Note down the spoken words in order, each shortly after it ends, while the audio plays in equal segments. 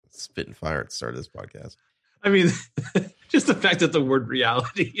spitting fire at the start of this podcast. I mean, just the fact that the word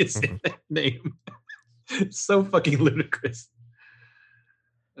reality is in that name. It's so fucking ludicrous.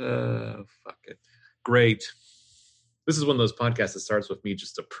 Fuck it. Great. This is one of those podcasts that starts with me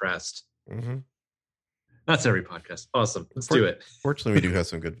just depressed. Mm-hmm. That's every podcast. Awesome. Let's do it. Fortunately, we do have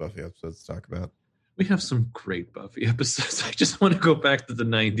some good Buffy episodes to talk about. We have some great Buffy episodes. I just want to go back to the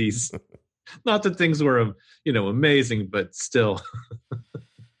 90s. Not that things were, amazing, but still.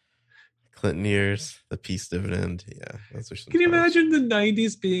 Clinton years, the peace dividend. Yeah. Those are some Can you imagine the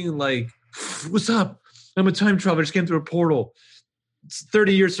 90s being like, what's up? I'm a time traveler. Just came through a portal. It's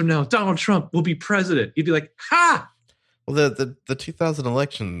 30 years from now, Donald Trump will be president. You'd be like, ha! Well, the 2000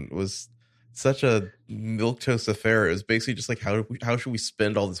 election was such a milquetoast affair. It was basically just like, how should we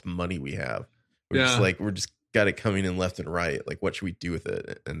spend all this money we have? We're just got it coming in left and right. Like, what should we do with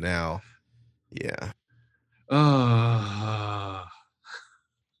it? And now, yeah. All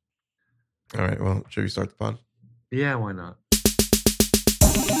right. Well, should we start the pod? Yeah, why not?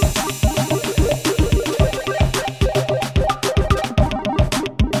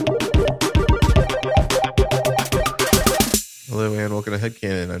 Hello, and welcome to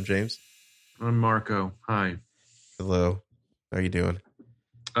Headcanon. I'm James. I'm Marco. Hi. Hello. How are you doing?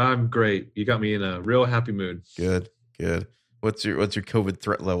 I'm great. You got me in a real happy mood. Good. What's your COVID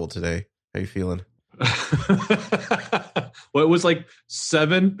threat level today? How are you feeling? Well, it was like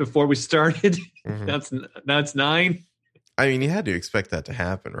 7 before we started. Mm-hmm. Now it's 9. I mean, you had to expect that to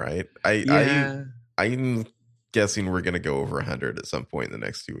happen, right? I'm guessing we're going to go over 100 at some point in the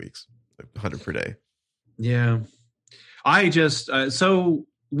next 2 weeks. 100 per day. Yeah. I just so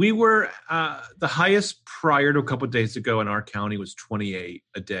we were the highest prior to a couple of days ago in our county was 28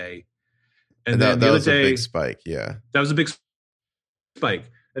 a day, and then that was a big spike. Yeah, that was a big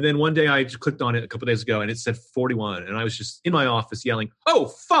spike. And then one day I just clicked on it a couple of days ago, and it said 41, and I was just in my office yelling, "Oh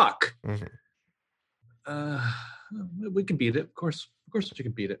fuck!" Mm-hmm. We can beat it, of course you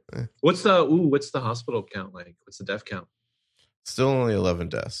can beat it. What's the hospital count like? What's the death count? Still only 11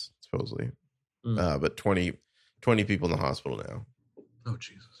 deaths supposedly, but 20 people in the hospital now. Oh,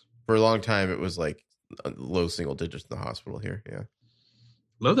 Jesus. For a long time, it was like low single digits in the hospital here. Yeah.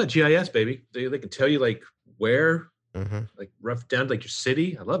 Love that GIS, baby. They can tell you like where, like rough down to like your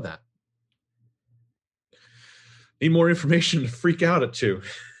city. I love that. Need more information to freak out at too.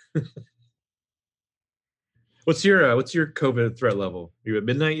 What's your COVID threat level? Are you at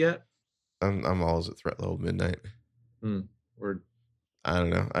midnight yet? I'm always at threat level midnight. Word. I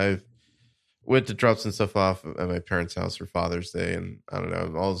don't know. I went to drop some stuff off at my parents' house for Father's Day, and I don't know.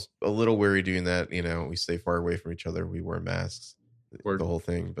 I'm always a little wary doing that. We stay far away from each other. We wear masks, the whole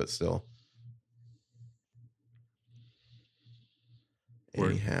thing, but still.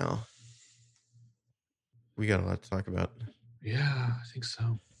 Word. Anyhow, we got a lot to talk about. Yeah, I think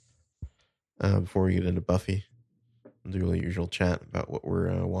so. Before we get into Buffy, we'll do the usual chat about what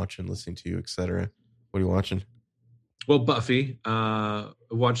we're watching, listening to, etc. What are you watching? Well, Buffy. I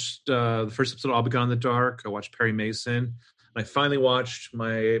watched the first episode of I'll Be Gone in the Dark. I watched Perry Mason. And I finally watched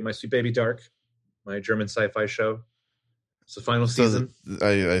my Sweet Baby Dark, my German sci-fi show. It's the final season. I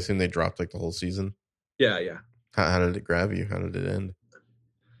assume they dropped like the whole season. Yeah. How did it grab you? How did it end?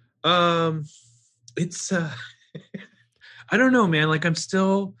 It's I don't know, man. Like I'm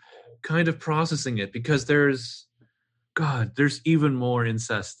still kind of processing it because there's even more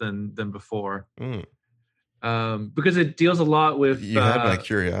incest than before. Because it deals a lot with you had my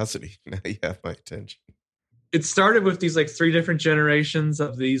curiosity. Now you have my attention. It started with these like 3 different generations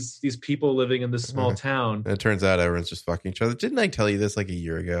of these people living in this small town. And it turns out everyone's just fucking each other. Didn't I tell you this like a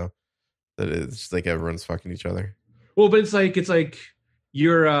year ago? That it's just like everyone's fucking each other. Well, but it's like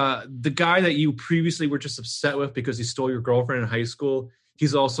you're the guy that you previously were just upset with because he stole your girlfriend in high school.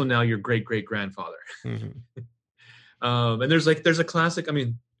 He's also now your great grandfather. And there's a classic. I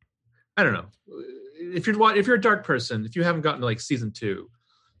mean, I don't know. If you're a dark person, if you haven't gotten to like season 2,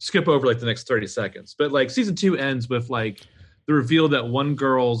 skip over like the next 30 seconds. But like season 2 ends with like the reveal that one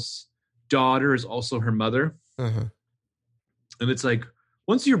girl's daughter is also her mother. And it's like,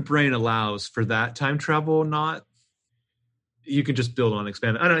 once your brain allows for that time travel, you can just build on,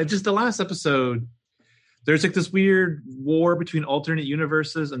 expand. I don't know. Just the last episode, there's like this weird war between alternate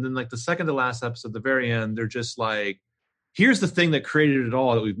universes. And then like the second to last episode, the very end, they're just like, here's the thing that created it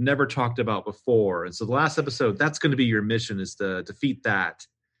all that we've never talked about before. And so the last episode, that's going to be your mission, is to defeat that.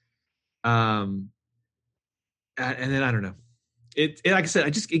 And then I don't know. It like I said,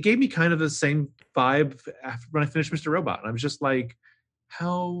 it gave me kind of the same vibe after when I finished Mr. Robot. And I was just like,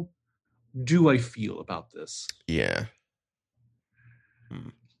 how do I feel about this? Yeah.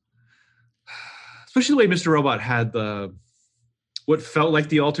 Especially the way Mr. Robot had the what felt like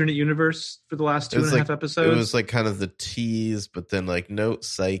the alternate universe for the last 2.5 episodes. It was like kind of the tease, but then like, no,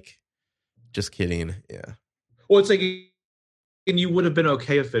 psych. Just kidding. Yeah. Well, it's like, and you would have been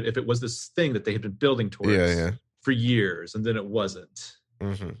okay if it was this thing that they had been building towards for years, and then it wasn't.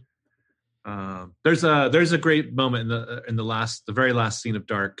 Mm-hmm. There's a great moment in the very last scene of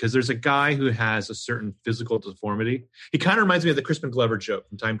Dark, because there's a guy who has a certain physical deformity. He kind of reminds me of the Crispin Glover joke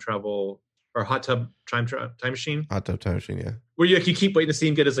from Time Travel or Hot Tub Time Machine. Hot Tub Time Machine, yeah. Where you keep waiting to see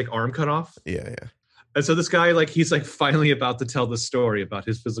him get his like arm cut off. Yeah. And so this guy, like, he's like finally about to tell the story about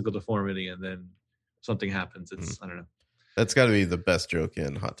his physical deformity, and then something happens. It's I don't know. That's got to be the best joke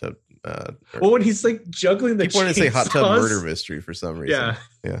in Hot Tub. Well, when he's like juggling the, people want to say Hot Tub Murder Mystery for some reason.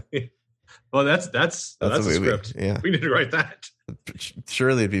 Yeah. Well, that's a script. Yeah, we need to write that.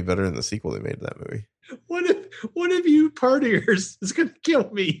 Surely it'd be better than the sequel they made to that movie. One of you partiers is gonna kill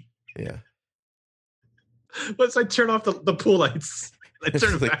me. Yeah. Once I turn off the pool lights, I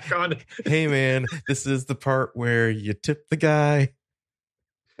turn it back on. Hey man, this is the part where you tip the guy.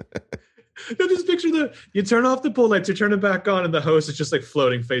 No, just picture you turn off the pool lights, you turn it back on, and the host is just like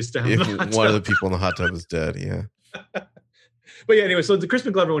floating face down. One of the people in the hot tub is dead. Yeah. But yeah, anyway, so the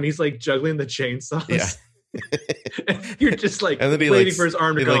Crispin Glover when he's like juggling the chainsaws. Yeah. You're just like and then waiting for his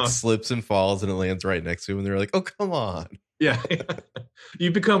arm to he go like off. slips and falls and it lands right next to him, and they're like, "Oh, come on." Yeah.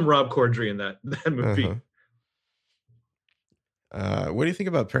 You become Rob Corddry in that movie. What do you think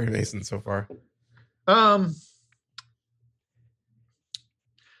about Perry Mason so far?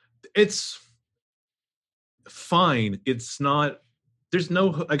 It's fine. It's not. There's no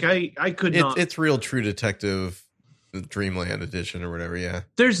like I could not. It's real True Detective, the Dreamland edition or whatever. Yeah.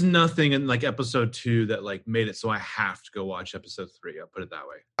 There's nothing in like episode 2 that like made it so I have to go watch episode 3. I'll put it that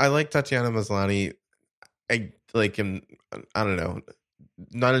way. I like Tatiana Maslany. I like him. I don't know.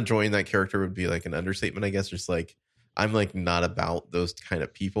 Not enjoying that character would be like an understatement, I guess. Just like I'm like not about those kind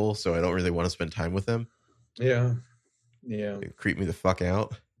of people, so I don't really want to spend time with them. Yeah. They creep me the fuck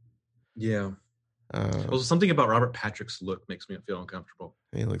out. Yeah. Also, something about Robert Patrick's look makes me feel uncomfortable.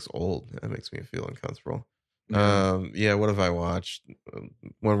 He looks old. That makes me feel uncomfortable. Yeah. What have I watched?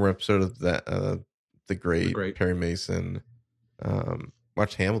 One more episode of that. The great Perry Mason.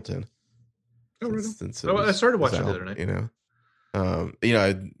 Watched Hamilton. Oh, really? I started watching it the other night.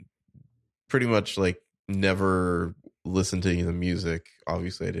 I pretty much like never listened to any of the music.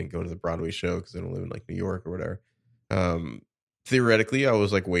 Obviously, I didn't go to the Broadway show because I don't live in like New York or whatever. Theoretically, I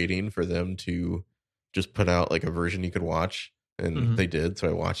was like waiting for them to just put out like a version you could watch, and they did, so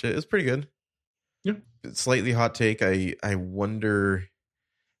I watched it. It's pretty good. Yeah, slightly hot take. I wonder.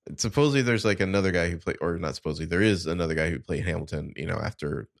 Supposedly, there's like another guy who played, or not supposedly, there is another guy who played Hamilton.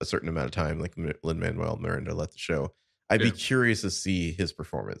 After a certain amount of time, like Lin-Manuel Miranda left the show. I'd be curious to see his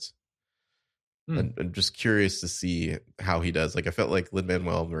performance. I'm just curious to see how he does. Like I felt like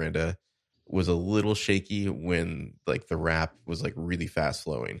Lin-Manuel Miranda was a little shaky when like the rap was like really fast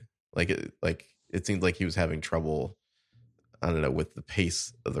flowing. Like it seemed like he was having trouble. I don't know, with the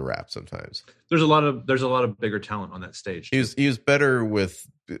pace of the rap sometimes. There's a lot of bigger talent on that stage. He was better with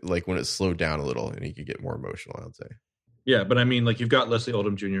like when it slowed down a little and he could get more emotional, I would say. Yeah, but I mean, like you've got Leslie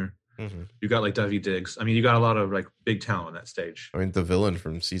Odom Jr. You've got like Daveed Diggs. I mean, you got a lot of like big talent on that stage. I mean, the villain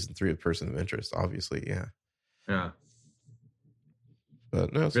from season 3 of Person of Interest, obviously, yeah. Yeah.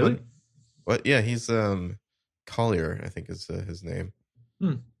 But no, it's really? Fun. What? Yeah, he's Collier, I think is his name.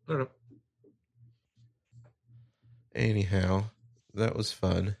 I don't know. Anyhow, that was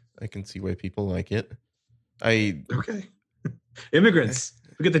fun. I can see why people like it. Okay. Immigrants.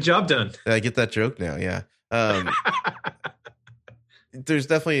 We get the job done. I get that joke now, yeah. There's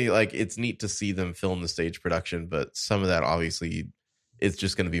definitely like it's neat to see them film the stage production, but some of that obviously it's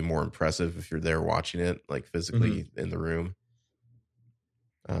just going to be more impressive if you're there watching it, like physically in the room.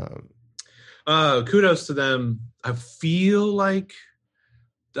 Kudos to them. I feel like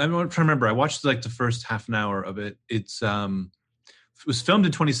I'm trying to remember. I watched like the first half an hour of it. It was filmed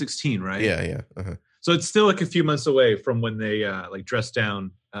in 2016, right? Yeah. So it's still like a few months away from when they like dressed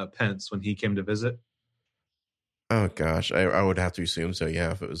down Pence when he came to visit. Oh gosh, I would have to assume so.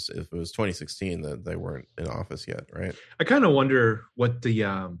 Yeah, if it was 2016, that they weren't in office yet, right? I kind of wonder what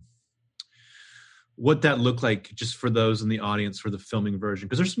what that looked like just for those in the audience for the filming version,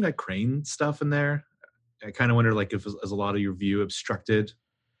 because there's some like crane stuff in there. I kind of wonder like if as a lot of your view obstructed.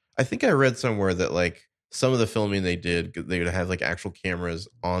 I think I read somewhere that like some of the filming they did, they would have like actual cameras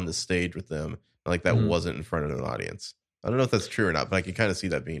on the stage with them, like that wasn't in front of an audience. I don't know if that's true or not, but I can kind of see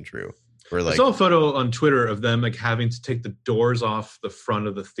that being true. Where, like, I saw a photo on Twitter of them like having to take the doors off the front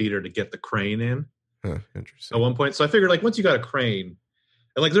of the theater to get the crane in. Interesting. At one point, so I figured like once you got a crane,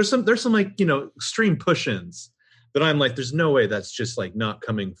 and like there's some like extreme push-ins, that I'm like, there's no way that's just like not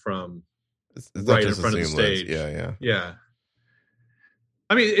coming from It's right in front of the stage. Yeah.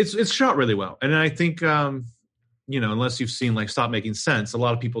 I mean, it's shot really well, and I think unless you've seen like Stop Making Sense, a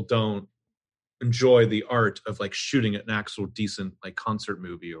lot of people don't enjoy the art of like shooting an actual decent like concert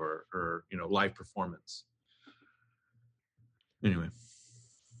movie or live performance. Anyway,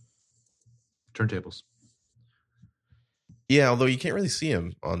 turntables. Yeah, although you can't really see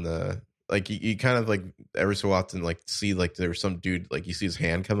him on the like you kind of like every so often like see like there's some dude like you see his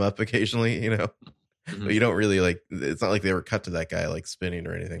hand come up occasionally, Mm-hmm. But you don't really like it's not like they were cut to that guy like spinning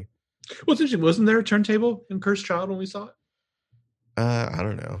or anything. Well, wasn't there a turntable in Cursed Child when we saw it? I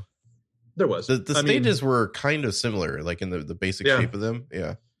don't know. There was. The stages were kind of similar, like in the basic shape of them.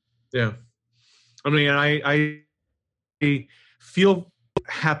 Yeah. Yeah. I mean, I feel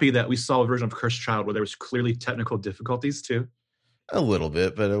happy that we saw a version of Cursed Child where there was clearly technical difficulties too. A little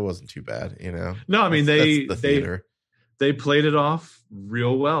bit, but it wasn't too bad, No, I mean that's the they played it off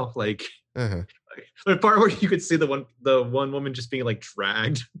real well. Like the part where you could see the one woman just being like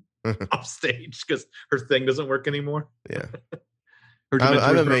dragged off stage because her thing doesn't work anymore. Yeah.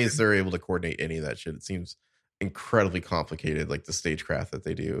 I'm amazed they're able to coordinate any of that shit. It seems incredibly complicated, like the stagecraft that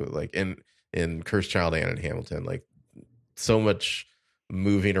they do, like in Cursed Child and in Hamilton, like so much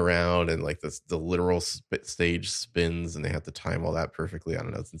moving around and like the literal stage spins and they have to time all that perfectly. I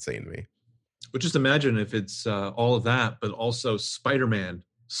don't know. It's insane to me. But just imagine if it's all of that, but also Spider-Man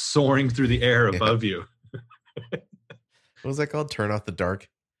soaring through the air above you. What was that called? Turn Off the Dark?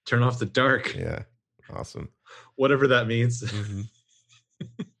 Turn Off the Dark. Yeah. Awesome. Whatever that means. Mm-hmm.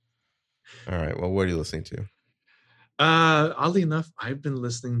 All right. Well, what are you listening to? Oddly enough, I've been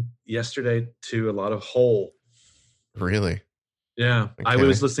listening yesterday to a lot of Hole. Really? Yeah. Okay. I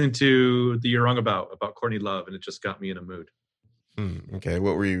was listening to the You're Wrong About Courtney Love, and it just got me in a mood. Okay.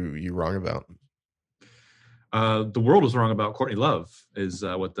 What were you wrong about? The world was wrong about Courtney Love is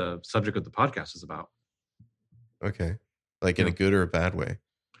what the subject of the podcast is about. Okay. Like in a good or a bad way?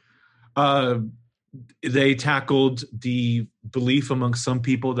 They tackled the belief among some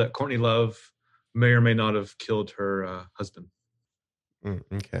people that Courtney Love may or may not have killed her husband.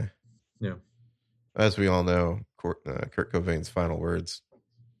 Okay. Yeah. As we all know, Kurt Cobain's final words.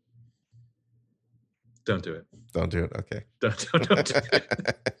 Don't do it. Don't do it. Okay. Don't do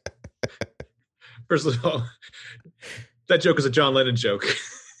it. First of all, that joke is a John Lennon joke.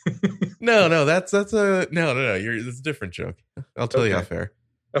 No, that's a no. It's a different joke. I'll tell you off air.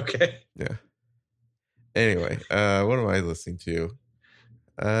 Okay. Yeah. Anyway, what am I listening to?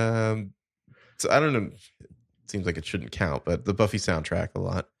 So I don't know. It seems like it shouldn't count, but the Buffy soundtrack a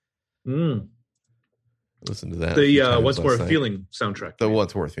lot. Listen to that. The Once More Feeling soundtrack. The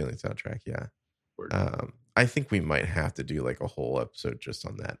Once More Feeling soundtrack. Yeah. Word. I think we might have to do like a whole episode just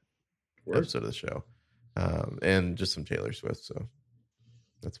on that episode of the show, and just some Taylor Swift. So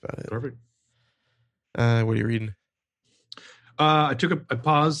that's about it. Perfect. What are you reading? I took a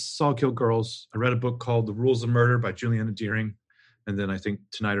pause, saw Kill Girls. I read a book called The Rules of Murder by Juliana Deering. And then I think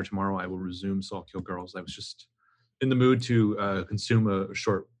tonight or tomorrow I will resume Saw Kill Girls. I was just in the mood to consume a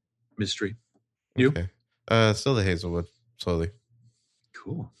short mystery. You? Okay. Still the Hazelwood, slowly.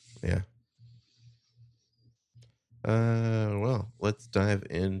 Cool. Yeah. Well, let's dive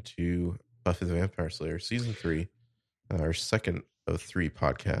into Buffy the Vampire Slayer season 3, our second of 3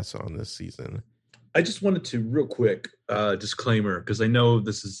 podcasts on this season. I just wanted to real quick disclaimer, because I know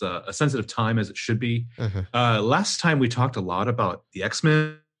this is a sensitive time as it should be. Last time we talked a lot about the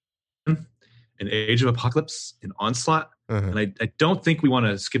X-Men and Age of Apocalypse and Onslaught. And I don't think we want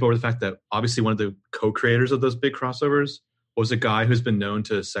to skip over the fact that obviously one of the co-creators of those big crossovers was a guy who's been known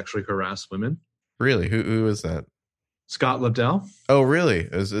to sexually harass women. Really? Who is that? Scott Lobdell. Oh, really?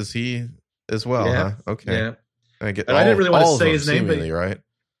 Is he as well? Yeah. Huh? Okay. Yeah. I get. I didn't really want to say his name, but right?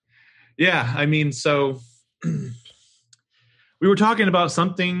 Yeah, I mean, so we were talking about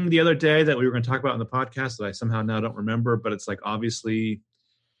something the other day that we were going to talk about in the podcast that I somehow now don't remember, but it's like obviously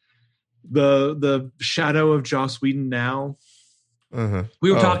the shadow of Joss Whedon now.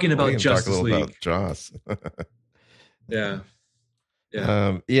 We were talking about Justice League. About Joss. Yeah.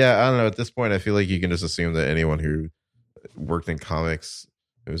 Yeah. I don't know. At this point, I feel like you can just assume that anyone who worked in comics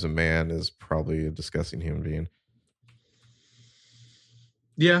who's a man is probably a disgusting human being.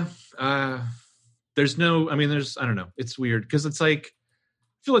 Yeah. I don't know. It's weird because it's like,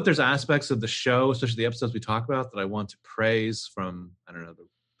 I feel like there's aspects of the show, especially the episodes we talk about, that I want to praise from, I don't know,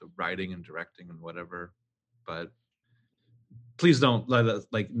 the writing and directing and whatever. But please don't let it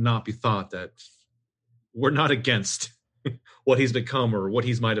not be thought that we're not against what he's become or what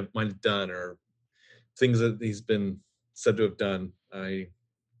he's might have done or things that he's been said to have done. I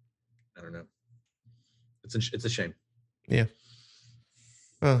don't know. it's a shame. Yeah.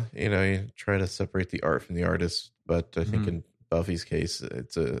 Well, you try to separate the art from the artist, but I think in Buffy's case,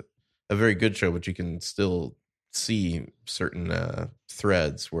 it's a very good show, but you can still see certain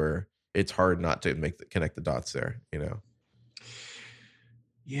threads where it's hard not to connect the dots there,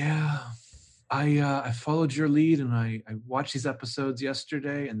 Yeah. I followed your lead and I watched these episodes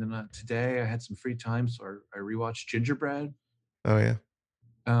yesterday, and then today I had some free time, so I rewatched Gingerbread. Oh yeah.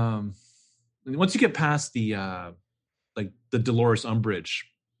 And once you get past the like the Dolores Umbridge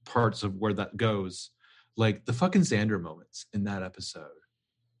parts of where that goes, like the fucking Xander moments in that episode.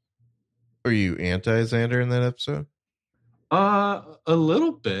 Are you anti-Xander in that episode? A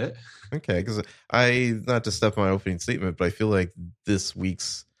little bit. Okay, because not to step my opening statement, but I feel like this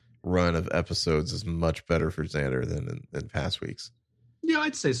week's run of episodes is much better for Xander than past weeks. Yeah,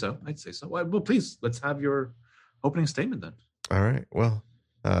 I'd say so. Well, please, let's have your opening statement then. All right. Well,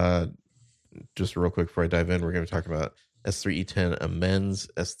 just real quick before I dive in, we're going to talk about S3E10 Amends,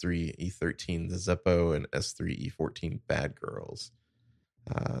 S3E13 The Zeppo, and S3E14 Bad Girls.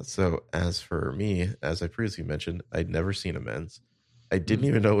 So as for me, as I previously mentioned, I'd never seen Amends. I didn't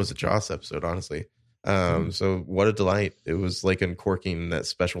even know it was a Joss episode, honestly. So what a delight. It was like uncorking that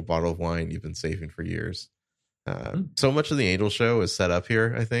special bottle of wine you've been saving for years. So much of the Angel show is set up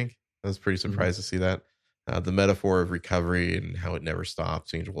here, I think. I was pretty surprised to see that. The metaphor of recovery and how it never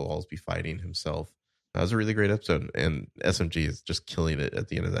stops. Angel will always be fighting himself. That was a really great episode. And SMG is just killing it at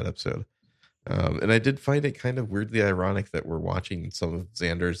the end of that episode. And I did find it kind of weirdly ironic that we're watching some of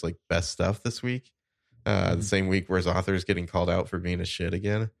Xander's like best stuff this week. The same week where his author is getting called out for being a shit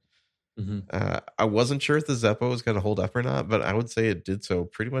again. I wasn't sure if the Zeppo was going to hold up or not, but I would say it did so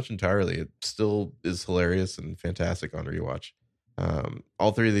pretty much entirely. It still is hilarious and fantastic on rewatch.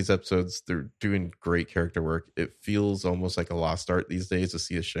 All three of these episodes, they're doing great character work. It feels almost like a lost art these days to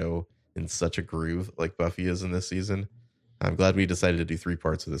see a show in such a groove like Buffy is in this season. I'm glad we decided to do 3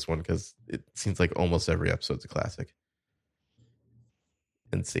 parts of this one because it seems like almost every episode's a classic.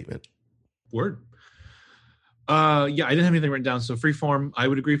 End statement. Word. Yeah, I didn't have anything written down. So Freeform, I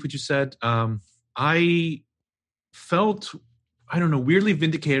would agree with what you said. I felt, I don't know, weirdly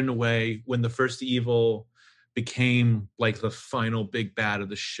vindicated in a way when the first evil became like the final big bad of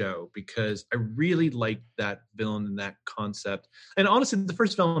the show, because I really liked that villain and that concept. And honestly, the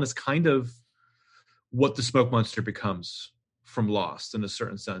first villain is kind of what the smoke monster becomes from Lost in a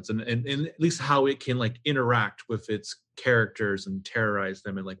certain sense, and at least how it can like interact with its characters and terrorize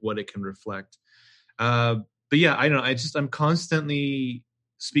them and like what it can reflect. But yeah, I don't know. I'm constantly,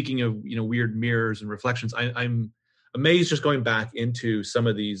 speaking of, weird mirrors and reflections, I'm amazed just going back into some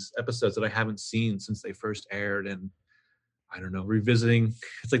of these episodes that I haven't seen since they first aired. And I don't know, revisiting,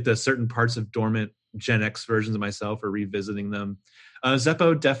 it's like the certain parts of dormant Gen X versions of myself are revisiting them.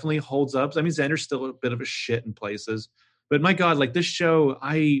 Zeppo definitely holds up. I mean, Xander's still a bit of a shit in places, but my God, like this show,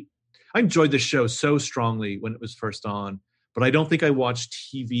 I enjoyed this show so strongly when it was first on. But I don't think I watched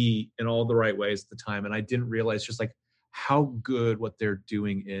TV in all the right ways at the time. And I didn't realize just like how good what they're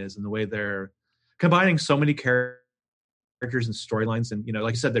doing is, and the way they're combining so many characters and storylines. And,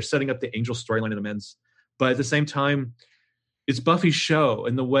 like you said, they're setting up the Angel storyline in Amends. But at the same time, it's Buffy's show,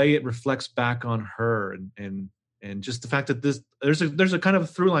 and the way it reflects back on her and just the fact that there's a kind of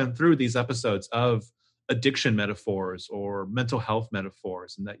through line through these episodes of addiction metaphors or mental health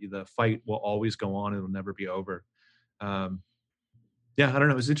metaphors, and that the fight will always go on and it'll never be over. Yeah, I don't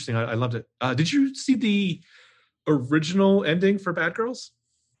know. It was interesting. I loved it. Did you see the original ending for Bad Girls?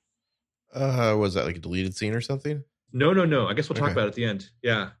 Was that like a deleted scene or something? No. I guess we'll talk about it at the end.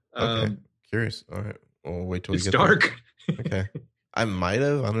 Yeah. Okay. Curious. All right. We'll wait till we get dark. There. Okay. I might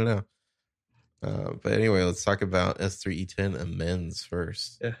have. I don't know. But anyway, let's talk about S3E10 Amends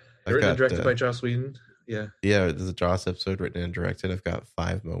first. Yeah. Written and directed by Joss Whedon. Yeah. Yeah, there's a Joss episode written and directed. I've got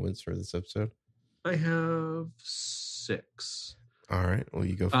 5 moments for this episode. I have 6. All right. Well,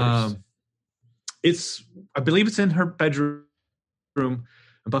 you go first. I believe it's in her bedroom, and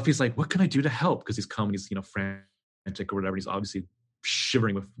Buffy's like, "What can I do to help?" Because he's coming, he's frantic or whatever. He's obviously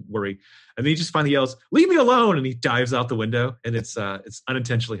shivering with worry, and then he just finally yells, "Leave me alone!" and he dives out the window, and it's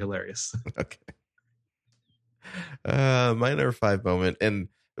unintentionally hilarious. Okay. My number 5 moment, and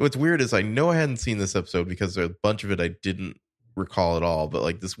what's weird is I know I hadn't seen this episode because a bunch of it I didn't recall at all, but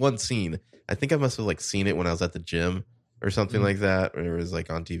like this one scene, I think I must have like seen it when I was at the gym or something like that, or it was like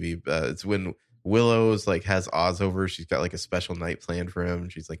on TV. It's when Willow's like has Oz over. She's got like a special night planned for him.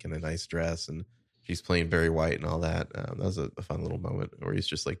 She's like in a nice dress and she's playing Barry White and all that. That was a fun little moment where he's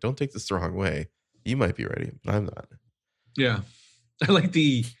just like, "Don't take this the wrong way. You might be ready, but I'm not." Yeah, I like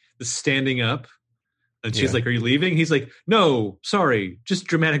the standing up, and she's like, "Are you leaving?" He's like, "No, sorry, just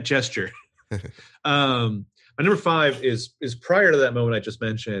dramatic gesture." My number 5 is prior to that moment I just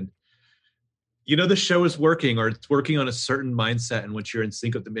mentioned. You know, the show is working, or it's working on a certain mindset in which you're in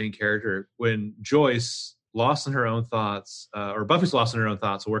sync with the main character. When Joyce, lost in her own thoughts, or Buffy's lost in her own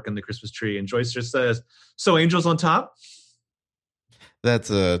thoughts, working the Christmas tree, and Joyce just says, "So angels on top."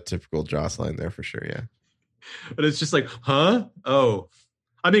 That's a typical Joss line there for sure. Yeah, but it's just like, huh? Oh,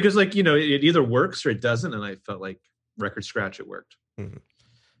 I mean, because like, you know, it either works or it doesn't, and I felt like record scratch it worked. Mm-hmm.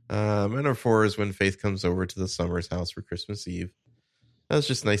 My number 4 is when Faith comes over to the Summers house for Christmas Eve. That was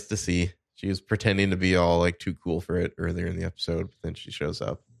just nice to see. She was pretending to be all like too cool for it earlier in the episode, but then she shows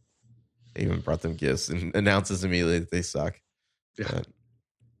up. They even brought them gifts and announces immediately that they suck. Yeah. But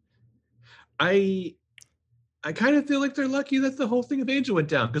I kind of feel like they're lucky that the whole thing of Angel went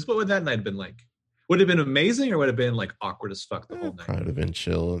down, because what would that night have been like? Would it have been amazing, or would it have been like awkward as fuck the whole night? Probably have been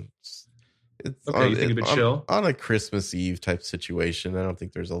chill. It's okay, you think it'd be chill? On a Christmas Eve type situation, I don't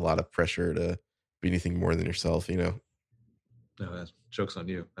think there's a lot of pressure to be anything more than yourself, you know? No, that's joke's on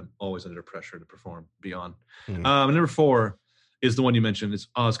you. I'm always under pressure to perform beyond. Mm-hmm. Number 4 is the one you mentioned. It's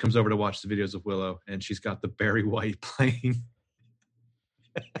Oz comes over to watch the videos of Willow, and she's got the Barry White playing.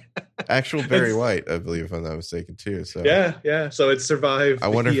 Actual Barry White, I believe, if I'm not mistaken, too. So yeah. So it survived. I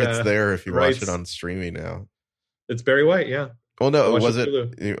wonder if it's there if you watch it on streaming now. It's Barry White, yeah. Well, no, was it?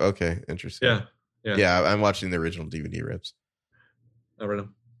 Okay, interesting. Yeah. I'm watching the original DVD rips. I read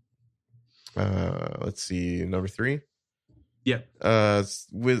them. Let's see, number 3. Yeah.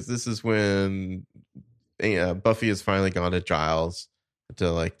 This is when Buffy has finally gone to Giles to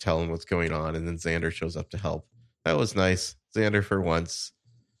like tell him what's going on, and then Xander shows up to help. That was nice. Xander, for once,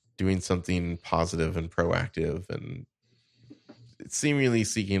 doing something positive and proactive, and seemingly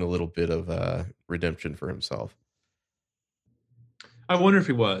seeking a little bit of redemption for himself. I wonder if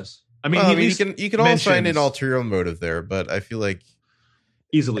he was. I mean, you can all find an ulterior motive there, but I feel like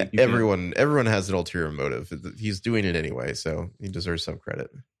easily everyone has an ulterior motive. He's doing it anyway, so he deserves some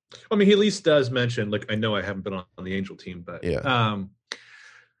credit. I mean, he at least does mention, like, I know I haven't been on the Angel team, but yeah.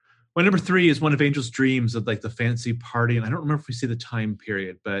 My number 3 is one of Angel's dreams of like the fancy party, and I don't remember if we see the time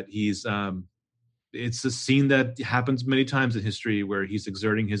period, but he's it's a scene that happens many times in history where he's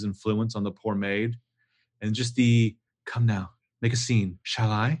exerting his influence on the poor maid, and just the come now, make a scene,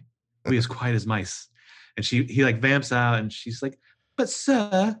 shall I? Be as quiet as mice. And he like vamps out, and she's like, but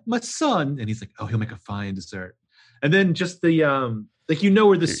sir, my son, and he's like, oh, he'll make a fine dessert. And then just the like, you know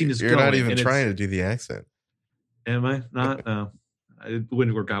where this scene is going. You're not even trying to do the accent. Am I not? No. It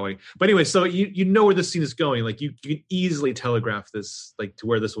wouldn't work that way. But anyway, so you know where this scene is going. Like you can easily telegraph this, like to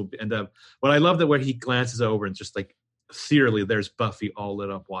where this will end up. But I love that where he glances over and just like theoretically, there's Buffy all lit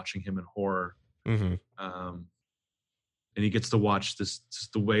up watching him in horror. Mm-hmm. And he gets to watch this,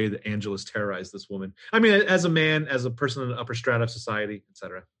 just the way that Angela's terrorized this woman. I mean, as a man, as a person in the upper strata of society,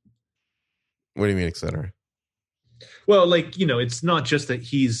 etc. What do you mean, etc.? Well, like, you know, it's not just that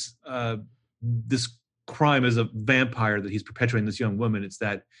he's this crime as a vampire that he's perpetuating this young woman. It's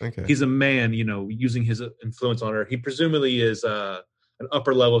that he's a man, you know, using his influence on her. He presumably is an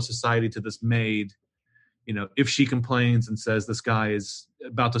upper level of society to this maid. You know, if she complains and says this guy is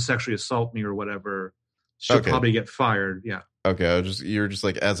about to sexually assault me or whatever, she'll probably get fired. Yeah. Okay. You're just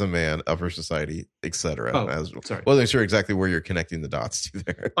like, as a man, upper society, etc. Oh, sorry. Wasn't sure exactly where you're connecting the dots to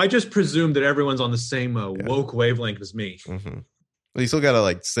there. I just presume that everyone's on the same woke wavelength as me. Mm-hmm. Well, you still got to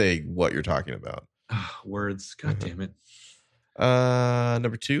like say what you're talking about. Words. God damn it.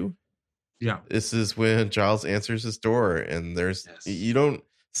 Number 2. Yeah. This is when Giles answers his door, and you don't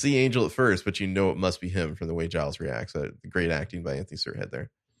see Angel at first, but you know it must be him from the way Giles reacts. Great acting by Anthony Surhead there.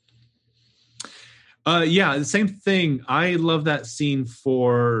 Yeah, the same thing. I love that scene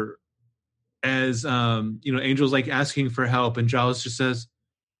as you know, Angel's like asking for help, and Giles just says,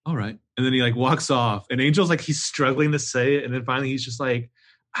 all right. And then he like walks off, and Angel's like, he's struggling to say it. And then finally he's just like,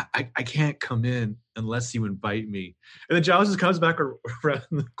 I can't come in unless you invite me. And then Giles just comes back around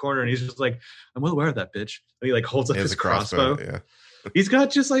the corner, and he's just like, I'm well aware of that, bitch. And he like holds up his crossbow. Yeah. He's got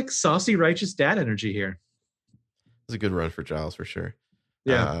just like saucy, righteous dad energy here. It's a good run for Giles for sure.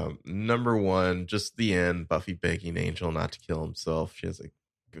 Yeah. Number 1, just the end, Buffy begging Angel not to kill himself. She has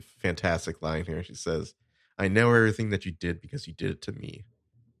a fantastic line here. She says, I know everything that you did because you did it to me.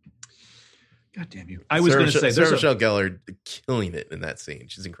 God damn you. I was going to say, Sarah Michelle Gellar killing it in that scene.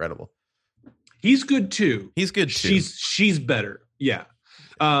 She's incredible. He's good too. She's better. Yeah.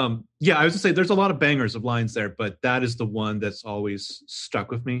 I was going to say, there's a lot of bangers of lines there, but that is the one that's always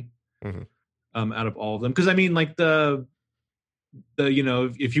stuck with me. Mm-hmm. Out of all of them. Because I mean, like the you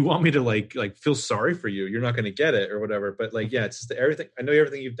know, if you want me to like feel sorry for you, you're not going to get it or whatever. But like, yeah, it's just everything. I know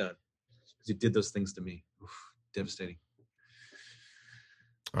everything you've done because you did those things to me. Oof, devastating.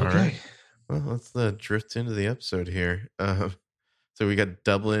 All right. Well, let's drift into the episode here. So we got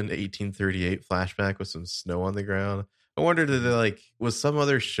Dublin 1838 flashback with some snow on the ground. I wondered if was some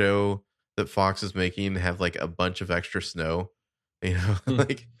other show that Fox is making have like a bunch of extra snow? You know,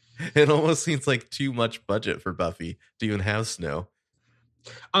 like it almost seems like too much budget for Buffy to even have snow.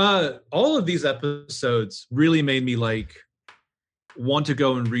 All of these episodes really made me like want to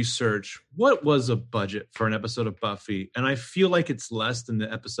go and research what was a budget for an episode of Buffy, and I feel like it's less than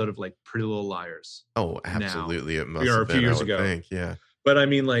the episode of like Pretty Little Liars. Oh, absolutely! Now. It must have been a few years ago. Yeah, but I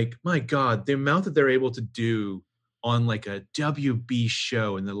mean, like, my God, the amount that they're able to do on like a WB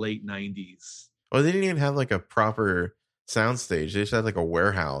show in the late '90s. Well, they didn't even have like a proper soundstage. They just had like a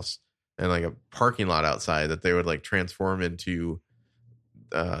warehouse and like a parking lot outside that they would like transform into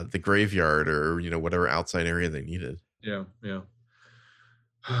the graveyard or whatever outside area they needed. Yeah.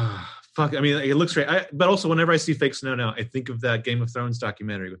 Fuck. I mean, it looks great. But also, whenever I see fake snow now, I think of that Game of Thrones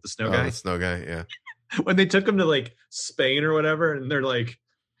documentary with the snow guy. The snow guy, yeah. When they took him to like Spain or whatever, and they're like,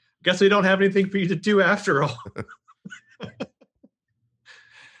 "Guess we don't have anything for you to do after all."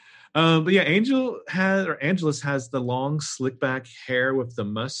 But yeah, Angelus has the long, slick back hair with the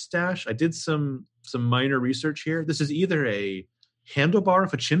mustache. I did some minor research here. This is either a handlebar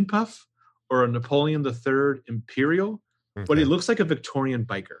of a chin puff or a Napoleon III Imperial. Okay. But he looks like a Victorian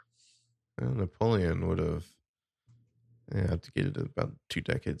biker. Well, Napoleon would have abdicated about 2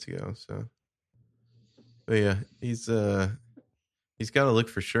 decades ago. So, but yeah, he's got a look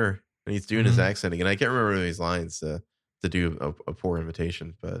for sure, and he's doing his accent again. I can't remember these lines to do a poor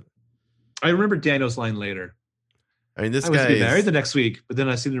imitation, but I remember Daniel's line later. I mean, this guy was to be married the next week, but then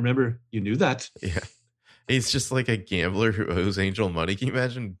I seem to remember you knew that. Yeah. He's just like a gambler who owes Angel money. Can you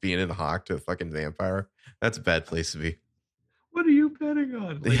imagine being in Hawk to a fucking vampire? That's a bad place to be. What are you betting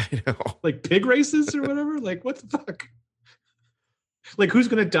on? Like, yeah, I know. Like pig races or whatever? Like, what the fuck? Like, who's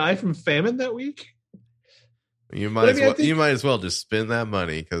going to die from famine that week? You might you might as well just spend that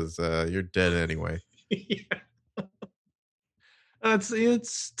money because you're dead anyway. Yeah.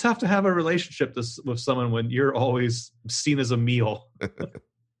 It's tough to have a relationship with someone when you're always seen as a meal.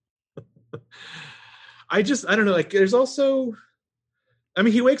 I don't know. Like, there's also, I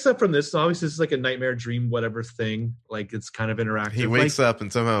mean, he wakes up from this. So obviously, this is like a nightmare dream, whatever thing. Like, it's kind of interactive. He wakes up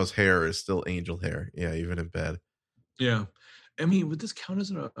and somehow his hair is still angel hair. Yeah, even in bed. Yeah, I mean, would this count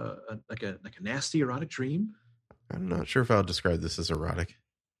as a nasty erotic dream? I'm not sure if I'll describe this as erotic.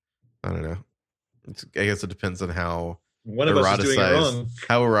 I don't know. I guess it depends on how one of us is doing it wrong.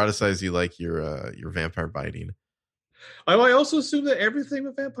 How eroticized you like your vampire biting. I also assume that everything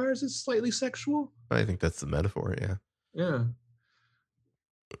with vampires is slightly sexual. I think that's the metaphor, yeah. Yeah.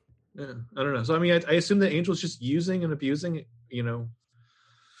 I don't know. So, I mean, I assume that Angel's just using and abusing,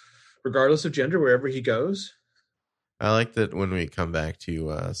 regardless of gender, wherever he goes. I like that when we come back to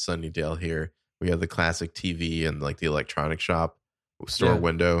Sunnydale here, we have the classic TV and like the electronic shop store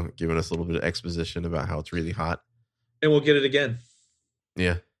window giving us a little bit of exposition about how it's really hot. And we'll get it again.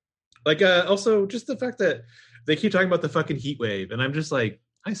 Yeah. Like, also, just the fact that they keep talking about the fucking heat wave, and I'm just like,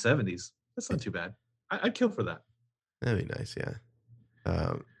 high 70s. That's not too bad. I'd kill for that. That'd be nice, yeah.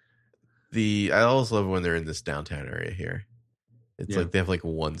 I always love when they're in this downtown area here. It's like they have like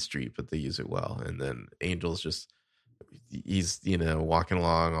one street, but they use it well. And then Angel's he's walking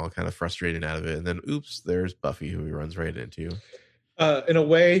along, all kind of frustrated out of it, and then oops, there's Buffy, who he runs right into. In a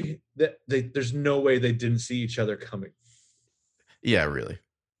way that there's no way they didn't see each other coming. Yeah, really.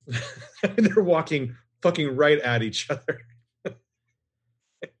 They're walking fucking right at each other.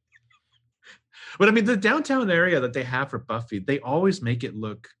 But I mean, the downtown area that they have for Buffy, they always make it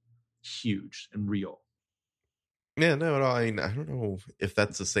look huge and real. Yeah, no, at all. I mean, I don't know if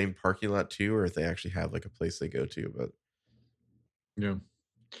that's the same parking lot too, or if they actually have like a place they go to, but yeah.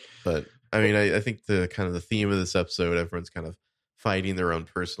 But I mean, I think the kind of the theme of this episode, everyone's kind of fighting their own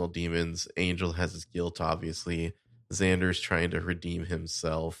personal demons. Angel has his guilt, obviously. Xander's trying to redeem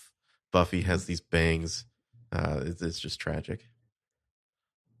himself. Buffy has these bangs. It's just tragic.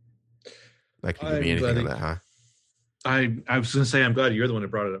 That could be anything on that, huh? I was going to say, I'm glad you're the one that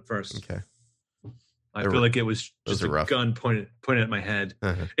brought it up first. Okay. I feel like it was just a gun pointed at my head.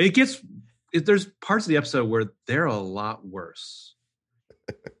 Uh-huh. There's parts of the episode where they're a lot worse.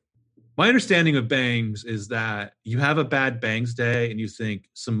 My understanding of bangs is that you have a bad bangs day and you think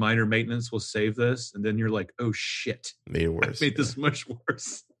some minor maintenance will save this, and then you're like, oh shit, made it worse. Made this much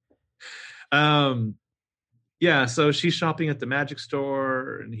worse. Yeah, so she's shopping at the magic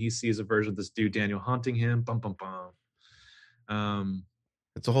store and he sees a version of this dude Daniel haunting him. Bum bum bum.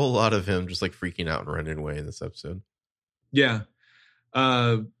 It's a whole lot of him just like freaking out and running away in this episode. Yeah.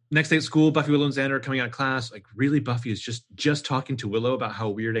 next day at school, Buffy, Willow, and Xander are coming out of class. Like, really, Buffy is just talking to Willow about how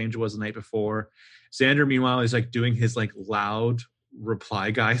weird Angel was the night before. Xander, meanwhile, is like doing his like loud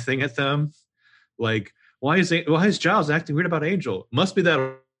reply guy thing at them. Like, why is Giles acting weird about Angel? Must be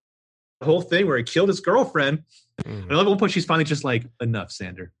that whole thing where he killed his girlfriend. And I love at one point she's finally just like, enough,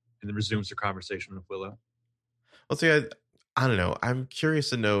 Xander, and then resumes her conversation with Willow. Well, see, I don't know. I'm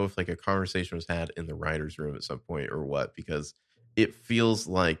curious to know if like a conversation was had in the writer's room at some point or what, because it feels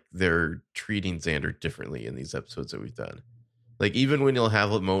like they're treating Xander differently in these episodes that we've done. Like, even when you'll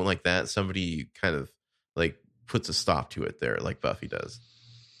have a moment like that, somebody kind of like puts a stop to it there, like Buffy does.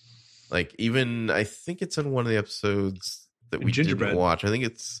 Like, even I think it's in one of the episodes that we didn't watch. I think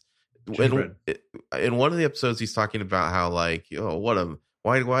it's in one of the episodes he's talking about how like, oh,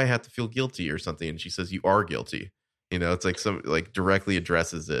 why do I have to feel guilty or something? And she says, you are guilty. You know, it's like some like directly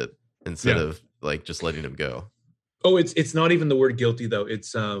addresses it instead of like just letting him go. Oh, it's not even the word guilty though.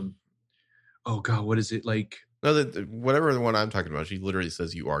 It's oh god, what is it like? No, whatever the one I'm talking about, she literally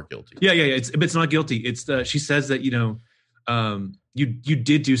says you are guilty. Yeah. It's not guilty. It's she says that, you know, you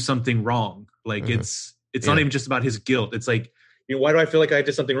did do something wrong. Like it's not even just about his guilt. It's like, you know, why do I feel like I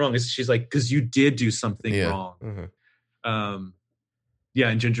did something wrong? She's like, because you did do something wrong. And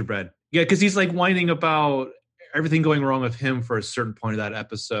Gingerbread. Yeah, because he's like whining about everything going wrong with him for a certain point of that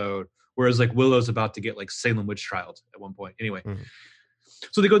episode. Whereas like Willow's about to get like Salem witch trialed at one point. Anyway.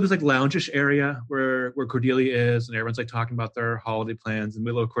 So they go to this like lounge-ish area where Cordelia is, and everyone's like talking about their holiday plans. And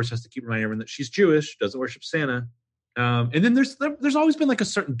Willow, of course, has to keep reminding everyone that she's Jewish, doesn't worship Santa. And then there's always been like a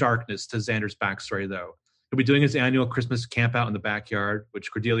certain darkness to Xander's backstory, though. He'll be doing his annual Christmas camp out in the backyard,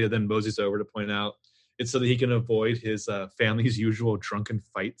 which Cordelia then moseys over to point out it's so that he can avoid his family's usual drunken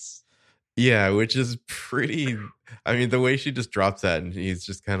fights. Yeah, which is pretty. I mean, the way she just drops that, and he's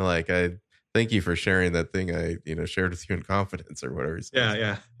just kind of like, "I thank you for sharing that thing I shared with you in confidence," or whatever he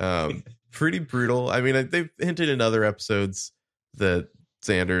says. Yeah. Pretty brutal. I mean, they've hinted in other episodes that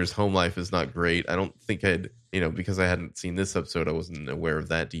Xander's home life is not great. I don't think because I hadn't seen this episode, I wasn't aware of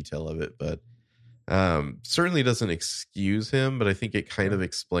that detail of it, but certainly doesn't excuse him, but I think it kind of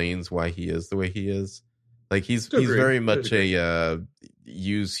explains why he is the way he is. Like he's very much a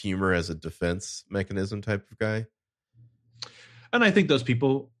use humor as a defense mechanism type of guy. And I think those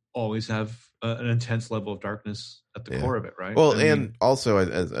people always have an intense level of darkness at the core of it, right? Well, and also,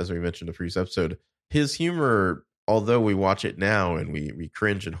 as we mentioned in the previous episode, his humor, although we watch it now and we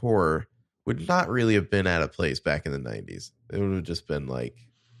cringe in horror, would not really have been out of place back in the 90s. It would have just been like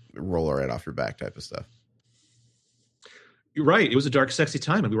roll right off your back type of stuff. You're right. It was a dark, sexy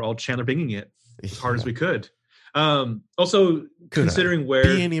time, and we were all Chandler Binging it as hard as we could. Also, considering where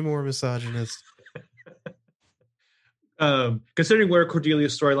be any more misogynist. Considering where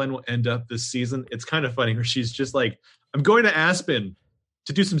Cordelia's storyline will end up this season, it's kind of funny where she's just like, I'm going to Aspen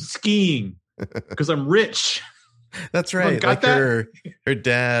to do some skiing because I'm rich. That's right. Like that? her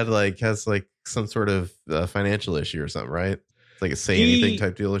dad like has like some sort of financial issue or something, right? It's like a say anything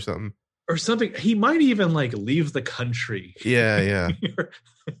type deal or something. Or something. He might even like leave the country. Yeah.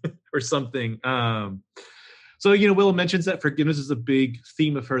 or something. So, Willow mentions that forgiveness is a big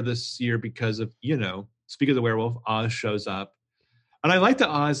theme of her this year because of, Speak of the Werewolf, Oz shows up. And I like that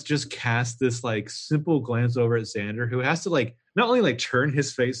Oz just cast this like simple glance over at Xander, who has to like not only like turn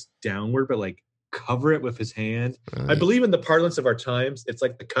his face downward, but like cover it with his hand. Right. I believe in the parlance of our times, it's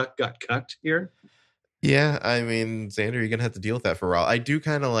like the cuck got cucked here. Yeah, I mean, Xander, you're gonna have to deal with that for a while. I do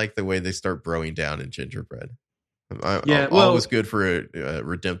kind of like the way they start broing down in Gingerbread. Always good for a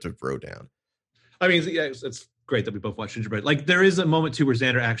redemptive bro down. I mean, yeah, it's great that we both watch Gingerbread. Like, there is a moment too where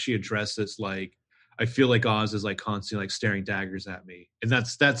Xander actually addresses like, I feel like Oz is like constantly like staring daggers at me, and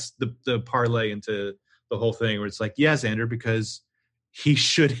that's the parlay into the whole thing where it's like, yeah, Xander, because he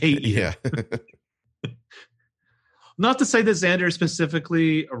should hate you. Yeah. Not to say that Xander is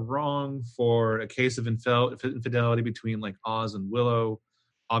specifically wrong for a case of infidelity between like Oz and Willow.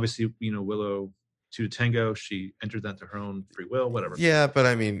 Obviously, Willow to Tango, she entered that to her own free will, whatever. Yeah, but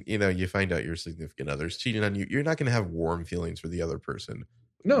I mean, you find out your significant other's cheating on you. You're not going to have warm feelings for the other person.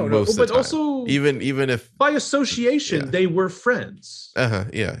 No, but also even if by association they were friends.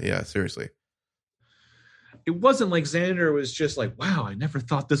 Yeah, seriously. It wasn't like Xander was just like, wow, I never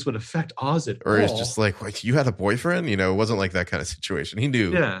thought this would affect Oz at all. Or it's just like you had a boyfriend? It wasn't like that kind of situation. He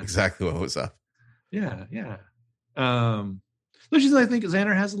knew exactly what was up. Yeah. Which is, I think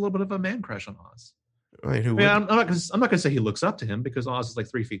Xander has a little bit of a man crush on Oz. Right, I'm not going to say he looks up to him because Oz is like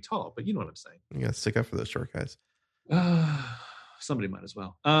 3 feet tall, but you know what I'm saying. You got to stick up for those short guys. Somebody might as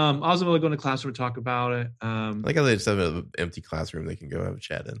well. Oz and Willow go into the classroom and talk about it. Like how they just have an empty classroom they can go have a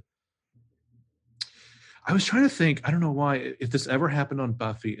chat in. I was trying to think, I don't know why, if this ever happened on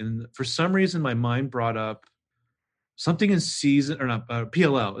Buffy, and for some reason my mind brought up something in season, or not,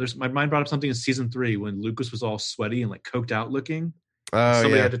 PLL. My mind brought up something in season 3 when Lucas was all sweaty and like coked out looking.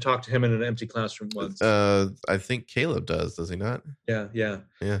 Somebody had to talk to him in an empty classroom once. I think Caleb does he not? Yeah.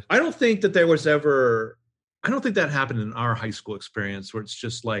 I don't think that there was ever, I don't think that happened in our high school experience where it's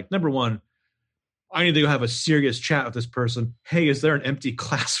just like, number one, I need to go have a serious chat with this person. Hey, is there an empty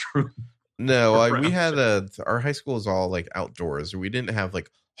classroom? No, we had our high school is all like outdoors. We didn't have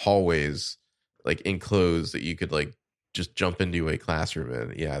like hallways like enclosed that you could like just jump into a classroom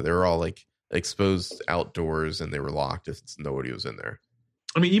in. Yeah, they were all like exposed outdoors and they were locked if nobody was in there.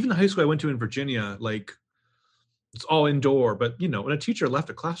 I mean, even the high school I went to in Virginia, like it's all indoor, but you know, when a teacher left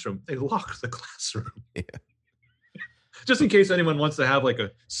a classroom, they locked the classroom. Yeah. Just in case anyone wants to have like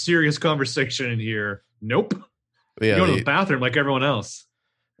a serious conversation in here. Nope. Yeah, go to the bathroom like everyone else.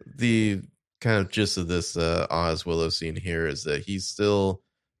 The kind of gist of this Oz Willow scene here is that he still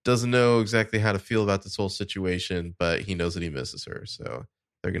doesn't know exactly how to feel about this whole situation, but he knows that he misses her. So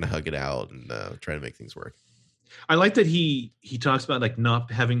they're going to hug it out and try to make things work. I like that he talks about like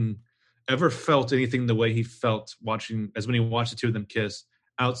not having ever felt anything the way he felt watching, as when he watched the two of them kiss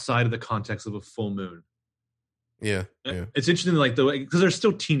outside of the context of a full moon. Yeah. It's interesting, like the way, because they're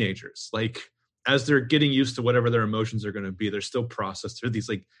still teenagers, like as they're getting used to whatever their emotions are going to be, they're still processed through these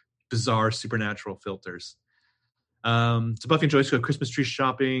like bizarre supernatural filters. So Buffy and Joyce go Christmas tree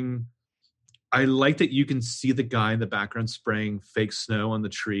shopping. I like that you can see the guy in the background spraying fake snow on the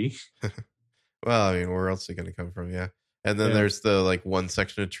tree. Well, I mean, where else is it going to come from? Yeah. And then there's the like one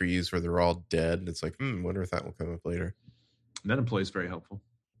section of trees where they're all dead. And it's like, wonder if that will come up later. And that employee is very helpful.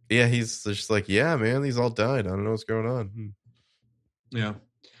 Yeah, he's just like, yeah, man, these all died. I don't know what's going on. Yeah.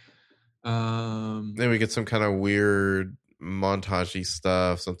 Then we get some kind of weird montage-y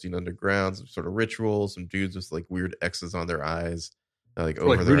stuff, something underground, some sort of ritual, some dudes with like weird X's on their eyes, like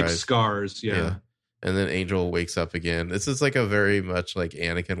over like their runic eyes. Scars. Yeah. And then Angel wakes up again. This is like a very much like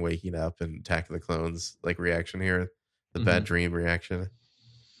Anakin waking up and Attack of the Clones like reaction here, the bad dream reaction,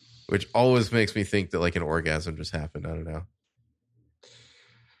 which always makes me think that like an orgasm just happened. I don't know.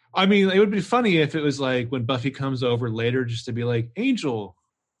 I mean, it would be funny if it was like when Buffy comes over later just to be like, Angel,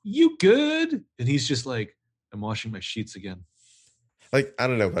 you good? And he's just like, I'm washing my sheets again. Like, I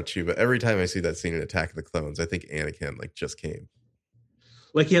don't know about you, but every time I see that scene in Attack of the Clones, I think Anakin like just came.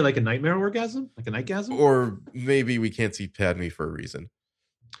 Like he had like a nightmare orgasm? Like a nightgasm? Or maybe we can't see Padme for a reason.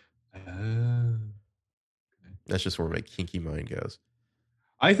 That's just where my kinky mind goes.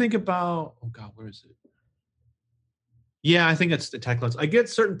 I think about, oh God, where is it? Yeah, I think it's Attack of Clones. I get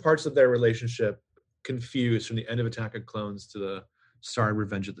certain parts of their relationship confused from the end of Attack of Clones to the start of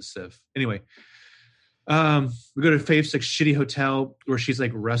Revenge of the Sith. Anyway, we go to Faith's like shitty hotel where she's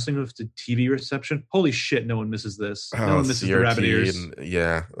like wrestling with the TV reception. Holy shit, no one misses this. No one misses CRT the rabbit ears.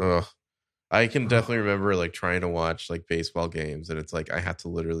 Yeah. Ugh. I can definitely remember like trying to watch like baseball games and it's like I have to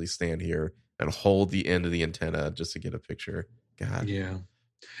literally stand here and hold the end of the antenna just to get a picture. God. Yeah.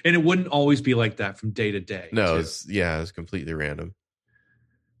 And it wouldn't always be like that from day to day. No, it's completely random.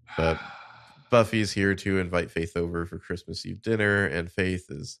 But Buffy's here to invite Faith over for Christmas Eve dinner, and Faith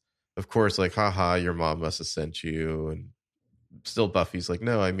is, of course, like, haha, your mom must have sent you. And still Buffy's like,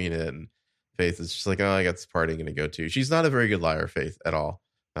 no, I mean it. And Faith is just like, oh, I got this party I'm going to go to. She's not a very good liar, Faith, at all.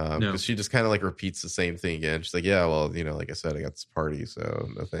 Because she just kind of like repeats the same thing again. She's like, yeah, well, you know, like I said, I got this party, so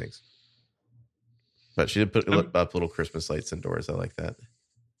no thanks. But she did put up little Christmas lights indoors. I like that.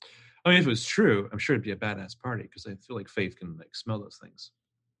 I mean, if it was true, I'm sure it'd be a badass party because I feel like Faith can like smell those things.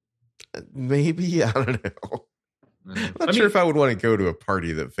 Maybe, I don't know. I'm not sure if I would want to go to a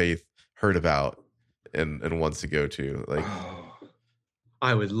party that Faith heard about and wants to go to. Like,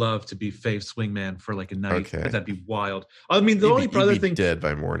 I would love to be Faith's wingman for like a night. Okay. That'd be wild. I mean, the only other thing, dead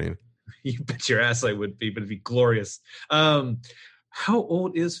by morning. You bet your ass I would be, but it'd be glorious. How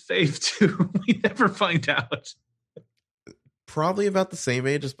old is Faith too? We never find out. Probably about the same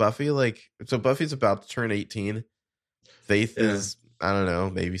age as Buffy. Like, so Buffy's about to turn 18. Faith is, I don't know,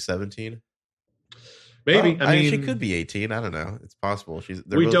 maybe 17. Maybe. I mean, she could be 18. I don't know. It's possible.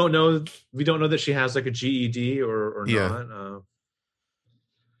 We don't know that she has like a GED or not.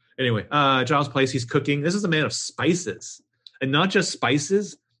 Anyway, Giles Place, he's cooking. This is a man of spices, and not just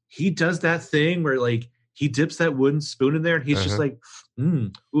spices. He does that thing where like he dips that wooden spoon in there, and he's just like,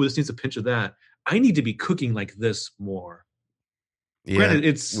 ooh, this needs a pinch of that. I need to be cooking like this more. Yeah, granted,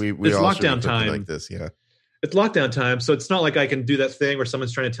 it's lockdown time. Like this, yeah. It's lockdown time, so it's not like I can do that thing where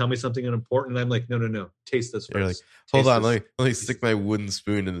someone's trying to tell me something important, and I'm like, no, taste this first. You're like, hold on, let me stick my wooden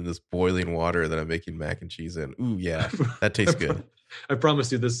spoon into this boiling water that I'm making mac and cheese in. Ooh, yeah, that tastes good. I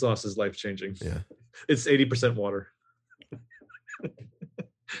promise you, this sauce is life changing. Yeah, It's 80% water.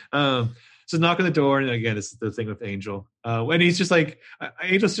 So knock on the door, and again, it's the thing with Angel. And he's just like,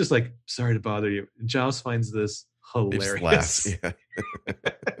 Angel's just like, sorry to bother you. And Giles finds this hilarious. Yeah.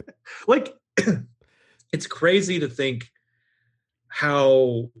 Like, it's crazy to think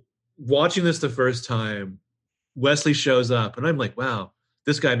how watching this the first time, Wesley shows up, and I'm like, wow,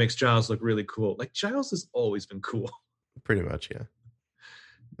 this guy makes Giles look really cool. Like, Giles has always been cool. Pretty much,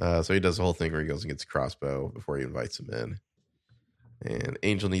 yeah. So he does the whole thing where he goes and gets a crossbow before he invites him in. And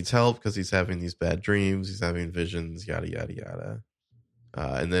Angel needs help because he's having these bad dreams. He's having visions, yada, yada, yada.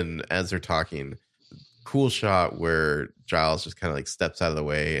 And then as they're talking, cool shot where Giles just kind of like steps out of the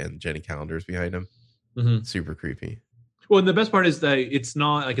way and Jenny Calendar's behind him. Mm-hmm. Super creepy. Well, and the best part is that it's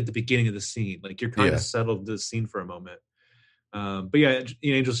not like at the beginning of the scene. Like, you're kind of settled to the scene for a moment. But yeah,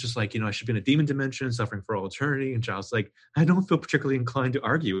 Angel's just like, I should be in a demon dimension, suffering for all eternity. And Giles is like, I don't feel particularly inclined to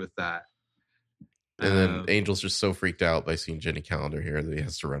argue with that. And then Angel's just so freaked out by seeing Jenny Calendar here that he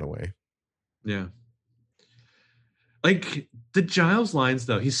has to run away. Yeah. Like, the Giles lines,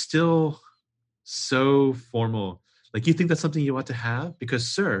 though, he's still so formal. Like, you think that's something you ought to have? Because,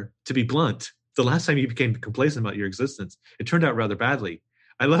 sir, to be blunt, the last time you became complacent about your existence, it turned out rather badly.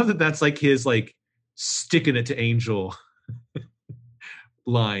 I love that that's like his, like, sticking it to Angel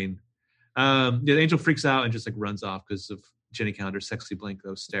line. Angel freaks out and just, like, runs off because of Jenny Calendar's sexy blink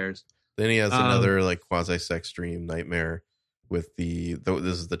those stares. Then he has another like quasi sex dream nightmare with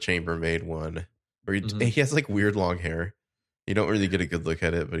this is the chambermaid one where he has like weird long hair. You don't really get a good look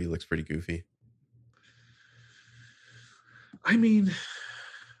at it, but he looks pretty goofy. I mean,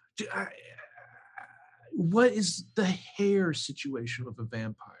 what is the hair situation with a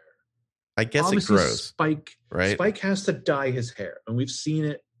vampire? I guess obviously it grows. Spike has to dye his hair, and we've seen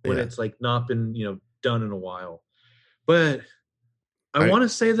it when it's like not been done in a while, but. I want to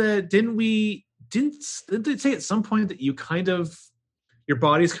say that didn't they say at some point that your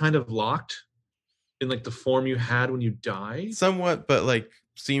body's kind of locked in like the form you had when you died? Somewhat, but like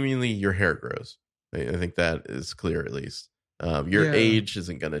seemingly your hair grows. I think that is clear at least. Your age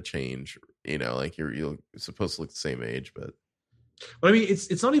isn't going to change. Like you're supposed to look the same age, but I mean,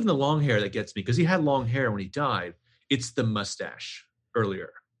 it's not even the long hair that gets me because he had long hair when he died. It's the mustache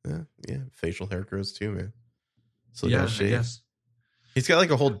earlier. Yeah, facial hair grows too, man. So yeah, I guess. He's got like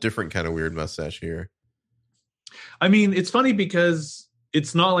a whole different kind of weird mustache here. I mean, it's funny because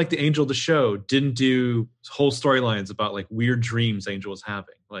it's not like the Angel of the show didn't do whole storylines about like weird dreams Angel was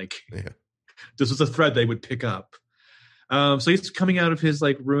having. Like, this was a thread they would pick up. So he's coming out of his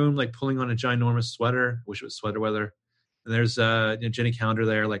like room, like pulling on a ginormous sweater. Wish it was sweater weather. And there's Jenny Calendar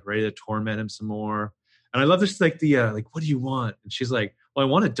there, like ready to torment him some more. And I love this, like the like, what do you want? And she's like, well, I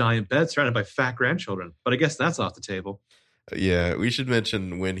want to die in bed surrounded by fat grandchildren, but I guess that's off the table. Yeah, we should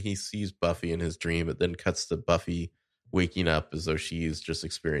mention when he sees Buffy in his dream, it then cuts to Buffy waking up as though she's just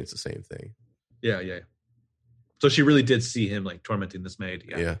experienced the same thing. Yeah. So she really did see him like tormenting this maid.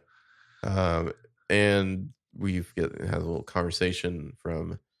 Yeah. And we've had a little conversation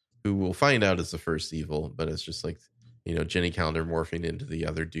from who we'll find out is the first evil, but it's just like, Jenny Calendar morphing into the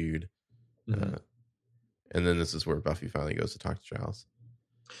other dude. Mm-hmm. And then this is where Buffy finally goes to talk to Giles.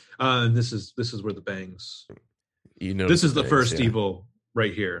 And this is where the bangs... this is the first evil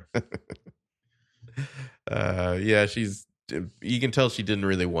right here. You can tell she didn't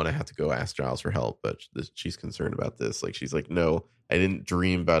really want to have to go ask Giles for help, but she's concerned about this. Like, she's like, no, I didn't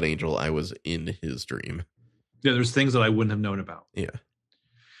dream about Angel. I was in his dream. Yeah, there's things that I wouldn't have known about. Yeah.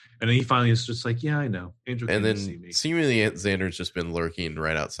 And then he finally is just like, yeah, I know. Angel and then see me. Seemingly Xander's just been lurking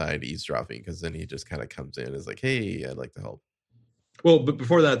right outside eavesdropping because then he just kind of comes in and is like, hey, I'd like to help. Well, but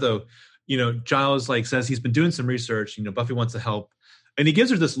before that, though, Giles like says he's been doing some research. Buffy wants to help, and he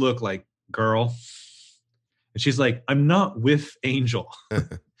gives her this look like, "Girl," and she's like, "I'm not with Angel,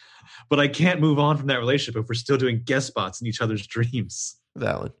 but I can't move on from that relationship if we're still doing guest spots in each other's dreams."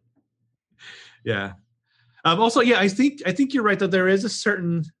 Valid. Yeah. Also, yeah, I think you're right that there is a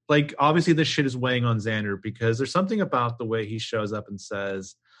certain like obviously this shit is weighing on Xander because there's something about the way he shows up and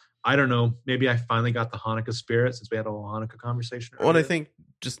says, I don't know. Maybe I finally got the Hanukkah spirit since we had a whole Hanukkah conversation earlier. Well, I think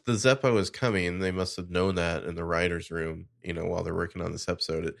just the Zeppo is coming. They must have known that in the writer's room, while they're working on this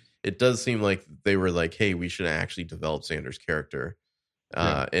episode. It does seem like they were like, hey, we should actually develop Xander's character.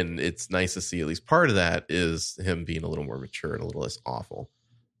 And it's nice to see at least part of that is him being a little more mature and a little less awful.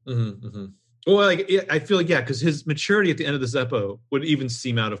 Mm-hmm, mm-hmm. Well, I feel like, because his maturity at the end of the Zeppo would even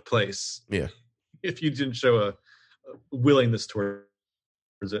seem out of place. Yeah. If you didn't show a willingness towards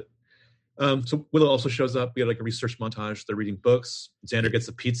it. So Willow also shows up. We had like a research montage. They're reading books. Xander gets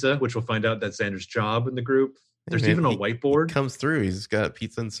a pizza, which we'll find out that's Xander's job in the group. There's even a whiteboard. He comes through. He's got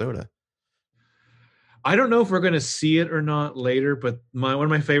pizza and soda. I don't know if we're going to see it or not later, but one of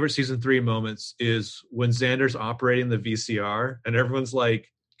my favorite season 3 moments is when Xander's operating the VCR and everyone's like,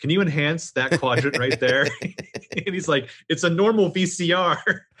 can you enhance that quadrant right there? And he's like, it's a normal VCR.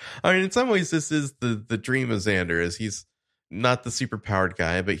 I mean, in some ways, this is the dream of Xander. Is he's not the super powered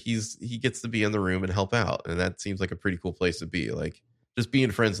guy, but he gets to be in the room and help out, and that seems like a pretty cool place to be. Like, just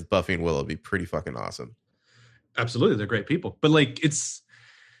being friends with Buffy and Willow would be pretty fucking awesome. Absolutely, they're great people. But like, it's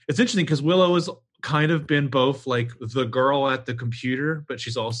interesting because Willow has kind of been both like the girl at the computer, but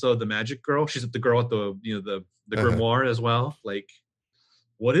she's also the magic girl. She's the girl at the the grimoire as well. Like,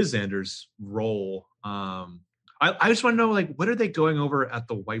 what is Xander's role? I just want to know, like, what are they going over at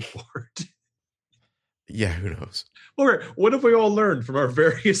the whiteboard? Yeah, who knows? Or what have we all learned from our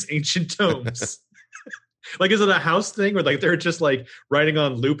various ancient tomes? Like, is it a house thing where like they're just like writing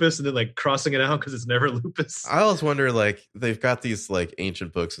on lupus and then like crossing it out because it's never lupus? I always wonder, like, they've got these like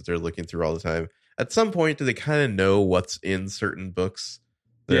ancient books that they're looking through all the time. At some point, do they kind of know what's in certain books?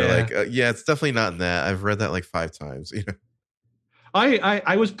 They're like, yeah, it's definitely not in that. I've read that like 5 times. You know,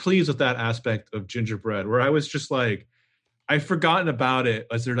 I was pleased with that aspect of Gingerbread, where I was just like, I'd forgotten about it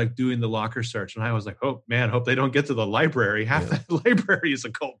as they're like doing the locker search, and I was like, oh man, hope they don't get to the library. Half that library is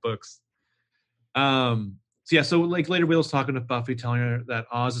occult books. So like later, Willow's talking to Buffy, telling her that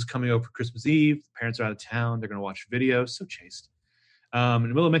Oz is coming over for Christmas Eve. The parents are out of town. They're going to watch videos. So chaste.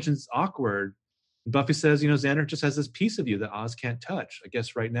 And Willow mentions awkward. And Buffy says, Xander just has this piece of you that Oz can't touch. I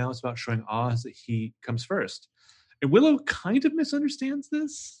guess right now it's about showing Oz that he comes first. And Willow kind of misunderstands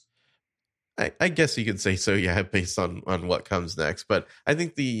this. I guess you could say so, yeah, based on what comes next. But I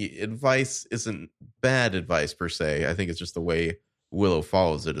think the advice isn't bad advice per se. I think it's just the way Willow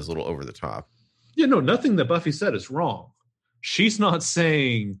follows it is a little over the top. Yeah, no, nothing that Buffy said is wrong. She's not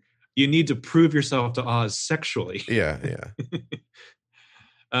saying you need to prove yourself to Oz sexually. Yeah.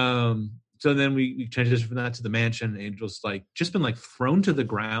 So then we transition from that to the mansion. Angel's like just been like thrown to the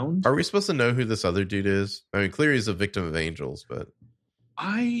ground. Are we supposed to know who this other dude is? I mean, clearly he's a victim of Angels, but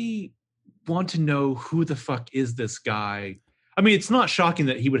I want to know who the fuck is this guy. I mean, it's not shocking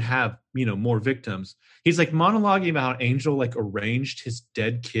that he would have, more victims. He's like monologuing about how Angel like arranged his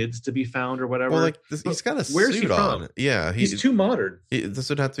dead kids to be found or whatever. Well, like he's got a suit on. Yeah, he's too modern. This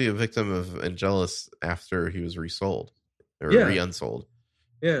would have to be a victim of Angelus after he was resold or re-unsold.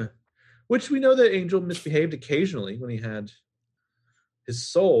 Yeah, which we know that Angel misbehaved occasionally when he had his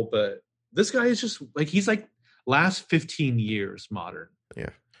soul, but this guy is just like he's like last 15 years modern. Yeah.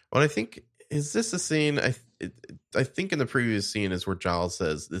 Well, I think is this a scene? I think in the previous scene is where Giles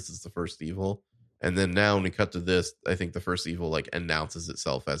says this is the first evil, and then now when we cut to this, I think the first evil like announces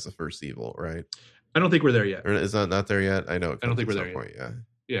itself as the first evil, right? I don't think we're there yet. Or is that not there yet? I know. I don't think we're there point, yet.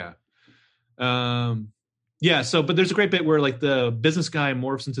 Yeah. Yeah. So, but there's a great bit where like the business guy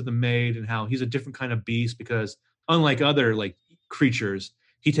morphs into the maid, and how he's a different kind of beast because unlike other like creatures,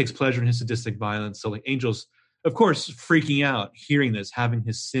 he takes pleasure in his sadistic violence. So like Angel's, of course, freaking out, hearing this, having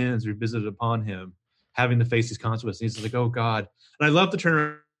his sins revisited upon him, having to face these consequences. He's like, oh God. And I love the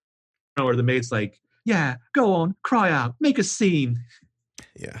turn where the maid's like, yeah, go on, cry out, make a scene.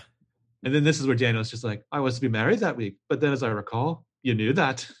 Yeah. And then this is where Daniel's just like, I was to be married that week. But then as I recall, you knew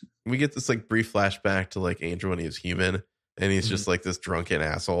that. We get this like brief flashback to like Angel when he was human, and he's just like this drunken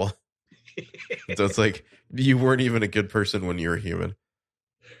asshole. So it's like, you weren't even a good person when you were human.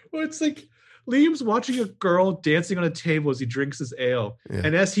 Well, it's like, Liam's watching a girl dancing on a table as he drinks his ale. Yeah.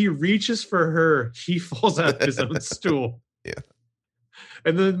 And as he reaches for her, he falls out of his own stool. Yeah.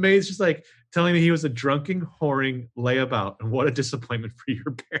 And then the maid's just like telling me he was a drunken, whoring layabout. And what a disappointment for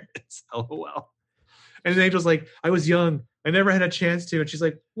your parents. LOL. And then Angel's like, I was young. I never had a chance to. And she's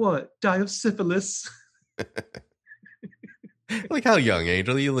like, what? Die of syphilis? Like, how young,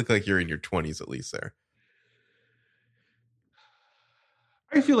 Angel? You look like you're in your 20s at least there.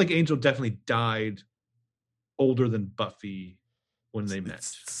 I feel like Angel definitely died older than Buffy when they met.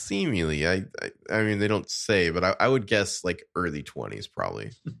 Seemingly. I mean, they don't say, but I would guess like early 20s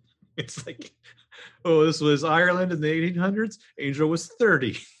probably. It's like, oh, this was Ireland in the 1800s. Angel was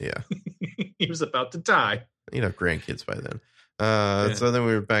 30. Yeah. He was about to die. You'd have grandkids by then. So then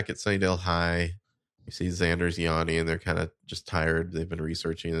we were back at Sunnydale High. You see Xander's yawning, and they're kind of just tired. They've been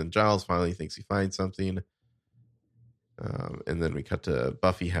researching, and Giles finally thinks he finds something. And then we cut to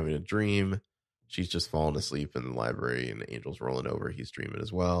Buffy having a dream. She's just fallen asleep in the library, and Angel's rolling over. He's dreaming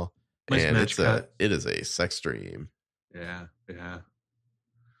as well. Nice, and it is a sex dream. Yeah.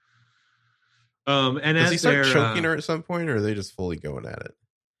 And does he start choking her at some point, or are they just fully going at it?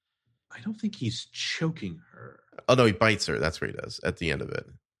 I don't think he's choking her. Oh no, he bites her. That's what he does at the end of it.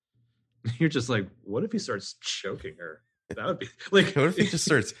 You're just like, what if he starts choking her? That would be like. What if he just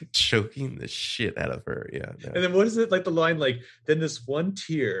starts choking the shit out of her? Yeah. No. And then what is it like the line like? Then this one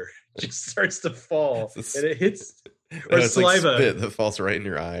tear just starts to fall, and it hits or it's saliva like spit that falls right in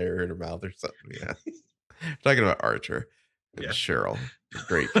your eye or in her mouth or something. Yeah. Talking about Archer and Cheryl,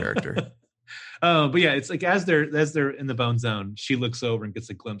 great character. But yeah, it's like as they're in the bone zone, she looks over and gets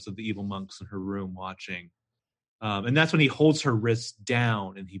a glimpse of the evil monks in her room watching. And that's when he holds her wrist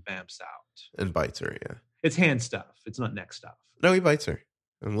down and he bamps out. And bites her, yeah. It's hand stuff. It's not neck stuff. No, he bites her.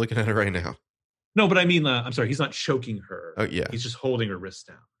 I'm looking at it right now. No, but I mean, I'm sorry, he's not choking her. Oh, yeah. He's just holding her wrist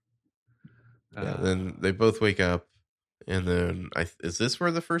down. Yeah, then they both wake up, and then is this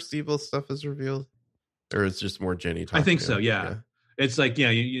where the first evil stuff is revealed? Or it's just more Jenny talking? I think so, yeah. It's like, yeah,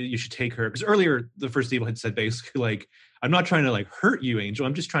 you should take her. Because earlier, the first evil had said basically, like, I'm not trying to, like, hurt you, Angel.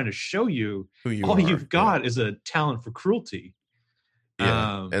 I'm just trying to show you who you all are. You've got is a talent for cruelty.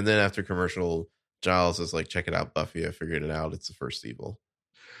 Yeah. And then after commercial, Giles is like, check it out, Buffy. I figured it out. It's the first evil.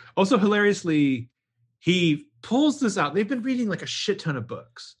 Also, hilariously, he pulls this out. They've been reading like a shit ton of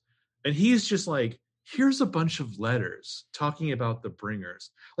books. And he's just like, here's a bunch of letters talking about the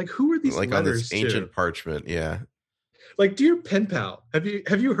Bringers. Like, who are these like letters on this ancient parchment, yeah. Like, dear pen pal, have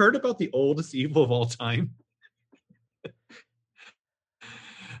you heard about the oldest evil of all time?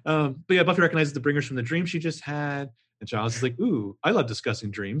 But yeah, Buffy recognizes the Bringers from the dream she just had. And Giles is like, ooh, I love discussing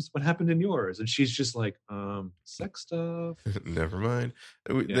dreams. What happened in yours? And she's just like, sex stuff. Never mind.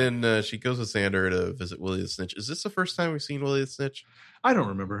 Yeah. Then she goes with Xander to visit Willie the Snitch. Is this the first time we've seen Willie the Snitch? I don't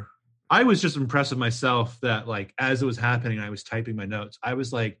remember. I was just impressed with myself that, like, as it was happening, I was typing my notes. I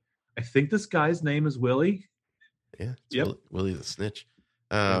was like, I think this guy's name is Willie. Yeah. Yep. Willie the Snitch.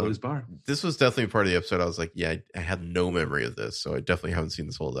 Willie's bar. This was definitely part of the episode. I was like, yeah, I had no memory of this. So I definitely haven't seen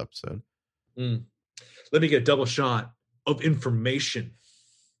this whole episode. Let me get a double shot of information.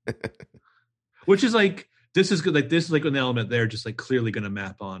 Which is like, this is good. Like, this is like an element they're just like clearly going to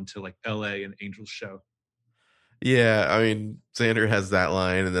map on to like LA and Angel's show. Yeah, I mean, Xander has that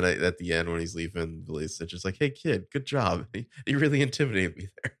line, and then at the end when he's leaving, Willie's just like, "Hey, kid, good job. He really intimidated me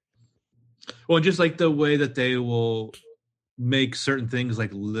there." Well, just like the way that they will make certain things like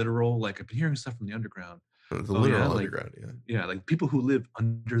literal, like I've been hearing stuff from the underground. The literal underground, like, yeah, like people who live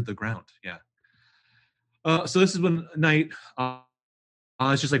under the ground. Yeah. So this is when Night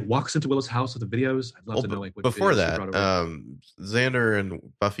it's just like walks into Willow's house with the videos. I'd love to know like what before that. Xander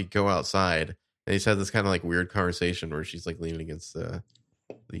and Buffy go outside. And he's had this kind of like weird conversation where she's like leaning against the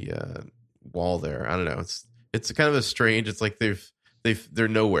wall there. I don't know. It's kind of a strange. It's like they're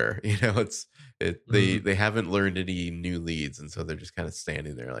nowhere. You know. They haven't learned any new leads, and so they're just kind of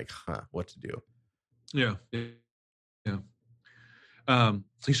standing there like, what to do? Yeah. So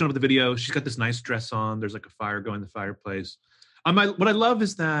he's showing up with the video. She's got this nice dress on. There's like a fire going in the fireplace. What I love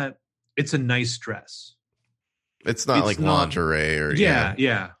is that it's a nice dress. It's not like lingerie or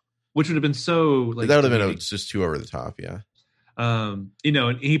yeah. Which would have been so like that would have been just too over the top, yeah. And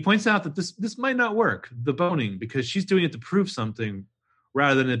he points out that this might not work, the boning, because she's doing it to prove something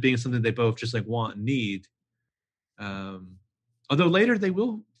rather than it being something they both just like want and need. Although later they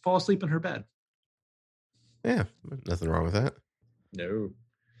will fall asleep in her bed. Yeah, nothing wrong with that. No.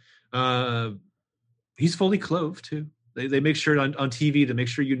 He's fully clothed too. They make sure on TV to make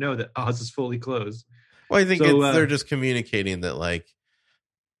sure you know that Oz is fully clothed. Well, I think they're just communicating that like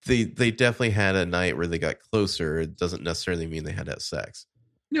they definitely had a night where they got closer. It doesn't necessarily mean they had to have sex.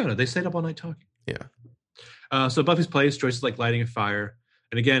 No, they stayed up all night talking. Yeah. So Buffy's place, Joyce is like lighting a fire.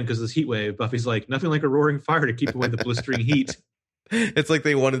 And again, because of this heat wave, Buffy's like, nothing like a roaring fire to keep away the blistering heat. It's like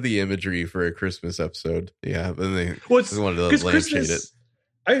they wanted the imagery for a Christmas episode. Yeah. And they wanted to lampshade it.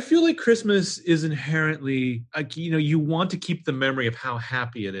 I feel like Christmas is inherently, like, you want to keep the memory of how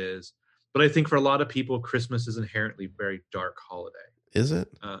happy it is. But I think for a lot of people, Christmas is inherently very dark holiday. Is it?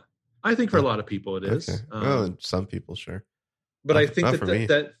 I think for a lot of people it is. Okay. Well, some people, sure. But I think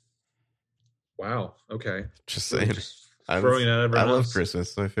that wow. Okay. Just saying. Just throwing it at everyone else. I love Christmas.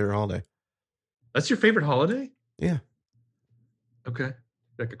 It's my favorite holiday. That's your favorite holiday? Yeah. Okay.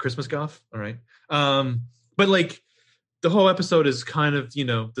 Like a Christmas goth? All right. But like the whole episode is kind of,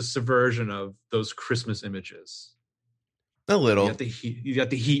 the subversion of those Christmas images. A little. You got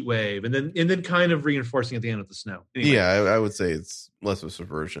the heat wave, and then kind of reinforcing at the end with the snow. Anyway. Yeah, I would say it's less of a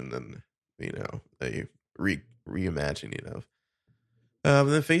subversion than a reimagining of. And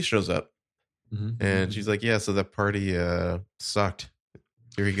then Faith shows up, and she's like, "Yeah, so that party sucked.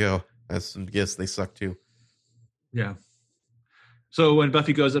 Here we go. As some gifts, they suck too." Yeah. So when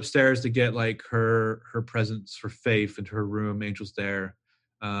Buffy goes upstairs to get like her presents for Faith into her room, Angel's there,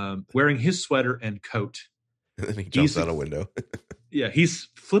 wearing his sweater and coat. And then he jumps out a window. Yeah, he's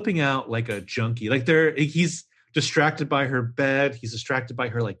flipping out like a junkie. Like he's distracted by her bed. He's distracted by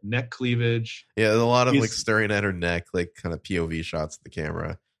her like neck cleavage. Yeah, there's a lot of like staring at her neck, like kind of POV shots of the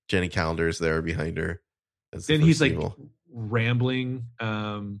camera. Jenny Calendar's there behind her. Then he's like rambling.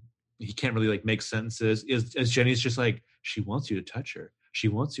 He can't really like make sentences. As Jenny's just like, she wants you to touch her. She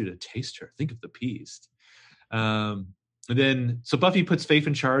wants you to taste her. Think of the peas. And then so Buffy puts Faith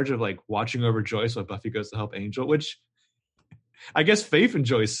in charge of like watching over Joyce while Buffy goes to help Angel, which I guess Faith and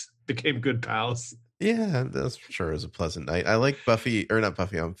Joyce became good pals. Yeah, that's for sure. It was a pleasant night. I like Buffy, or not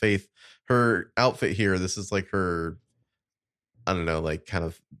Buffy, Faith. Her outfit here. This is like her, I don't know, like kind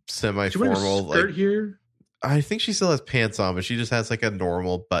of semi-formal. Skirt like here. I think she still has pants on, but she just has like a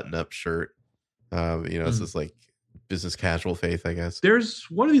normal button-up shirt. It's just like business casual Faith, I guess. There's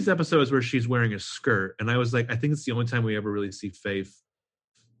one of these episodes where she's wearing a skirt, and I was like, I think it's the only time we ever really see Faith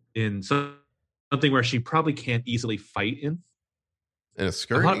in something where she probably can't easily fight in. In a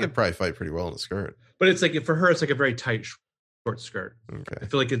skirt, you could probably fight pretty well in a skirt. But it's like, for her, it's like a very tight, short skirt. Okay. I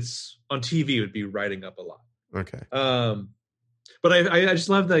feel like it's on TV, it would be riding up a lot. Okay. But I just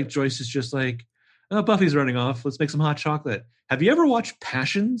love that Joyce is just like, oh, Buffy's running off. Let's make some hot chocolate. Have you ever watched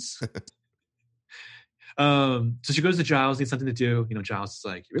Passions? So she goes to Giles, needs something to do. Giles is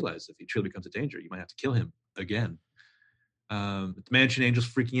like, you realize if he truly becomes a danger, you might have to kill him again. The mansion, Angel's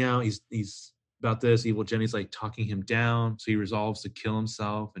freaking out. He's about this. Evil Jenny's like talking him down. So he resolves to kill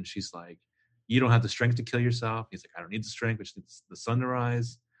himself. And she's like, you don't have the strength to kill yourself. He's like, I don't need the strength, which needs the sun to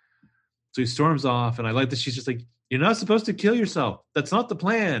rise. So he storms off. And I like that she's just like, you're not supposed to kill yourself. That's not the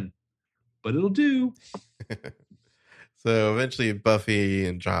plan. But it'll do. So eventually Buffy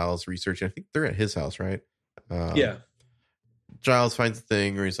and Giles research. I think they're at his house, right? Yeah. Giles finds a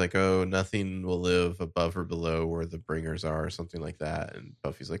thing where he's like, oh, nothing will live above or below where the bringers are, or something like that. And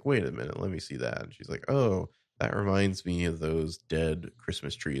Buffy's like, wait a minute, let me see that. And she's like, oh, that reminds me of those dead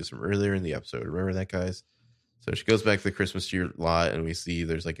Christmas trees from earlier in the episode. Remember that, guys? So she goes back to the Christmas tree lot, and we see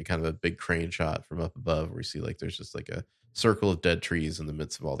there's like a kind of a big crane shot from up above where we see like there's just like a circle of dead trees in the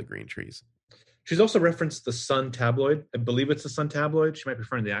midst of all the green trees. She's also referenced the Sun tabloid. I believe it's the Sun tabloid. She might be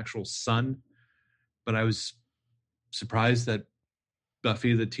referring to the actual Sun. But I was surprised that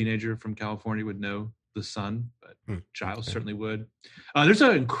Buffy, the teenager from California, would know the Sun. But Giles certainly would. There's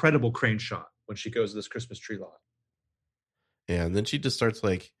an incredible crane shot when she goes to this Christmas tree lot. Yeah, and then she just starts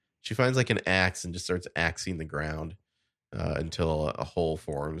like, she finds like an axe and just starts axing the ground until a hole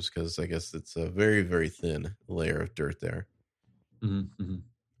forms, because I guess it's a very, very thin layer of dirt there. Mm-hmm, mm-hmm.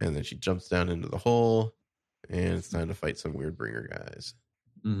 And then she jumps down into the hole, and it's time to fight some weird bringer guys.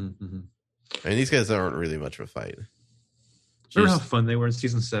 Mm-hmm, mm-hmm. And these guys aren't really much of a fight. Remember how fun they were in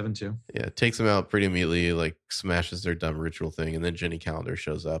season 7 too? Yeah, takes them out pretty immediately, like smashes their dumb ritual thing, and then Jenny Calendar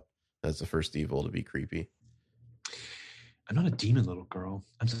shows up as the first evil to be creepy. I'm not a demon, little girl.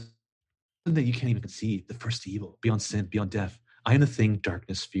 I'm something that you can't even conceive. The first evil, beyond sin, beyond death. I am the thing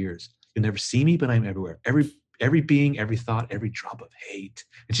darkness fears. You'll never see me, but I'm everywhere. Every being, every thought, every drop of hate.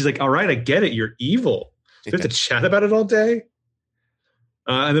 And she's like, all right, I get it. You're evil. We have to chat about it all day.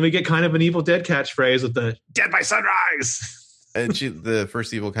 And then we get kind of an Evil Dead catchphrase with the dead by sunrise. And the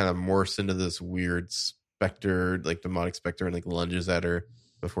first evil kind of morphs into this weird specter, like demonic specter, and like lunges at her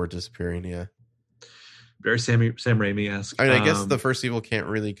before disappearing. Yeah. Very Sam Raimi-esque. I mean, I guess the first evil can't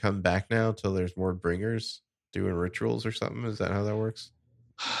really come back now till there's more bringers doing rituals or something. Is that how that works?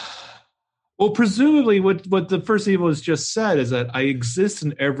 Well, presumably what the first evil has just said is that I exist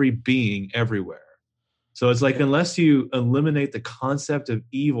in every being everywhere. So it's like, unless you eliminate the concept of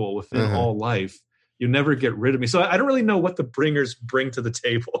evil within all life, you never get rid of me. So I don't really know what the bringers bring to the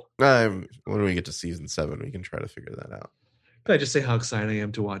table. When we get to season 7, we can try to figure that out. Can I just say how excited I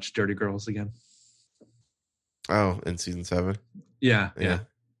am to watch Dirty Girls again? Oh, in season 7? Yeah. You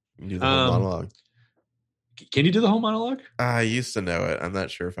do the whole monologue. Can you do the whole monologue? I used to know it. I'm not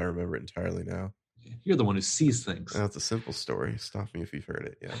sure if I remember it entirely now. You're the one who sees things. That's a simple story. Stop me if you've heard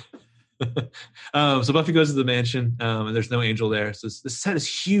it. Yeah. So Buffy goes to the mansion, and there's no Angel there. So this set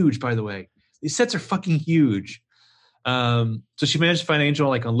is huge, by the way. These sets are fucking huge. So she managed to find Angel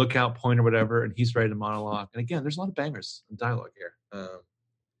like on lookout point or whatever, and he's ready to monologue. And again, there's a lot of bangers and dialogue here.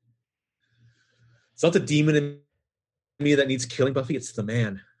 It's not the demon in me that needs killing, Buffy. It's the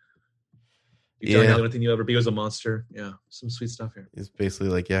man. You're telling me everything you ever be was a monster. Yeah, some sweet stuff here. It's basically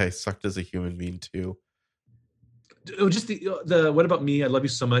like, yeah, I sucked as a human being too. Just the what about me? I love you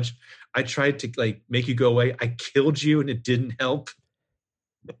so much. I tried to like make you go away. I killed you, and it didn't help.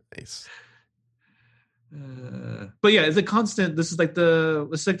 Nice. But yeah, it's a constant. This is like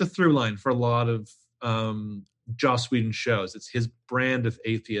the through line for a lot of Joss Whedon shows. It's his brand of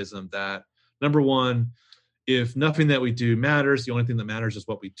atheism. That number one, if nothing that we do matters, the only thing that matters is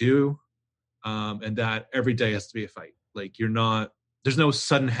what we do. and that every day has to be a fight. Like there's no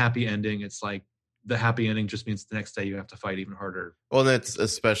sudden happy ending. It's like the happy ending just means the next day you have to fight even harder. Well, that's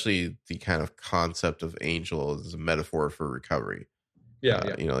especially the kind of concept of Angel as a metaphor for recovery.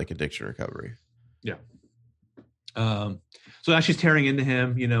 Yeah. Like addiction recovery. Yeah. So as she's tearing into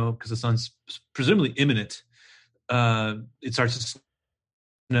him, because the sun's presumably imminent, it starts to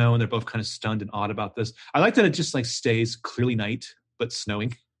snow, and they're both kind of stunned and odd about this. I like that it just like stays clearly night but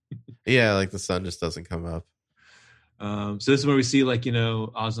snowing. Yeah, like the sun just doesn't come up. So this is where we see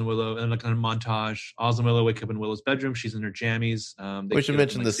Oz and Willow, and like on a montage. Oz and Willow wake up in Willow's bedroom. She's in her jammies. We should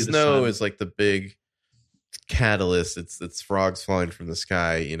mention the snow is like the big catalyst. It's frogs falling from the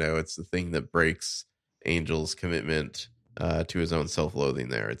sky. It's the thing that breaks Angel's commitment to his own self-loathing.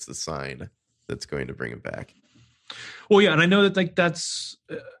 There, it's the sign that's going to bring him back. Well, yeah, and I know that like that's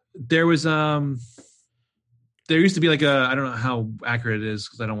there was there used to be like I don't know how accurate it is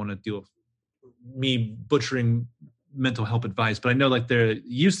because I don't want to deal with me butchering mental health advice, but I know like there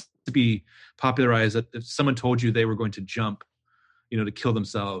used to be popularized that if someone told you they were going to jump, to kill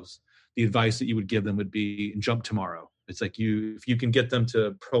themselves, the advice that you would give them would be jump tomorrow. It's like if you can get them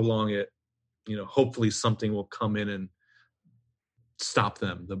to prolong it, hopefully something will come in and stop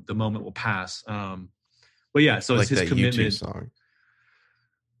them. The moment will pass. But yeah, so like it's his that commitment. YouTube song.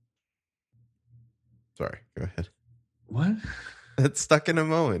 Sorry, go ahead. What? It's Stuck in a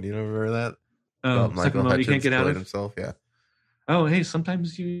Moment. You remember that? Oh, Michael Hutchins, you can't get out of himself. Yeah. Oh, hey,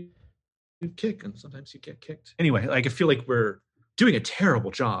 sometimes you kick and sometimes you get kicked. Anyway, like I feel like we're doing a terrible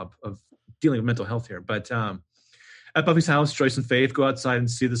job of dealing with mental health here. But at Buffy's house, Joyce and Faith go outside and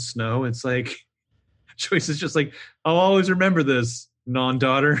see the snow. It's like Joyce is just like, I'll always remember this,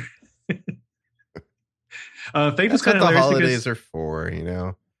 non-daughter. Faith is kind of hilarious. The holidays are for,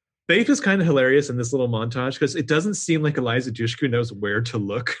 Faith is kind of hilarious in this little montage because it doesn't seem like Eliza Dushku knows where to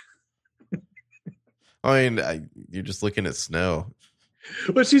look. I mean, you're just looking at snow.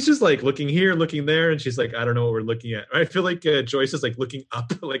 But she's just like looking here, looking there, and she's like, I don't know what we're looking at. I feel like Joyce is like looking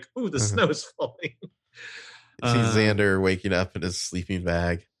up, like, ooh, the snow is falling. See Xander waking up in his sleeping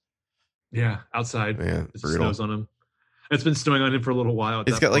bag. Yeah, outside. Yeah, it snows on him. It's been snowing on him for a little while.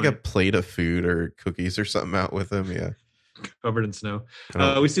 He's got like a plate of food or cookies or something out with him. Yeah, covered in snow.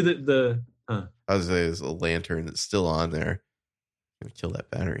 We see that I was saying there's a lantern that's still on there. Gonna kill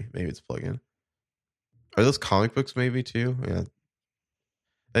that battery. Maybe it's plug in. Are those comic books maybe too? Yeah.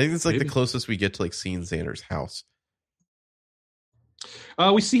 I think it's like the closest we get to like seeing Xander's house.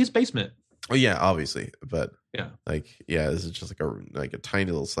 We see his basement. Oh yeah, obviously, but yeah, this is just like a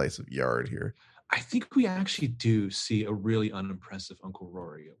tiny little slice of yard here. I think we actually do see a really unimpressive Uncle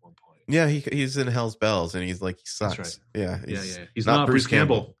Rory at one point. Yeah, he's in Hell's Bells and he's like he sucks. That's right. Yeah, he's not Bruce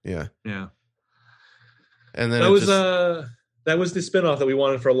Campbell. Yeah. And then that was the spinoff that we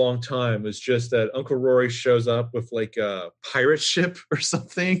wanted for a long time. Was just that Uncle Rory shows up with like a pirate ship or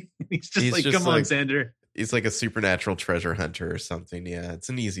something. He's just come on, Xander. He's like a supernatural treasure hunter or something. Yeah, it's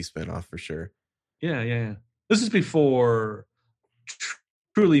an easy spinoff for sure. Yeah. This is before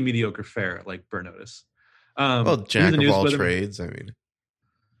truly mediocre fare like Burn Notice. Jack of all trades. I mean,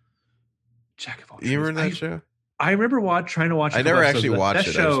 Jack of all trades. You remember that show? I remember trying to watch it. I never actually watched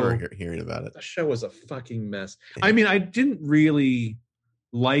it. I just remember hearing about it. That show was a fucking mess. Yeah. I mean, I didn't really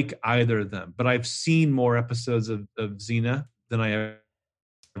like either of them, but I've seen more episodes of Xena than I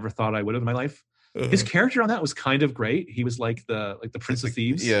ever thought I would have in my life. Uh-huh. His character on that was kind of great. He was like the Prince of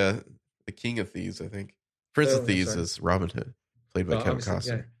Thieves. Yeah, the King of Thieves, I think. Prince of Thieves is Robin Hood, played by Kevin Costner.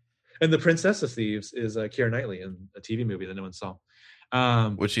 Yeah. And the Princess of Thieves is Keira Knightley in a TV movie that no one saw.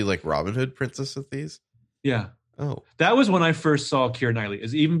 Was she like Robin Hood, Princess of Thieves? Yeah. Oh. That was when I first saw Keira Knightley.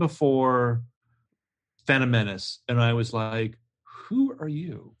 Is even before Phantom Menace. And I was like, who are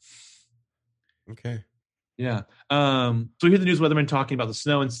you? Okay. Yeah. So we hear the news weatherman talking about the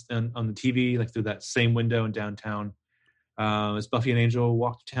snow and on the TV, like through that same window in downtown. As Buffy and Angel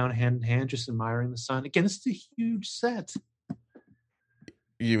walk to town hand in hand, just admiring the sun. Again, this is a huge set.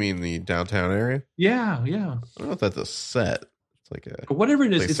 You mean the downtown area? Yeah. I don't know if that's a set. It's like but whatever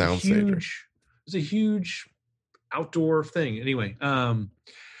it is, it's a huge. It's a huge outdoor thing. Anyway,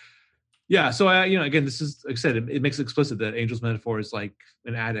 yeah. So again, this is like I said, it makes it explicit that Angel's metaphor is like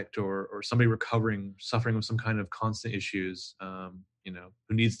an addict or somebody recovering, suffering with some kind of constant issues. Who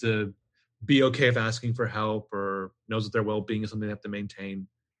needs to be okay with asking for help or knows that their well-being is something they have to maintain.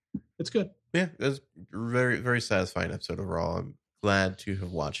 It's good. Yeah, it was very, very satisfying episode overall. I'm glad to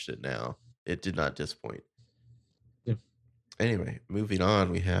have watched it now. It did not disappoint. Yeah. Anyway, moving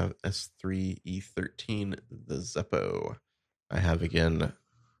on, we have S3E13, the Zeppo. I have again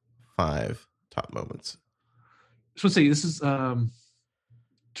 5 top moments. I just want to say this is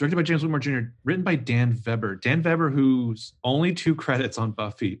directed by James Whitmore Jr., written by Dan Weber. Dan Weber, whose only 2 credits on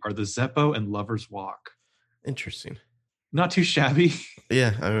Buffy are The Zeppo and Lover's Walk. Interesting. Not too shabby.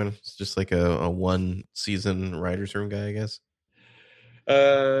 Yeah, I mean, it's just like a 1-season writer's room guy, I guess.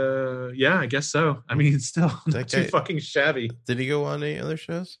 Yeah, I guess so. I mean, it's still not too fucking shabby. Did he go on any other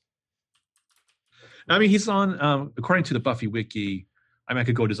shows? I mean, he's on, according to the Buffy wiki, I mean, I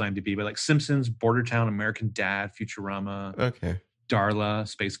could go to IMDb, but like Simpsons, Bordertown, American Dad, Futurama, okay, Darla,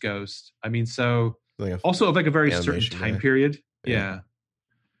 Space Ghost. I mean, so like also of like a very certain time period. Yeah.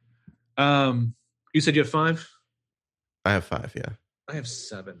 You said you have 5? I have 5. Yeah, I have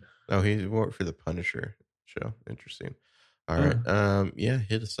 7. Oh, he worked for the Punisher show. Interesting. All right. Yeah,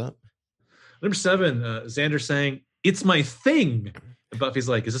 hit us up. Number 7, Xander saying, "It's my thing." And Buffy's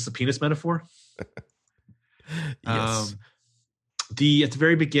like, "Is this a penis metaphor?" Yes. At the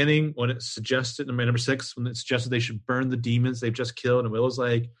very beginning, when it suggested, number 6, when it suggested they should burn the demons they've just killed, and Willow's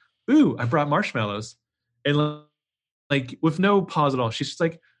like, "Ooh, I brought marshmallows," and like with no pause at all, she's just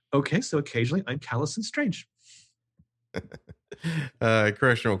like, "Okay, so occasionally I'm callous and strange."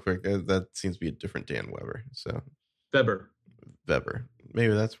 Correction real quick. That seems to be a different Dan Weber. So Weber.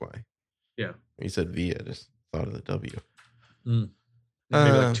 Maybe that's why. Yeah. You said V. I just thought of the W. Maybe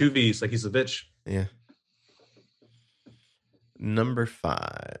like 2 V's, like he's a bitch. Yeah. Number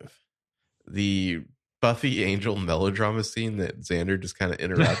 5. The Buffy Angel melodrama scene that Xander just kind of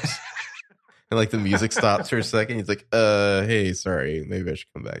interrupts. And like the music stops for a second. He's like, hey, sorry, maybe I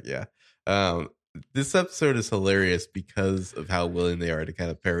should come back. Yeah. This episode is hilarious because of how willing they are to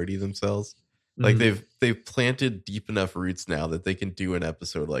kind of parody themselves. Like they've planted deep enough roots now that they can do an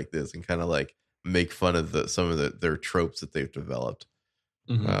episode like this and kind of like make fun of some of their tropes that they've developed.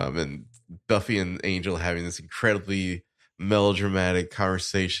 And Buffy and Angel having this incredibly melodramatic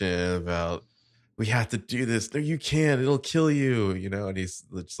conversation about, we have to do this. No, you can't. It'll kill you. You know, and he's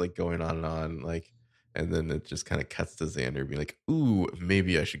just like going on and on, like, and then it just kind of cuts to Xander being like, "Ooh,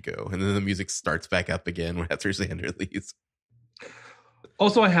 maybe I should go." And then the music starts back up again after Xander leaves.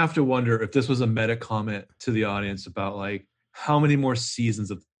 Also, I have to wonder if this was a meta comment to the audience about like, how many more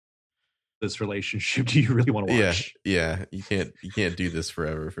seasons of this relationship do you really want to watch? Yeah. You can't do this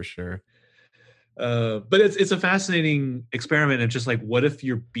forever for sure. But it's a fascinating experiment. And just like, what if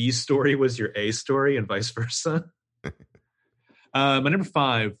your B story was your A story and vice versa? My number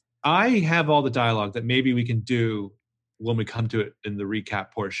 5, I have all the dialogue that maybe we can do when we come to it in the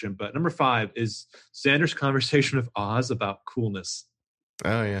recap portion. But number 5 is Xander's conversation with Oz about coolness.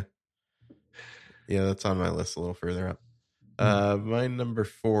 Oh, yeah. Yeah, that's on my list a little further up. My number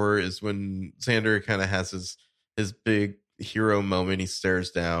 4 is when Xander kind of has his big hero moment. He stares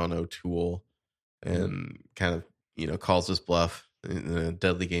down O'Toole and kind of, calls his bluff in a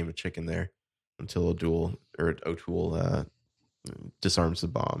deadly game of chicken there until O'Toole disarms the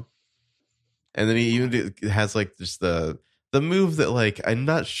bomb. And then he even has like just the move that like I'm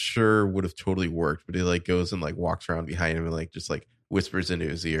not sure would have totally worked, but he like goes and like walks around behind him and like just like whispers into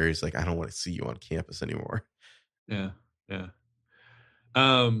his ear. He's like, "I don't want to see you on campus anymore." Yeah.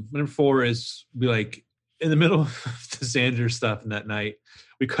 Number 4 is we like in the middle of the Xander stuff in that night,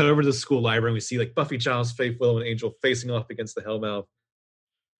 we cut over to the school library and we see like Buffy, Giles, Faith, Willow, and Angel facing off against the Hellmouth,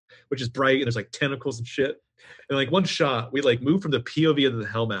 which is bright and there's like tentacles and shit. And like one shot, we like move from the POV of the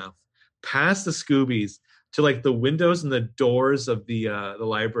Hellmouth past the Scoobies to like the windows and the doors of the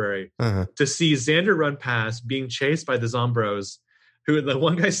library to see Xander run past, being chased by the Zombros, who the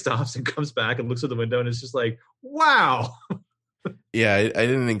one guy stops and comes back and looks at the window and it's just like, wow. Yeah, I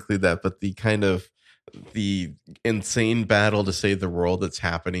didn't include that, but the kind of the insane battle to save the world that's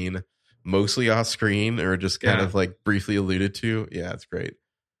happening mostly off screen or just kind of like briefly alluded to. Yeah, it's great.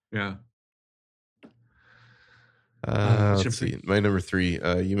 Yeah. Let's see. My number 3,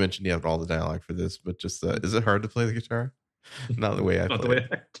 you mentioned you have all the dialogue for this, but just is it hard to play the guitar? Not the way I play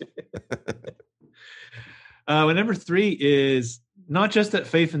it. My number 3 is not just that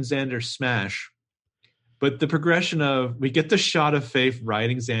Faith and Xander smash, but the progression of we get the shot of Faith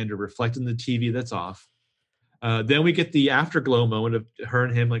riding Xander reflecting the TV that's off. Then we get the afterglow moment of her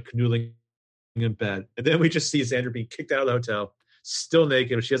and him like canoodling in bed. And then we just see Xander being kicked out of the hotel, still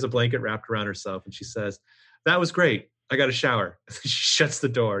naked. She has a blanket wrapped around herself and she says, "That was great. I got a shower." She shuts the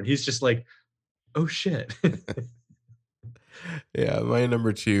door and he's just like, "Oh shit." Yeah, my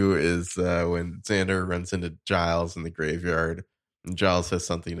number 2 is when Xander runs into Giles in the graveyard and Giles says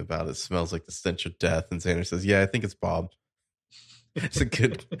something about it smells like the stench of death, and Xander says, "Yeah, I think it's Bob."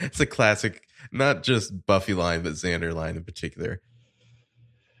 It's a classic, not just Buffy line, but Xander line in particular.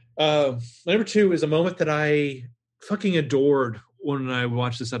 My number 2 is a moment that I fucking adored when I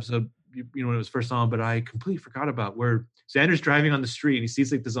watched this episode. when it was first on, but I completely forgot about where Xander's driving on the street and he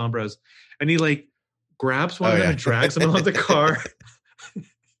sees like the Zombros and he like grabs one of them and drags them out of the car.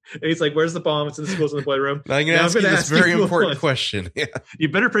 And he's like, "Where's the bomb? It's in the schools in the boiler room." Now I'm going to ask you this very important question. Yeah. You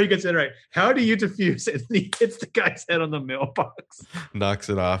better pray you get it right. How do you defuse it? And he hits the guy's head on the mailbox. Knocks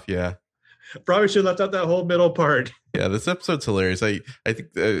it off. Yeah. Probably should have left out that whole middle part. Yeah, this episode's hilarious. I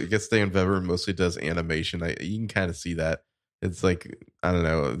think I guess Dan Weber mostly does animation. You can kind of see that. It's like, I don't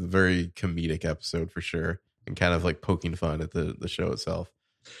know, a very comedic episode for sure, and kind of like poking fun at the show itself.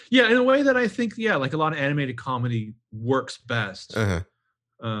 Yeah, in a way that I think, like a lot of animated comedy works best. Uh-huh.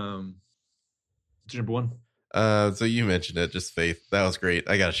 What's your number one? So you mentioned it, just Faith. That was great.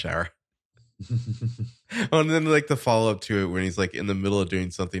 I got a shower. And then like the follow up to it when he's like in the middle of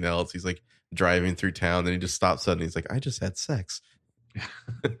doing something else, he's like driving through town, then he just stops suddenly. He's like, I just had sex.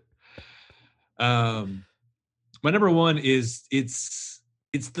 My number one is it's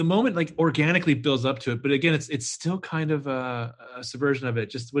the moment like organically builds up to it, but again, it's still kind of a subversion of it.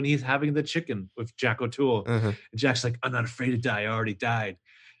 Just when he's having the chicken with Jack O'Toole, and Jack's like, "I'm not afraid to die. I already died.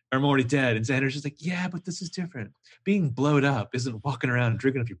 I'm already dead." And Xander's just like, "Yeah, but this is different. Being blowed up isn't walking around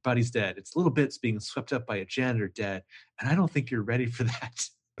drinking if your buddy's dead. It's little bits being swept up by a janitor dead, and I don't think you're ready for that."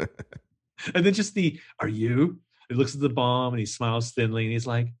 And then just "Are you?" He looks at the bomb and he smiles thinly and he's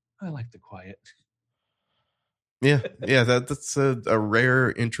like, "I like the quiet." Yeah, that's a rare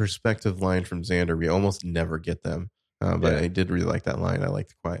introspective line from Xander. We almost never get them, but I did really like that line. I like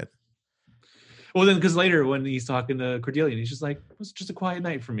the quiet. Well, then, because later when he's talking to Cordelia, he's just like, "It was just a quiet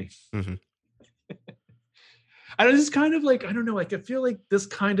night for me." Mm-hmm. I know this is kind of like, I don't know, like I feel like this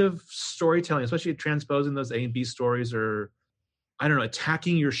kind of storytelling, especially transposing those A and B stories, or I don't know,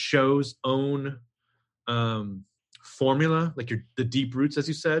 attacking your show's own formula, like the deep roots, as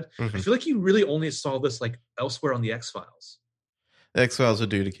you said. I feel like you really only saw this like elsewhere on the X-Files. The X-Files would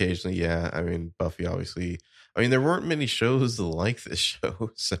do it occasionally, yeah. I mean, Buffy, obviously. I mean, there weren't many shows like this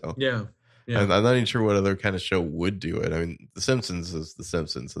show, so yeah. I'm not even sure what other kind of show would do it. I mean, The Simpsons is The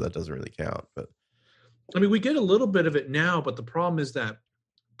Simpsons, so that doesn't really count. But I mean, we get a little bit of it now, but the problem is that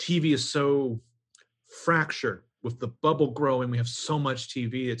TV is so fractured with the bubble growing. We have so much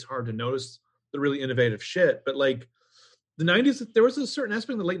TV, it's hard to notice the really innovative shit. But like the 90s, there was a certain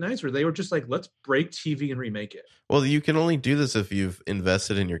aspect in the late 90s where they were just like, let's break TV and remake it. Well, you can only do this if you've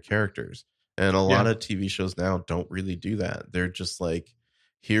invested in your characters. And a lot of TV shows now don't really do that. They're just like,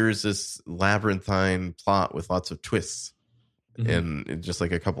 here's this labyrinthine plot with lots of twists. And just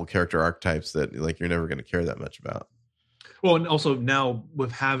like a couple character archetypes that like you're never going to care that much about. Well, and also now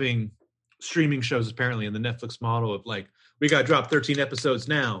with having streaming shows, apparently in the Netflix model of like, we got to drop 13 episodes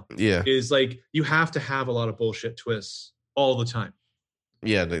now. Yeah. Is like, you have to have a lot of bullshit twists all the time.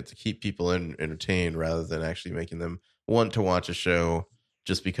 Yeah. To keep people entertained rather than actually making them want to watch a show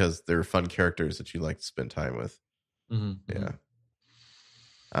just because they're fun characters that you like to spend time with. Yeah.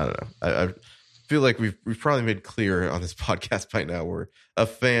 I don't know. I feel like we've probably made clear on this podcast by now we're a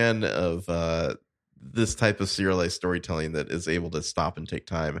fan of this type of serialized storytelling that is able to stop and take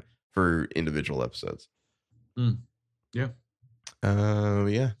time for individual episodes. Yeah.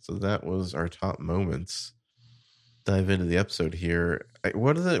 So that was our top moments. Dive into the episode here.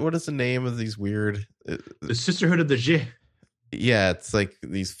 What is the name of these weird the Sisterhood of the J? Yeah, it's like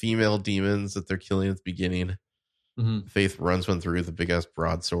these female demons that they're killing at the beginning. Faith runs one through with a big ass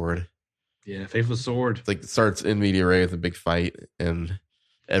broadsword. Yeah, Faithless Sword. It's like it starts in media ray with a big fight, and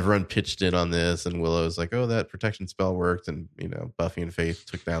everyone pitched in on this. And Willow's like, "Oh, that protection spell worked," and Buffy and Faith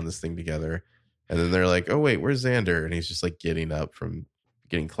took down this thing together. And then they're like, "Oh wait, where's Xander?" And he's just like getting up from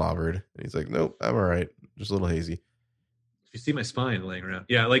getting clobbered. And he's like, "Nope, I'm all right, just a little hazy." If you see my spine laying around,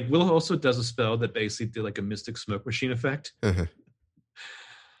 yeah. Like Willow also does a spell that basically did like a mystic smoke machine effect. And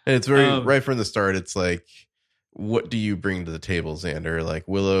it's very right from the start. It's like, what do you bring to the table, Xander? Like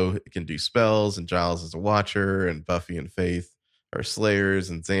Willow can do spells, and Giles is a watcher, and Buffy and Faith are slayers,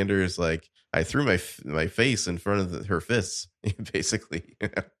 and Xander is like, I threw my face in front of her fists, basically.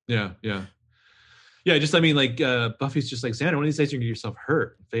 Yeah. Just I mean, like Buffy's just like, Xander, one of these days you're gonna get yourself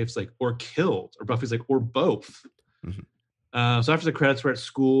hurt. Faith's like, or killed, or Buffy's like, or both. So after the credits, we're at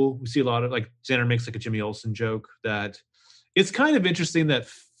school. We see a lot of like Xander makes like a Jimmy Olsen joke that it's kind of interesting that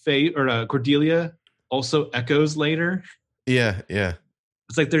Faith or Cordelia also echoes later. Yeah.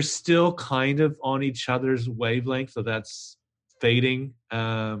 It's like they're still kind of on each other's wavelength, so that's fading.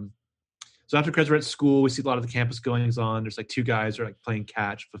 So after credits, we're at school. We see a lot of the campus goings on. There's like two guys who are like playing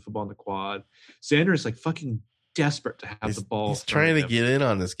catch for football in the quad. Xander is like fucking desperate to have the ball. He's trying to get in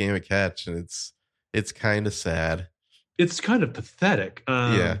on this game of catch, and it's kind of sad. It's kind of pathetic.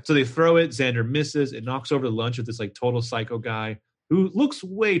 So they throw it. Xander misses. It knocks over the lunch of this like total psycho guy who looks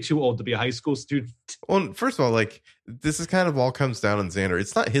way too old to be a high school student. Well, first of all, like, this is kind of all comes down on Xander.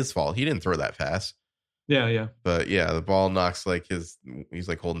 It's not his fault. He didn't throw that pass. Yeah. But yeah, the ball knocks like he's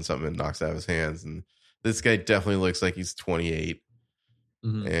like holding something and knocks out of his hands. And this guy definitely looks like he's 28.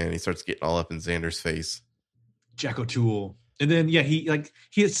 Mm-hmm. And he starts getting all up in Xander's face. Jack O'Toole. And then, yeah, he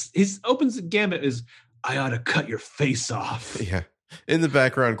opens the gambit is, I ought to cut your face off. Yeah. In the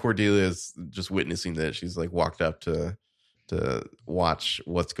background, Cordelia is just witnessing that. She's like walked up to watch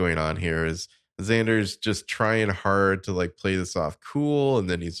what's going on here. Is Xander's just trying hard to like play this off cool, and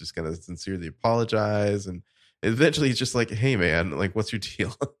then he's just gonna sincerely apologize, and eventually he's just like, hey man, like, what's your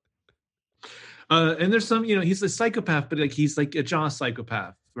deal? And there's some, he's a psychopath, but like he's like a Joss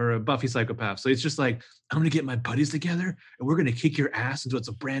psychopath or a Buffy psychopath. So it's just like, I'm gonna get my buddies together and we're gonna kick your ass until it's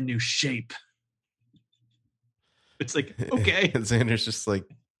a brand new shape. It's like, okay. And Xander's just like,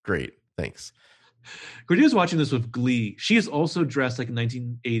 great, thanks. Cordelia's watching this with glee. She is also dressed like a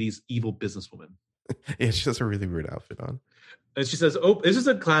 1980s evil businesswoman. Yeah, she has a really weird outfit on. And she says, oh, this is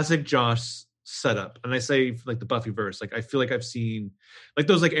a classic Josh setup. And I say, like, the Buffy verse, like, I feel like I've seen like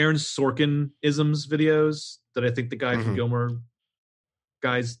those like Aaron Sorkin isms videos that I think the guy from Gilmore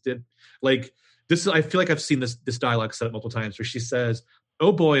Guys did. Like, this, I feel like I've seen this dialogue set up multiple times where she says,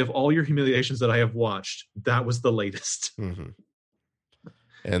 oh boy, of all your humiliations that I have watched, that was the latest. Mm-hmm.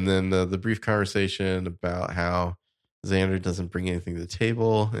 And then the brief conversation about how Xander doesn't bring anything to the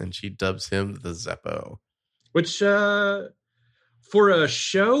table, and she dubs him the Zeppo. Which, for a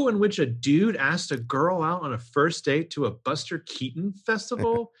show in which a dude asked a girl out on a first date to a Buster Keaton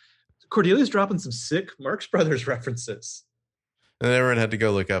festival, Cordelia's dropping some sick Marx Brothers references. And everyone had to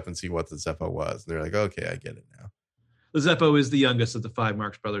go look up and see what the Zeppo was. And they're like, okay, I get it now. The Zeppo is the youngest of the 5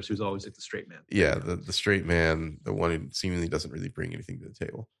 Marx Brothers, who's always like the straight man. Yeah, the straight man, the one who seemingly doesn't really bring anything to the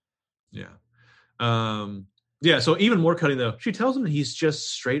table. Yeah. Yeah, so even more cutting, though. She tells him he's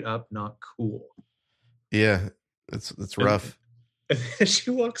just straight up not cool. Yeah, it's rough. And then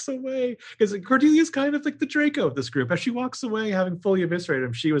she walks away. Because Cordelia's kind of like the Draco of this group. As she walks away, having fully eviscerated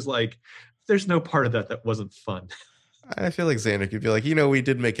him, she was like, there's no part of that wasn't fun. I feel like Xander could be like, we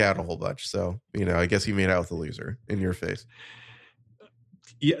did make out a whole bunch. So, I guess he made out with the loser in your face.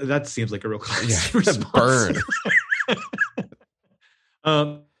 Yeah, that seems like a real classic response.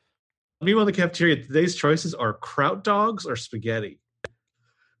 Burn. Meanwhile, in the cafeteria, today's choices are kraut dogs or spaghetti.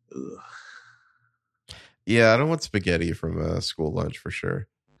 Ugh. Yeah, I don't want spaghetti from school lunch for sure.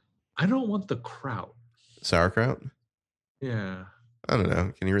 I don't want the kraut. Sauerkraut? Yeah. I don't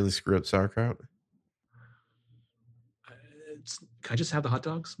know. Can you really screw up sauerkraut? Can I just have the hot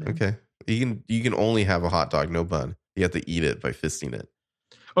dogs? Man? Okay. You can only have a hot dog, no bun. You have to eat it by fisting it.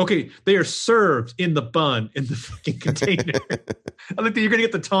 Okay, they are served in the bun in the fucking container. I think that you're gonna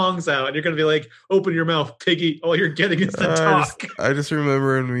get the tongs out and you're gonna be like, "Open your mouth, piggy!" All you're getting is the talk. I just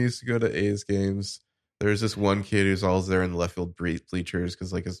remember when we used to go to A's games. There was this one kid who's always there in the left field bleachers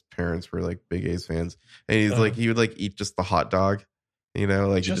because like his parents were like big A's fans, and he's like he would like eat just the hot dog,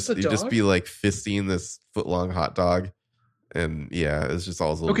 like he'd just be like fisting this foot-long hot dog. And yeah, it's just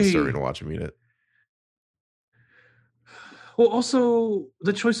always a little disturbing to watch him eat it. Well, also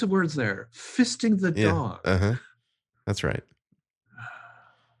the choice of words there, fisting the dog. That's right.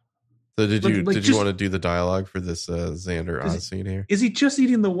 So did you want to do the dialogue for this Xander Oz scene here? Is he just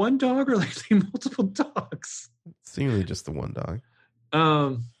eating the one dog or like the multiple dogs? Seemingly just the one dog.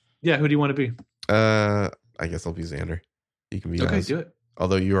 Yeah, who do you want to be? I guess I'll be Xander. You can be okay. Oz. Do it.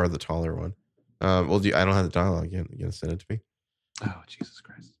 Although you are the taller one. I don't have the dialogue yet. You gonna send it to me? Oh, Jesus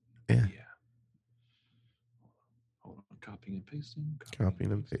Christ. Yeah. Hold on. Copying and pasting.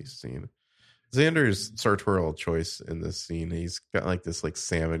 Copying and pasting. Xander's sartorial choice in this scene. He's got like this like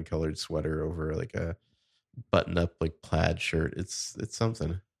salmon colored sweater over like a button up like plaid shirt. It's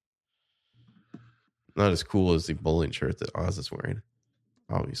something. Not as cool as the bowling shirt that Oz is wearing,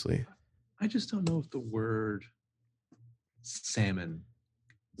 obviously. I just don't know if the word salmon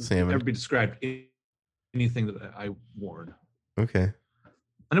ever be described anything that I worn. Okay.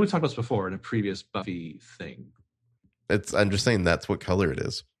 I know we talked about this before in a previous Buffy thing. I'm just saying that's what color it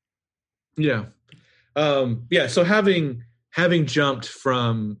is. Yeah. So having jumped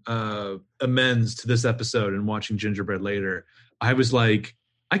from Amends to this episode and watching Gingerbread later, I was like,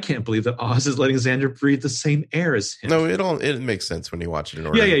 I can't believe that Oz is letting Xander breathe the same air as him. No, it makes sense when you watch it in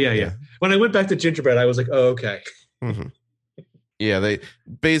order. Yeah. When I went back to Gingerbread, I was like, oh, okay. Mm-hmm. Yeah, they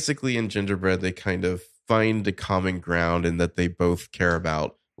basically in Gingerbread, they kind of find a common ground in that they both care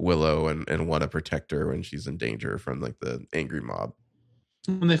about Willow and want to protect her when she's in danger from like the angry mob.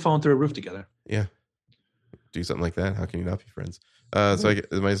 When they fall through a roof together. Yeah. Do something like that. How can you not be friends? So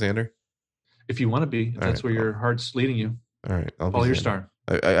am I Xander? If you want to be, if that's where your heart's leading you. All right, I'll Follow be your Xander. star.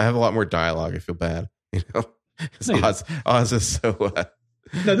 I have a lot more dialogue. I feel bad. No, Oz is so.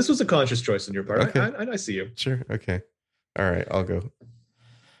 No, this was a conscious choice on your part. Okay. I see you. Sure. Okay. All right, I'll go.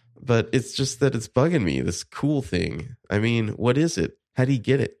 But it's just that it's bugging me, this cool thing. I mean, what is it? How do you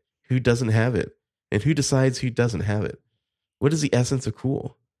get it? Who doesn't have it? And who decides who doesn't have it? What is the essence of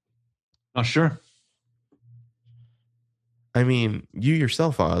cool? Oh, sure. I mean, you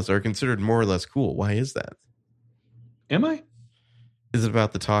yourself, Oz, are considered more or less cool. Why is that? Am I? Is it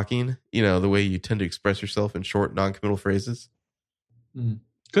about the talking? You know, the way you tend to express yourself in short, non-committal phrases?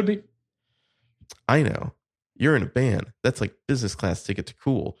 Could be. I know. You're in a band. That's like business class ticket to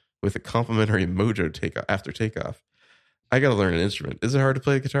cool with a complimentary mojo after takeoff. I got to learn an instrument. Is it hard to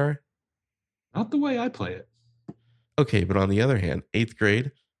play the guitar? Not the way I play it. Okay, but on the other hand, 8th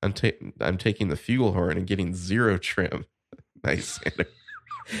grade, I'm taking the flugelhorn and getting 0 trim. Nice.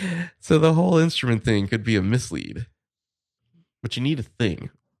 So the whole instrument thing could be a mislead. But you need a thing.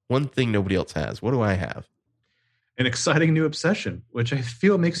 One thing nobody else has. What do I have? An exciting new obsession, which I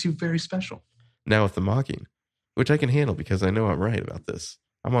feel makes you very special. Now with the mocking, which I can handle because I know I'm right about this.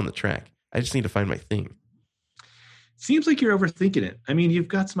 I'm on the track. I just need to find my thing. Seems like you're overthinking it. I mean, you've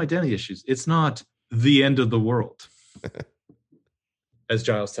got some identity issues. It's not the end of the world. As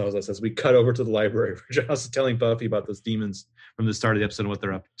Giles tells us, as we cut over to the library, where Giles is telling Buffy about those demons from the start of the episode and what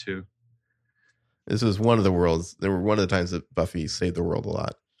they're up to. This was one of the worlds. There were one of the times that Buffy saved the world a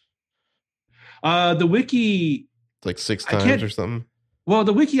lot. The wiki... Like 6 times or something? Well,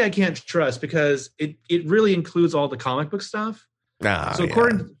 the wiki I can't trust because it really includes all the comic book stuff. So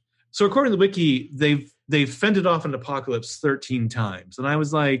according to the wiki, they've fended off an apocalypse 13 times. And I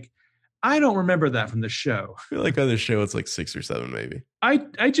was like, I don't remember that from the show. I feel like on the show it's like 6 or 7 maybe.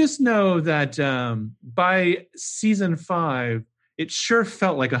 I just know that by season 5, it sure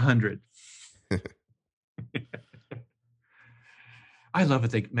felt like 100. I love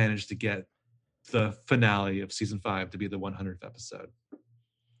it they managed to get the finale of season 5 to be the 100th episode.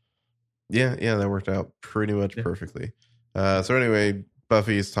 Yeah, that worked out pretty much perfectly. So anyway,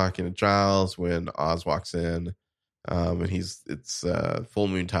 Buffy is talking to Giles when Oz walks in, and it's full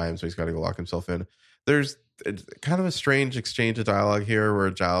moon time, so he's got to go lock himself in. There's kind of a strange exchange of dialogue here where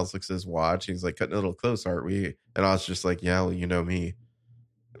Giles looks at his watch. He's like, cutting a little close, aren't we? And Oz just like, yeah, well, you know me.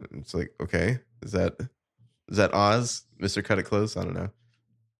 And it's like, okay, is that Oz, Mr. Cut It Close? I don't know.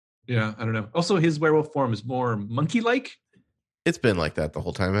 Yeah, I don't know. Also, his werewolf form is more monkey-like. It's been like that the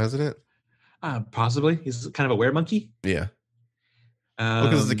whole time, hasn't it? Possibly. He's kind of a weremonkey. Yeah.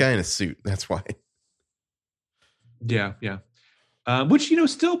 Because it's a guy in a suit. That's why. Yeah. Which,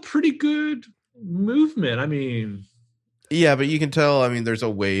 still pretty good movement. I mean. Yeah, but you can tell, there's a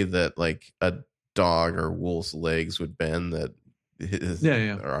way that like a dog or wolf's legs would bend that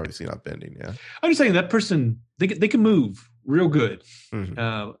are obviously not bending. Yeah. I'm just saying that person, they can move real good,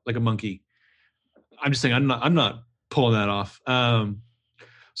 like a monkey. I'm just saying I'm not pulling that off.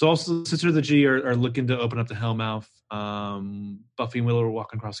 So also Sister of the G are looking to open up the Hellmouth. Buffy and Willow are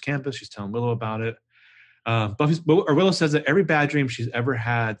walking across campus. She's telling Willow about it. Willow says that every bad dream she's ever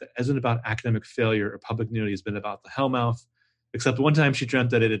had that isn't about academic failure or public nudity has been about the Hellmouth, except one time she dreamt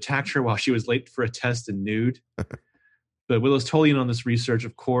that it attacked her while she was late for a test and nude. But Willow's totally in on this research,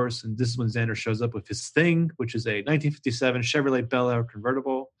 of course, and this is when Xander shows up with his thing, which is a 1957 Chevrolet Bel Air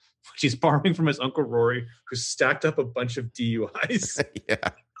convertible, which he's borrowing from his Uncle Rory, who stacked up a bunch of DUIs.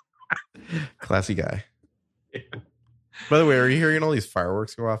 Yeah. Classy guy. Yeah. By the way, are you hearing all these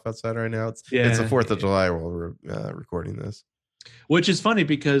fireworks go off outside right now? It's the 4th of July while we're recording this. Which is funny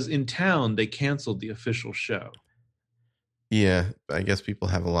because in town, they canceled the official show. Yeah, I guess people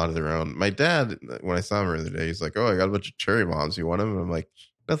have a lot of their own. My dad, when I saw him the other day, he's like, oh, I got a bunch of cherry bombs. You want them? And I'm like,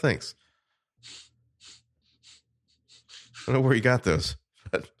 no, thanks. I don't know where you got those.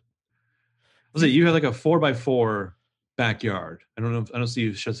 But was it you had like a 4x4 backyard? I don't see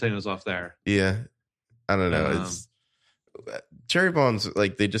you setting those off there. Yeah. I don't know. It's cherry bombs,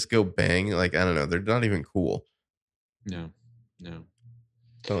 like they just go bang. Like, I don't know. They're not even cool. No. You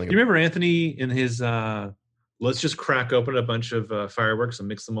remember Anthony in his let's just crack open a bunch of fireworks and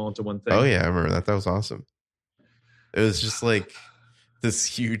mix them all into one thing? Oh, yeah. I remember that. That was awesome. It was just like this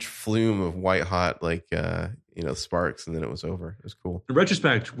huge flume of white hot, like, sparks, and then it was over. It was cool. In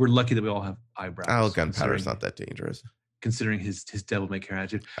retrospect, we're lucky that we all have eyebrows. Oh, gunpowder's not that dangerous. Considering his devil may care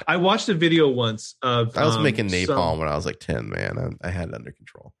attitude. I watched a video once of... I was making napalm when I was like 10, man. I had it under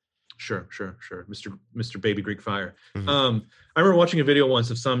control. Sure. Mr. Baby Greek Fire. Mm-hmm. I remember watching a video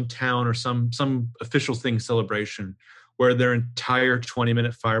once of some town or some official thing celebration where their entire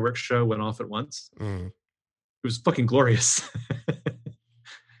 20-minute fireworks show went off at once. Mm. It was fucking glorious.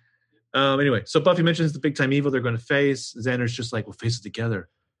 Anyway, so Buffy mentions the big time evil they're going to face. Xander's just like, we'll face it together.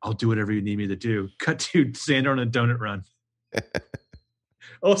 I'll do whatever you need me to do. Cut to Xander on a donut run.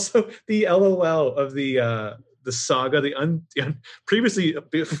 Also, the LOL of the saga, the previously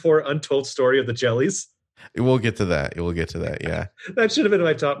before untold story of the jellies. We'll get to that. Yeah. That should have been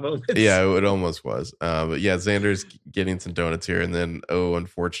my top moment. Yeah, it almost was. But yeah, Xander's getting some donuts here, and then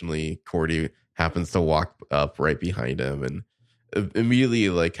unfortunately, Cordy happens to walk up right behind him and immediately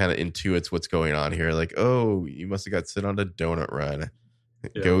like kind of intuits what's going on here. Like, oh, you must have got sent on a donut run.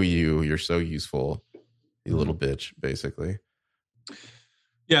 Yeah. Go you. You're so useful. You little bitch, basically.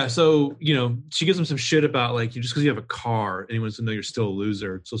 Yeah, so, she gives him some shit about, like, just because you have a car, anyone wants to know you're still a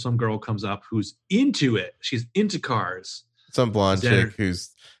loser. So some girl comes up who's into it. She's into cars. Some blonde chick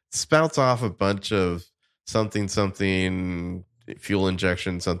who's spouts off a bunch of something, fuel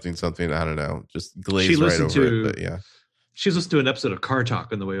injection, something. I don't know. Just glazed right over it, but yeah. She's listened to an episode of Car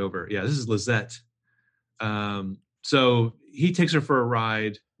Talk on the way over. Yeah, this is Lizette. So he takes her for a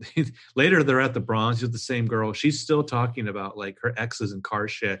ride. Later, they're at the Bronx with the same girl. She's still talking about like her exes and car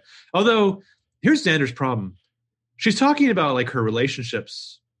shit. Although, here's Xander's problem. She's talking about like her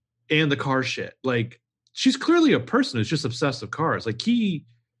relationships and the car shit. Like, she's clearly a person who's just obsessed with cars. Like, he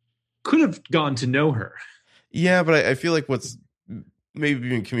could have gotten to know her. Yeah, but I feel like what's maybe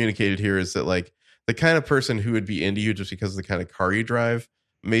being communicated here is that like the kind of person who would be into you just because of the kind of car you drive,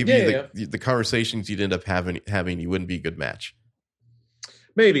 maybe the conversations you'd end up having, you wouldn't be a good match.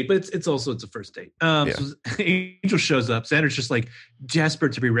 Maybe, but it's also a first date. So Angel shows up. Xander's just like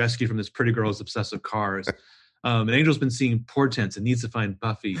desperate to be rescued from this pretty girl's obsessed with cars. And Angel's been seeing portents and needs to find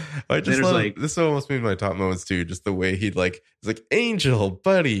Buffy. I just love, this almost made my top moments too. Just the way he's like, Angel,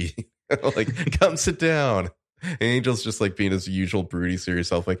 buddy, like come sit down. And Angel's just like being his usual broody, serious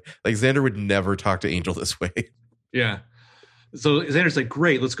self. Like Xander would never talk to Angel this way. Yeah. So Xander's like,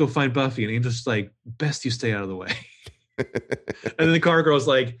 great, let's go find Buffy. And Angel's just like, best you stay out of the way. And then the car girl's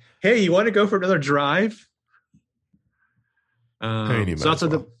like, hey, you want to go for another drive? So outside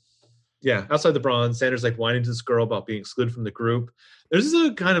the Bronx, Xander's like whining to this girl about being excluded from the group. There's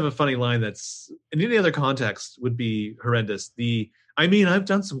a kind of a funny line that's in any other context would be horrendous. I've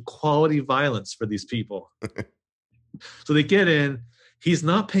done some quality violence for these people. So they get in. He's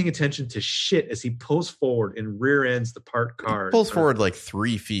not paying attention to shit as he pulls forward and rear ends the parked car. He pulls forward like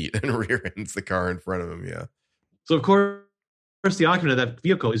 3 feet and rear ends the car in front of him. Yeah. So, of course, the occupant of that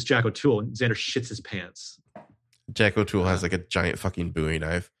vehicle is Jack O'Toole, and Xander shits his pants. Jack O'Toole has like a giant fucking Bowie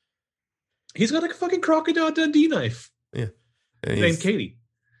knife. He's got like a fucking Crocodile Dundee knife. Yeah. Named Katie.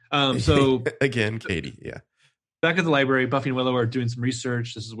 So again, Katie, yeah. Back at the library, Buffy and Willow are doing some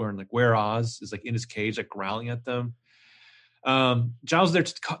research. This is where Where Oz is like in his cage, like growling at them. Giles there.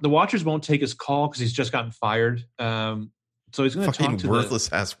 The Watchers won't take his call because he's just gotten fired. So he's going to talk to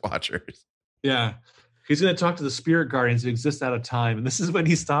worthless ass Watchers. Yeah. He's going to talk to the spirit guardians who exist out of time. And this is when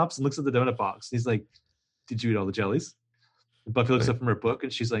he stops and looks at the donut box. He's like, did you eat all the jellies? And Buffy looks up from her book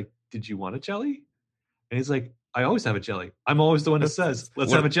and she's like, did you want a jelly? And he's like, I always have a jelly. I'm always the one that says,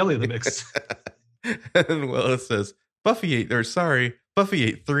 let's have a jelly in the mix. And Willow says, Buffy ate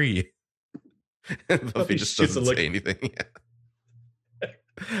 3. And Buffy just doesn't say anything.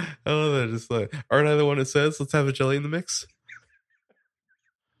 I love that. Just like, aren't I the one that says, let's have a jelly in the mix?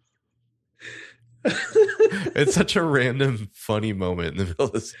 It's such a random funny moment in the middle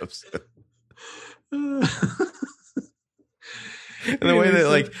of this episode. And the way that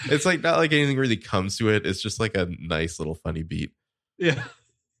like it's like not like anything really comes to it. It's just like a nice little funny beat. Yeah.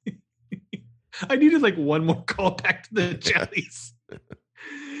 I needed like one more call back to the jellies.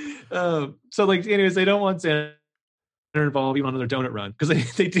 So like anyways, they don't want Xander involved even on another donut run because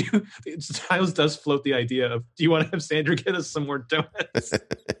they do. Giles does float the idea of, do you want to have Xander get us some more donuts?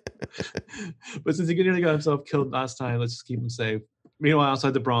 But since he nearly got himself killed last time, let's just keep him safe. Meanwhile,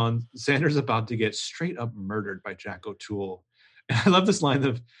 outside the Bronx, Xander's about to get straight up murdered by Jack O'Toole. And I love this line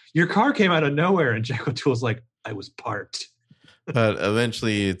of, your car came out of nowhere. And Jack O'Toole's like, I was parked. But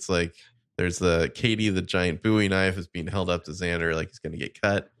eventually it's like, there's Katie, the giant Bowie knife is being held up to Xander like he's going to get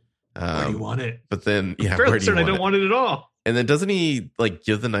cut. Where do you want it? But then, yeah, I don't want it at all. And then doesn't he like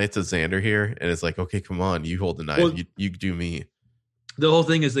give the knife to Xander here? And it's like, okay, come on, you hold the knife. Well, you do me. The whole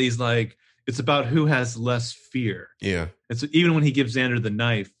thing is that he's like, it's about who has less fear. Yeah. And so even when he gives Xander the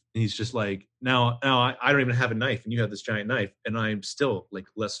knife, he's just like, now I don't even have a knife, and you have this giant knife, and I'm still like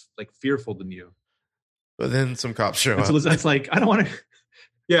less like fearful than you. But then some cops show up. So it's like, I don't want to.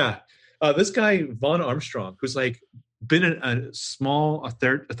 Yeah. This guy, Vaughn Armstrong, who's like been a small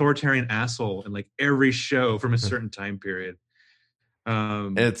authoritarian asshole in like every show from a certain time period.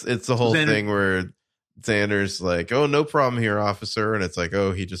 It's the whole thing where Xander's like, oh, no problem here, officer. And it's like,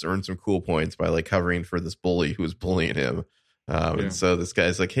 oh, he just earned some cool points by like covering for this bully who was bullying him. And so this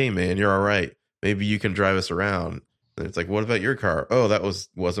guy's like, hey, man, you're all right. Maybe you can drive us around. And it's like, what about your car? Oh, that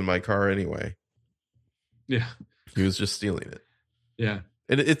wasn't my car anyway. Yeah. He was just stealing it. Yeah.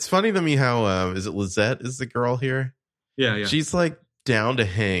 And it's funny to me how, is it Lizette is the girl here? Yeah. She's like down to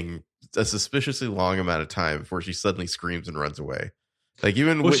hang a suspiciously long amount of time before she suddenly screams and runs away. Like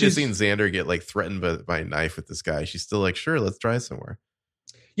even witnessing Xander get like threatened by a knife with this guy, she's still like, sure, let's drive somewhere.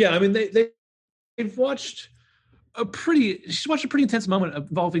 Yeah, I mean they've watched she's watched a pretty intense moment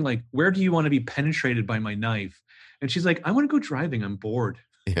involving like, where do you want to be penetrated by my knife? And she's like, I want to go driving, I'm bored.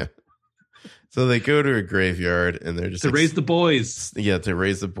 Yeah. So they go to a graveyard and they're just to raise the boys. Yeah, to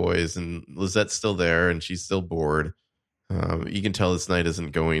raise the boys, and Lizette's still there and she's still bored. You can tell this night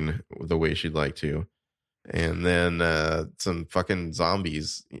isn't going the way she'd like to. And then some fucking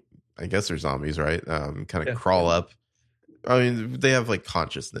zombies, I guess they're zombies, right? Kind of crawl up. I mean, they have like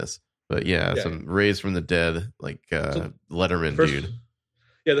consciousness, but some raised from the dead, like Letterman dude.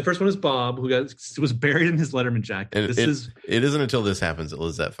 Yeah, the first one is Bob, who was buried in his Letterman jacket. And it isn't until this happens that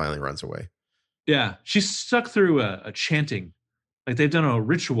Lizette finally runs away. Yeah, she's stuck through a chanting, like they've done a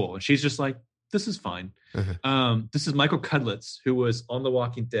ritual, and she's just like, this is fine. This is Michael Cudlitz, who was on The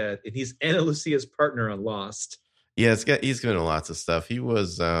Walking Dead, and he's Ana Lucia's partner on Lost. Yeah, he's been in lots of stuff. He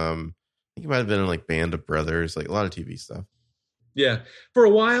was, I think he might have been in like Band of Brothers, like a lot of TV stuff. Yeah, for a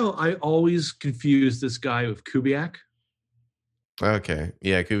while, I always confused this guy with Kubiak. Okay,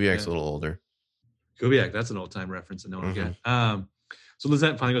 yeah, Kubiak's a little older. Kubiak, that's an old time reference that no one will get. So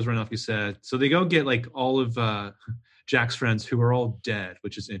Lizette finally goes running off, you said. So they go get like all of Jack's friends who are all dead,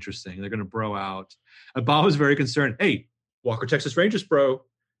 which is interesting. They're going to bro out. Bob was very concerned. Hey, Walker Texas Rangers, bro. And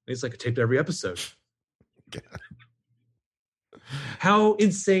he's like, I taped every episode. God. How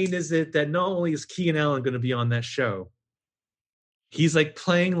insane is it that not only is Keegan Allen going to be on that show, he's like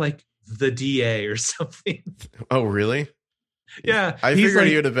playing like the DA or something. Oh, really? Yeah. I figured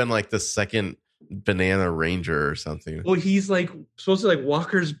he would have been like the second Banana Ranger or something. Well, he's like supposed to like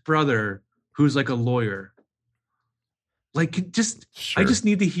Walker's brother, who's like a lawyer. Like, I just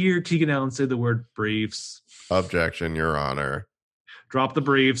need to hear Keegan Allen say the word briefs. Objection, Your Honor. Drop the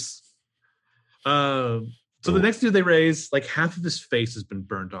briefs. So the next dude they raise, like half of his face has been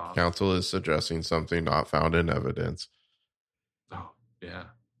burned off. Counsel is suggesting something not found in evidence. Oh, yeah.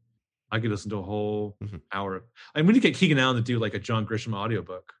 I could listen to a whole hour. I'm going to get Keegan Allen to do like a John Grisham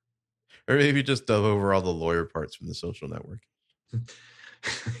audiobook. Or maybe just dub over all the lawyer parts from The Social Network.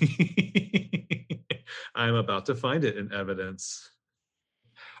 I'm about to find it in evidence.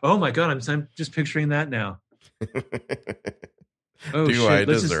 Oh my God, I'm just picturing that now. Do I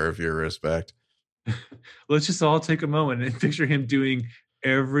deserve your respect? Let's just all take a moment and picture him doing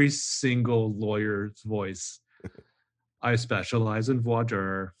every single lawyer's voice. I specialize in voir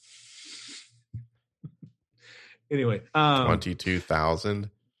dire. Anyway.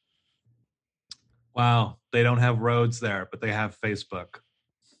 22,000. Wow. They don't have roads there, but they have Facebook.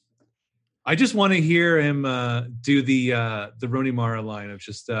 I just want to hear him do the Rooney Mara line of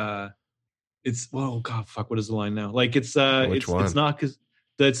just it's God, fuck, what is the line now? Like it's not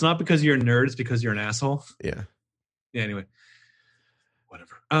because you're a nerd, it's because you're an asshole. Yeah. Yeah, anyway.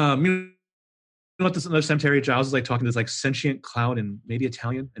 Whatever. You know what, this another cemetery, Giles is like talking to this like sentient cloud in maybe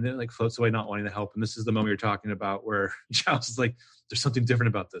Italian, and then it like floats away not wanting to help. And this is the moment you're talking about where Giles is like, there's something different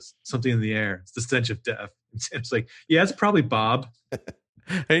about this. Something in the air. It's the stench of death. And Sam's like, yeah, it's probably Bob.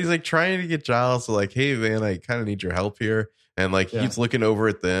 And he's like trying to get Giles to like, hey man, I kind of need your help here. And like he's looking over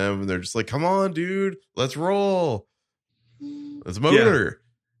at them and they're just like, come on, dude, let's roll. Let's motor.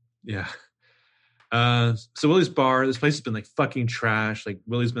 Yeah. So Willie's bar, this place has been like fucking trash. Like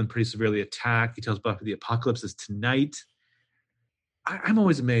Willie's been pretty severely attacked. He tells Buffy the apocalypse is tonight. I'm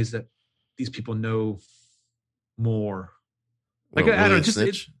always amazed that these people know more. Like I don't know,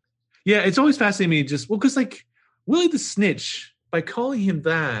 just it's always fascinating me. Because like Willie the Snitch, by calling him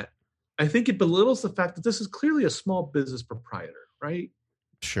that, I think it belittles the fact that this is clearly a small business proprietor, right?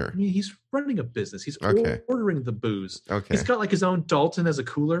 Sure. I mean, he's running a business. He's ordering the booze. Okay. He's got like his own Dalton as a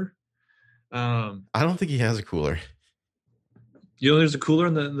cooler. I don't think he has a cooler. You know, there's a cooler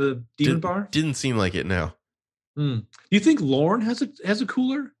in the Demon Bar. Didn't seem like it. No. Do you think Lorne has a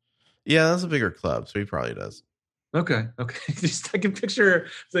cooler? Yeah, that's a bigger club, so he probably does. Okay. Just I can picture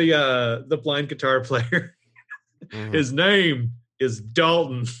the blind guitar player. Mm-hmm. His name is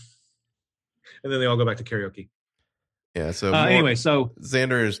Dalton, and then they all go back to karaoke. Yeah. So anyway, so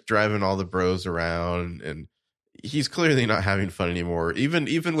Xander is driving all the bros around, and he's clearly not having fun anymore.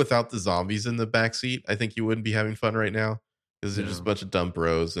 Even without the zombies in the backseat, I think he wouldn't be having fun right now because they're just a bunch of dumb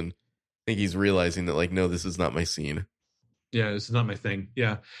bros. And think he's realizing that, like, no, this is not my scene. Yeah, this is not my thing.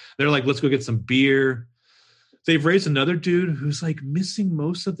 Yeah. They're like, let's go get some beer. They've raised another dude who's like missing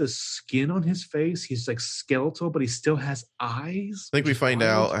most of the skin on his face. He's like skeletal, but he still has eyes. I think we find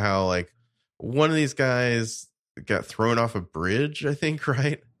out how like one of these guys got thrown off a bridge, I think,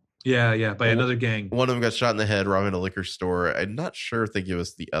 right? Yeah, by another gang. One of them got shot in the head robbing a liquor store. I'm not sure if they give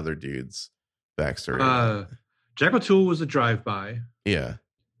us the other dude's backstory. Jack O'Toole was a drive-by. Yeah.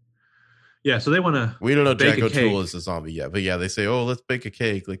 Yeah, so they want to. We don't know Jack O'Toole is a zombie yet, but yeah, they say, "Oh, let's bake a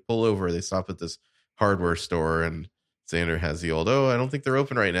cake." Like, pull over. They stop at this hardware store, and Xander has the old, "Oh, I don't think they're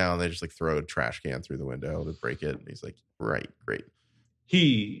open right now," and they just like throw a trash can through the window to break it. And he's like, "Right, great."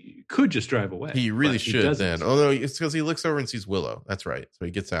 He could just drive away. He really should then. Oh no, it's because he looks over and sees Willow. That's right. So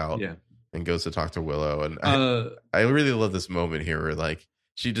he gets out, and goes to talk to Willow. And I really love this moment here where like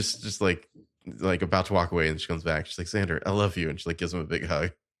she just like about to walk away, and she comes back. She's like, "Xander, I love you," and she like gives him a big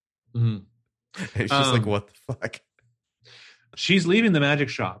hug. Mm-hmm. And it's just like, what the fuck? She's leaving the magic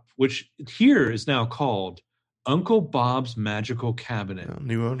shop, which here is now called Uncle Bob's Magical Cabinet. Oh,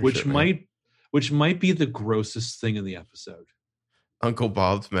 new ownership, which might be the grossest thing in the episode. Uncle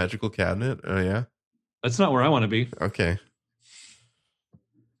Bob's Magical Cabinet? Oh yeah, that's not where I want to be. Okay.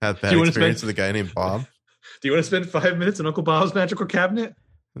 Had bad experience with a guy named Bob. Do you want to spend 5 minutes in Uncle Bob's Magical Cabinet?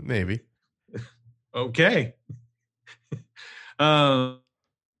 Maybe. Okay.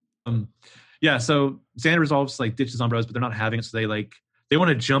 Yeah, so Xander resolves to like ditch his Umbros, but they're not having it, so they want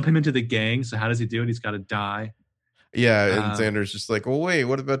to jump him into the gang. So how does he do it? He's got to die. Yeah, and Xander's just like, "Well, wait,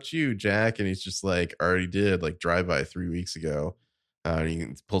 what about you, Jack?" And he's just like, "Already did, like drive-by 3 weeks ago." And he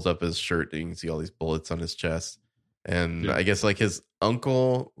pulls up his shirt, and you can see all these bullets on his chest. And I guess like his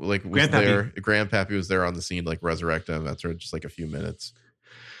uncle, like was there, Grandpappy was there on the scene, like resurrect him after just like a few minutes.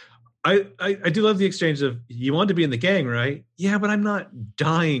 I do love the exchange of, you want to be in the gang, right? Yeah, but I'm not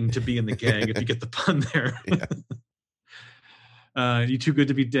dying to be in the gang, if you get the pun there. You too good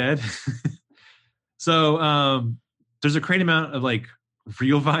to be dead? So there's a great amount of like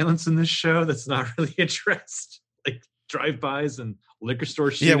real violence in this show that's not really addressed. Like drive-bys and liquor store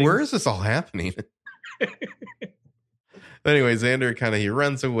shootings. Yeah, where is this all happening? Anyway, Xander he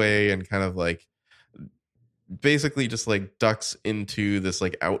runs away and kind of like basically just like ducks into this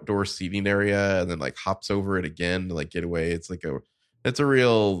like outdoor seating area and then like hops over it again to like get away. It's a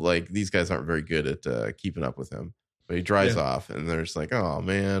real like, these guys aren't very good at keeping up with him, but he drives off and they're just like, "Oh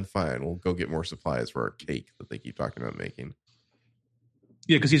man, fine, we'll go get more supplies for our cake that they keep talking about making."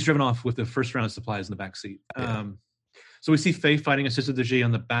 Yeah, because he's driven off with the first round of supplies in the back seat. So we see Faye fighting a Sister G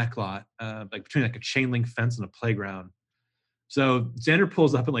on the back lot, like between like a chain link fence and a playground. So Xander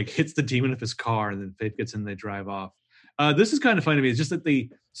pulls up and like hits the demon of his car, and then Faith gets in and they drive off. This is kind of funny to me. It's just that they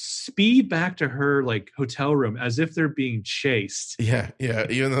speed back to her like hotel room as if they're being chased. Yeah.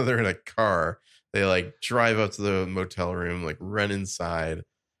 Even though they're in a car, they like drive up to the motel room, like run inside,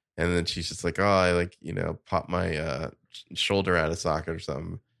 and then she's just like, "Oh, I like, pop my shoulder out of socket or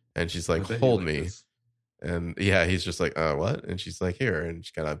something," and she's like, "Hold me." This. And he's just like, "What?" And she's like, "Here," and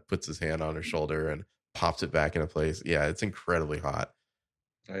she kind of puts his hand on her shoulder and pops it back into place. Yeah, it's incredibly hot.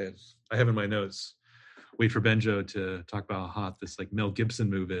 I have in my notes, wait for Benjo to talk about how hot this like Mel Gibson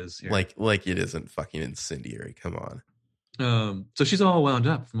move is here. Like it isn't fucking incendiary. Come on. So she's all wound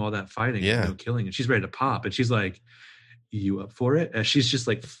up from all that fighting, killing, and she's ready to pop. And she's like, "You up for it?" And she's just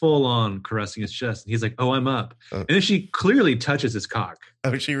like full on caressing his chest. And he's like, "Oh, I'm up." And then she clearly touches his cock.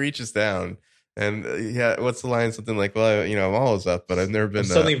 Oh, she reaches down. And what's the line? Something like, "Well, I'm always up, but I've never been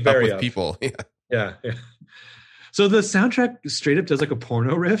something very up with people." Yeah. So the soundtrack straight up does like a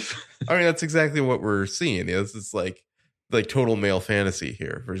porno riff. I mean, that's exactly what we're seeing. This is like total male fantasy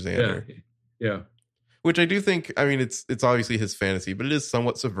here for Xander. Yeah. Which I do think, I mean, it's obviously his fantasy, but it is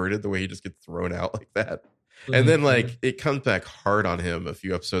somewhat subverted the way he just gets thrown out like that. Mm-hmm. And then like it comes back hard on him a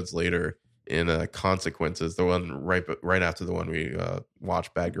few episodes later in Consequences, the one right after the one we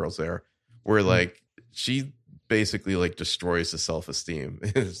watched, Bad Girls There, where like she basically like destroys his self-esteem.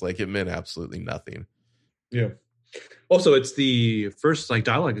 It's like it meant absolutely nothing. Yeah. Also, it's the first like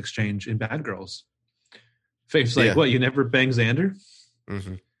dialogue exchange in Bad Girls. Faith's like, "What, you never bang Xander?"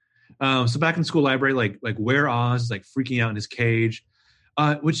 Mm-hmm. So back in school library, like where Oz is like freaking out in his cage,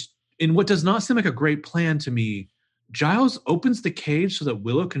 which in what does not seem like a great plan to me, Giles opens the cage so that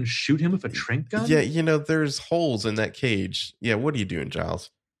Willow can shoot him with a tranq gun. Yeah, there's holes in that cage. Yeah, what are you doing,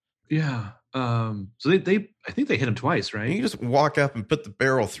 Giles? Yeah. So they I think they hit him twice, right? You just walk up and put the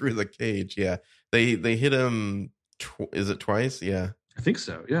barrel through the cage. Yeah. They hit him is it twice? Yeah. I think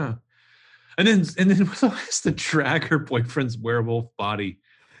so. Yeah. And then Willow has to drag her boyfriend's werewolf body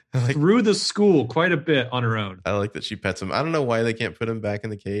through the school quite a bit on her own. I like that she pets him. I don't know why they can't put him back in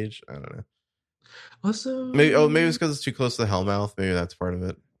the cage. I don't know. Also, maybe it's because it's too close to the Hellmouth. Maybe that's part of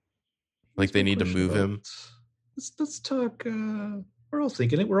it. Like they need to move him. Let's talk. We're all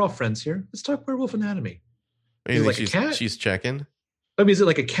thinking it. We're all friends here. Let's talk Werewolf Anatomy. Is it like a cat? She's checking. I mean, is it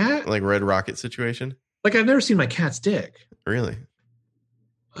like a cat? Like Red Rocket situation? Like I've never seen my cat's dick. Really?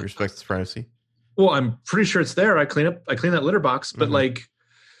 You respect its privacy? Well, I'm pretty sure it's there. I clean that litter box, but like,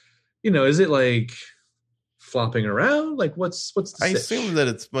 is it like flopping around? Like what's the I assume that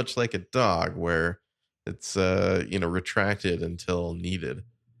it's much like a dog where it's retracted until needed.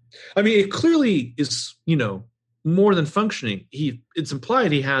 I mean, it clearly is, more than functioning. It's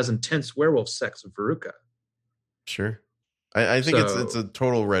implied he has intense werewolf sex with Veruca. Sure. I think it's a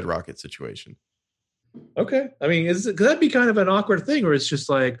total Red Rocket situation. Okay. I mean, could that be kind of an awkward thing where it's just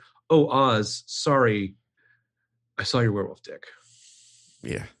like, oh, Oz, sorry, I saw your werewolf dick.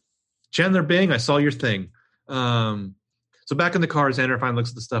 Yeah. Chandler Bing, I saw your thing. So back in the car, Xander finally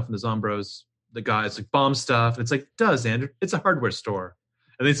looks at the stuff in the Zombros. The guy's like, bomb stuff. And it's like, duh, Xander, it's a hardware store.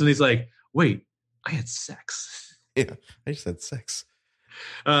 And then he's like, wait, I had sex. Yeah, I just had sex.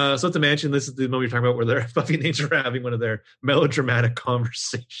 So at the mansion, this is the moment you're talking about where Buffy and Angel are having one of their melodramatic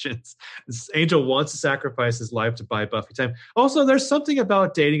conversations. Angel wants to sacrifice his life to buy Buffy time. Also, there's something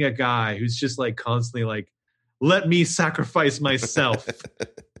about dating a guy who's just like constantly like, let me sacrifice myself.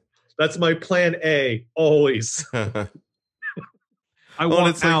 That's my plan A, always. I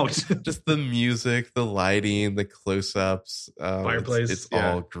want out. Like just the music, the lighting, the close-ups. Fireplace. It's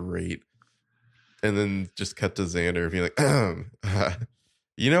all great. And then just cut to Xander being like,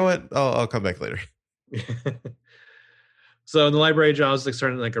 you know what? I'll come back later. So in the library, Giles is like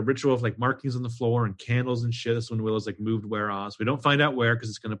starting like a ritual of like markings on the floor and candles and shit. That's when Willow's like moved where Oz. We don't find out where because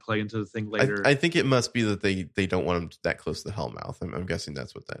it's going to play into the thing later. I think it must be that they don't want him that close to the Hellmouth. I'm guessing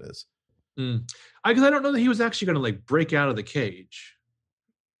that's what that is. Because I don't know that he was actually going to like break out of the cage.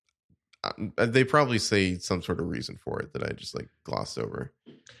 They probably say some sort of reason for it that I just like glossed over.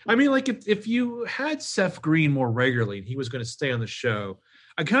 I mean, like if you had Seth Green more regularly and he was going to stay on the show,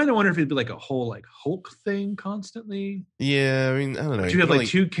 I kind of wonder if it'd be like a whole like Hulk thing constantly. Yeah, I mean, I don't know. You have like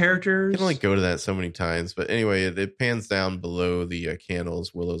two characters. You can only go to that so many times. But anyway, it pans down below the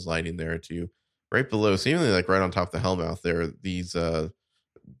candles. Willow's lighting there too. Right below, seemingly like right on top of the Hellmouth there, these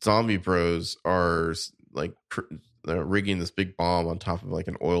zombie bros are like rigging this big bomb on top of like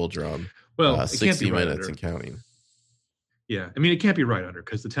an oil drum. Well, 60 minutes and counting. Yeah, I mean, it can't be right under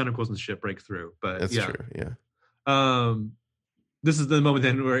because the tentacles and shit break through. But that's true. Yeah. This is the moment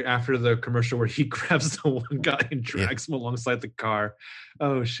then where after the commercial where he grabs the one guy and drags him alongside the car.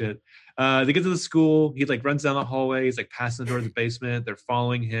 Oh shit. They get to the school. He like runs down the hallway. He's like passing the door to the basement. They're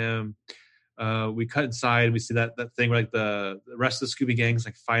following him. We cut inside. We see that thing where like the rest of the Scooby Gang's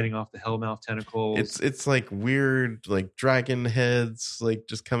like fighting off the Hellmouth tentacles. It's like weird like dragon heads like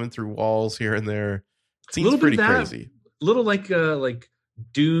just coming through walls here and there. It seems pretty crazy. A little like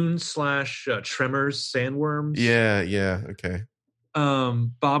Dune / Tremors sandworms. Yeah. Okay.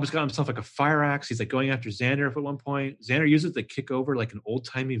 Bob's got himself like a fire axe. He's like going after Xander at one point. Xander uses it to kick over like an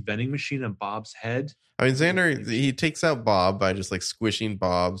old-timey vending machine on Bob's head. I mean, Xander, he takes out Bob by just like squishing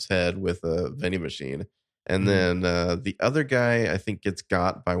Bob's head with a vending machine. And then the other guy, I think, gets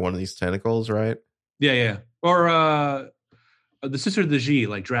got by one of these tentacles, right? Yeah. Or the sister of the G,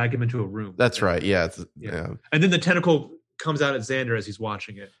 like drag him into a room. That's right. Yeah. And then the tentacle comes out at Xander as he's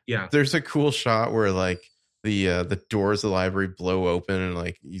watching it. Yeah. There's a cool shot where like the doors of the library blow open and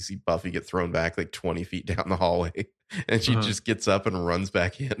like you see Buffy get thrown back like 20 feet down the hallway and she just gets up and runs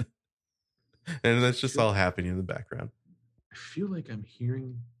back in. And that's just all happening in the background. I feel like I'm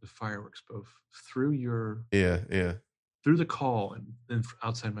hearing the fireworks both through your through the call and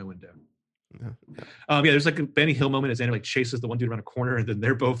outside my window. There's like a Benny Hill moment as Xander like chases the one dude around a corner and then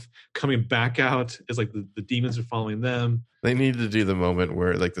they're both coming back out as like the demons are following them. They need to do the moment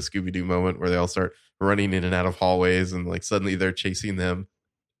where like the Scooby-Doo moment where they all start running in and out of hallways and like suddenly they're chasing them.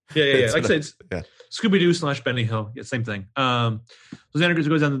 Yeah. Like I said, it's Scooby-Doo / Benny Hill. Yeah, same thing. So Xander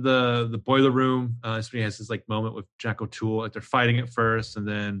goes down to the boiler room. So he has this like moment with Jack O'Toole. Like they're fighting at first and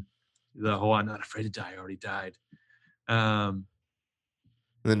then the whole I'm not afraid to die, I already died.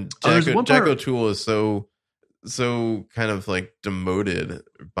 Then Jack O'Toole is so kind of like demoted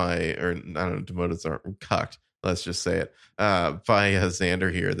by, or I don't know, demoted aren't cucked. Let's just say it by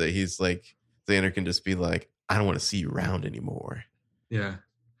Xander here that he's like Xander can just be like, I don't want to see you around anymore. Yeah.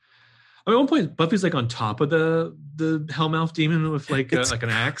 I mean, at one point, Buffy's like on top of the Hellmouth demon with like an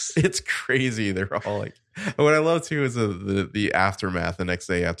axe. It's crazy. They're all like, what I love too is the aftermath the next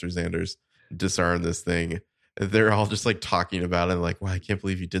day after Xander's disarmed this thing. they're all just like talking about it. And like, wow, I can't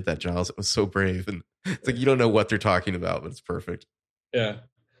believe you did that, Giles. It was so brave. And it's like, you don't know what they're talking about, but it's perfect. Yeah.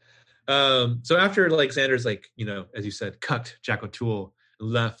 So after like Xander's like, as you said, cucked Jack O'Toole and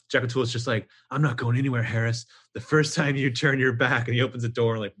left, Jack O'Toole's just like, I'm not going anywhere, Harris. The first time you turn your back, and he opens the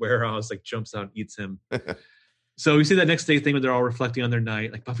door and like Warehouse like jumps out and eats him. So we see that next day thing where they're all reflecting on their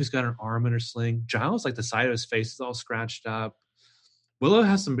night. Like Buffy's got her arm in her sling. Giles, like the side of his face is all scratched up. Willow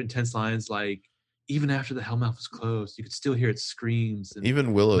has some intense lines like, even after the Hellmouth was closed, you could still hear its screams. And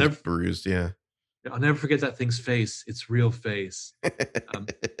even Willow's bruised, yeah. I'll never forget that thing's face. Its real face.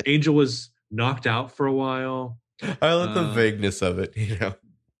 Angel was knocked out for a while. I love the vagueness of it,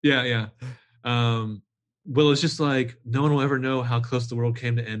 Yeah. Willow's just like, no one will ever know how close the world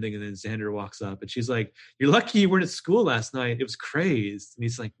came to ending. And then Xander walks up and she's like, you're lucky you weren't at school last night. It was crazed. And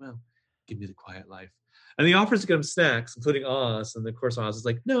he's like, well, give me the quiet life. And he offers to get him snacks, including Oz. And of course, Oz is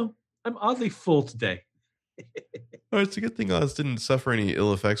like, no, I'm oddly full today. Oh, it's a good thing Oz didn't suffer any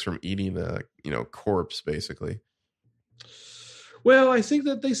ill effects from eating a corpse, basically. Well, I think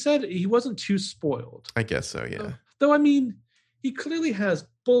that they said he wasn't too spoiled. I guess so, yeah. Though, I mean, he clearly has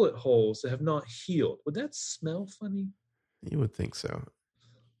bullet holes that have not healed. Would that smell funny? You would think so.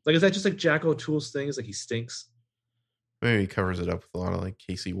 Like, is that just like Jack O'Toole's thing? Is like he stinks? Maybe he covers it up with a lot of like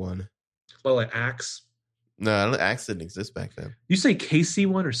KC1. Well, like Axe? No, Axe didn't exist back then. You say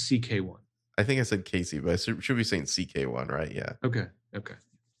KC1 or CK1? I think I said KC, but I should be saying CK1, right? Yeah. Okay.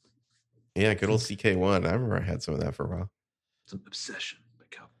 Yeah, good old CK1. I remember I had some of that for a while. It's an obsession by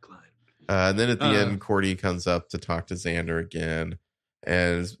Calvin Klein. And then at the end, Cordy comes up to talk to Xander again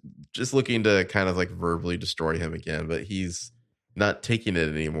and is just looking to kind of like verbally destroy him again, but he's not taking it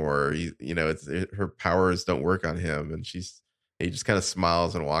anymore. Her powers don't work on him, and he just kind of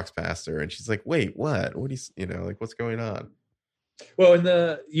smiles and walks past her, and she's like, "Wait, what? What do you like? What's going on?" Well, in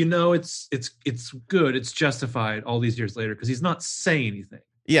it's good. It's justified all these years later because he's not saying anything.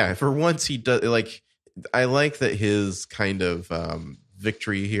 Yeah, for once he does. Like, I like that his kind of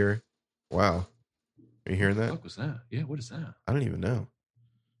victory here. Wow, are you hearing that? What was that? Yeah, what is that? I don't even know.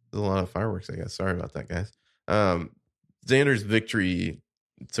 There's a lot of fireworks, I guess. Sorry about that, guys. Xander's victory,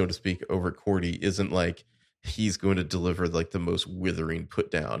 so to speak, over Cordy isn't like he's going to deliver like the most withering put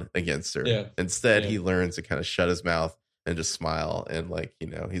down against her. Yeah. Instead, he learns to kind of shut his mouth and just smile, and like,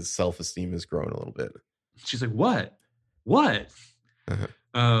 his self-esteem is growing a little bit. She's like, what? Uh-huh.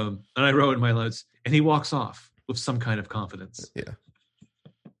 And I wrote in my notes, and he walks off with some kind of confidence. Yeah.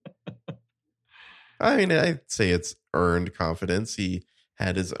 I mean, I'd say it's earned confidence. He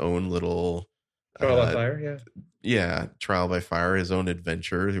had his own little trial by fire, yeah, trial by fire, his own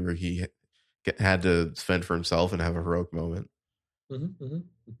adventure where he had to fend for himself and have a heroic moment. Mm-hmm.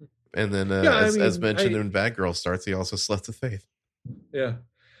 And then, as mentioned, when Bad Girl starts, he also slept with Faith. Yeah.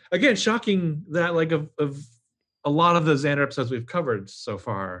 Again, shocking that like of a lot of the Xander episodes we've covered so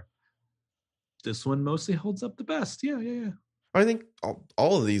far, this one mostly holds up the best. Yeah. I think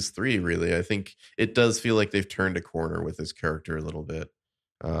all of these three, really, I think it does feel like they've turned a corner with his character a little bit.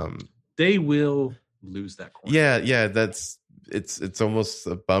 They will lose that corner. Yeah. It's almost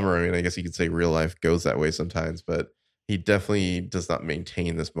a bummer. I mean, I guess you could say real life goes that way sometimes, but he definitely does not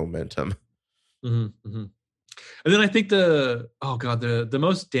maintain this momentum. Mm-hmm, mm-hmm. And then I think the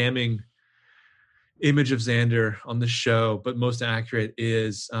most damning image of Xander on the show, but most accurate,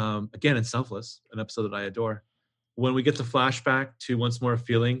 is again in Selfless, an episode that I adore. When we get the flashback to Once More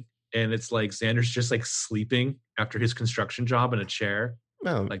Feeling, and it's like Xander's just like sleeping after his construction job in a chair.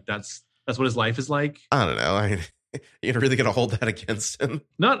 Well, like that's what his life is like. I don't know. You're really gonna hold that against him?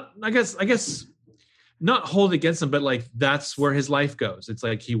 I guess not hold it against him, but like that's where his life goes. It's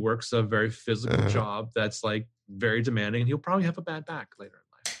like he works a very physical job that's like very demanding, and he'll probably have a bad back later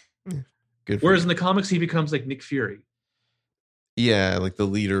in life. Good. Whereas in the comics, he becomes like Nick Fury. Yeah, like the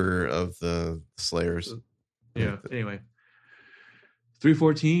leader of the Slayers. Yeah. Anyway,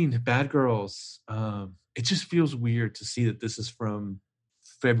 314 Bad Girls. It just feels weird to see that this is from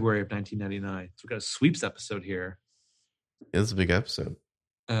February of 1999. So we've got a sweeps episode here. It's a big episode.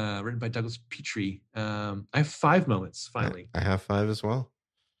 Written by Douglas Petrie. I have 5 moments, finally. I have 5 as well.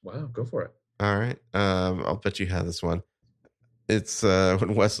 Wow, go for it. All right. I'll bet you have this one. It's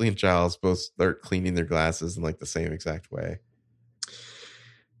when Wesley and Giles both start cleaning their glasses in like the same exact way.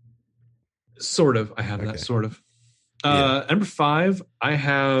 Sort of. I have that, sort of. Number 5, I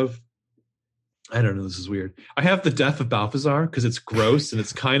don't know, this is weird. I have the death of Balthazar because it's gross and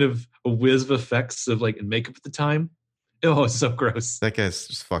it's kind of a whiz of effects of like in makeup at the time. Oh, it's so gross. That guy's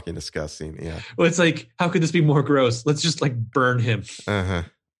just fucking disgusting. Yeah. Well, it's like, how could this be more gross? Let's just like burn him.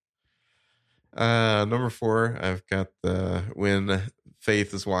 Number 4, I've got when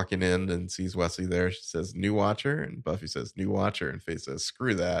Faith is walking in and sees Wesley there. She says, "New Watcher," and Buffy says, "New Watcher," and Faith says,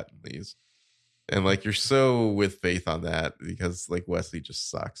 "Screw that," and leaves. And like you're so with Faith on that because like Wesley just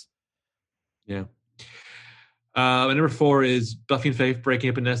sucks. Yeah. And number 4 is Buffy and Faith breaking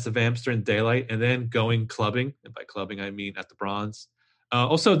up a nest of vamps during daylight and then going clubbing. And by clubbing, I mean at the Bronze.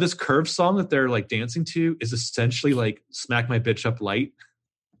 Also, this Curve song that they're like dancing to is essentially like "Smack My Bitch Up" light.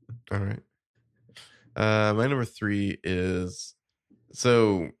 All right. My number 3 is,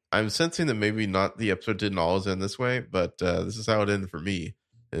 so I'm sensing that maybe not the episode didn't always end this way, but this is how it ended for me.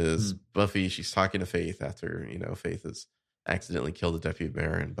 Is Buffy, she's talking to Faith after, Faith has accidentally killed the deputy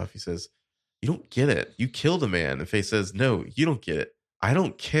mayor, and Buffy says, "You don't get it. You killed a man." And Faith says, "No, you don't get it. I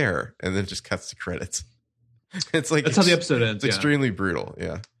don't care." And then just cuts to credits. It's like, that's how the episode ends. It's extremely brutal.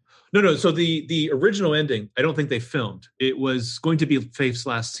 Yeah. No. So the original ending, I don't think they filmed. It was going to be Faith's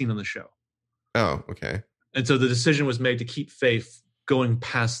last scene on the show. Oh, okay. And so the decision was made to keep Faith going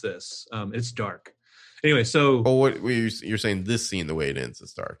past this. It's dark. Anyway, so... Oh, what you're saying this scene, the way it ends,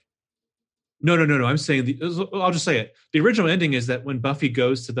 is dark. No. I'm saying... I'll just say it. The original ending is that when Buffy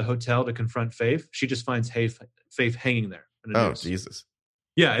goes to the hotel to confront Faith, she just finds Faith hanging there. Oh, Jesus.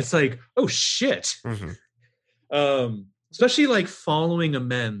 Yeah, it's like, oh, shit. Mm-hmm. Especially like following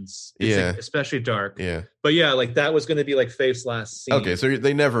amends. Like, especially dark. Yeah. But yeah, like that was going to be like Faith's last scene. Okay, so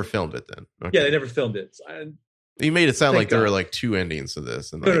they never filmed it then. Okay. Yeah, they never filmed it. You made it sound like there were like 2 endings to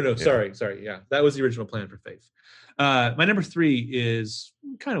this. And no. Yeah. Sorry. Yeah, that was the original plan for Faith. My number 3 is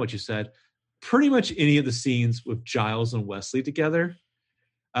kind of what you said. Pretty much any of the scenes with Giles and Wesley together.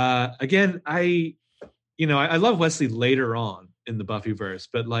 Again, I love Wesley later on in the Buffyverse,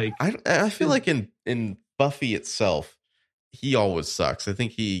 but like I feel like in Buffy itself, he always sucks. I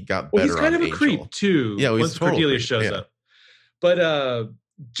think he got better. He's kind of a Angel. creep too. Yeah, once Cordelia shows up. But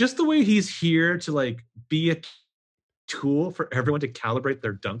just the way he's here to like be a tool for everyone to calibrate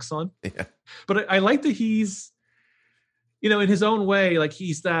their dunks on. Yeah. But I like that he's, in his own way, like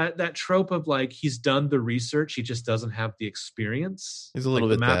he's that trope of like he's done the research, he just doesn't have the experience. He's a little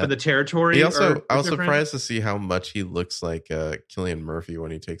like bit the map that. of the territory. He also, I was surprised to see how much he looks like Cillian Murphy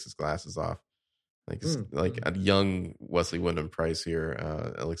when he takes his glasses off. Like a young Wesley Wyndham-Pryce here,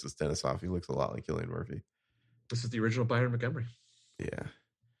 Alexis Denisof. He looks a lot like Cillian Murphy. This is the original Byron Montgomery. Yeah.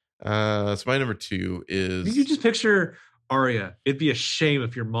 So my number 2 is... You just picture Arya. It'd be a shame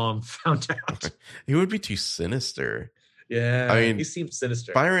if your mom found out. He would be too sinister. Yeah, I mean, he seems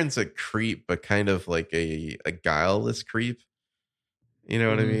sinister. Byron's a creep, but kind of like a guileless creep. You know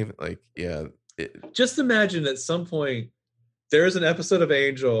what I mean? Like, yeah. Just imagine at some point, there's an episode of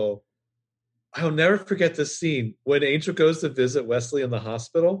Angel... I'll never forget this scene when Angel goes to visit Wesley in the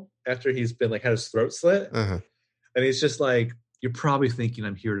hospital after he's been like had his throat slit. Uh-huh. And he's just like, "You're probably thinking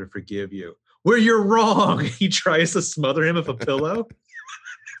I'm here to forgive you." Where you're wrong. He tries to smother him with a pillow.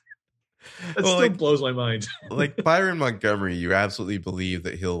 That still blows my mind. Like Byron Montgomery, you absolutely believe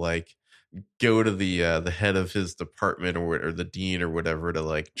that he'll like go to the head of his department or the dean or whatever to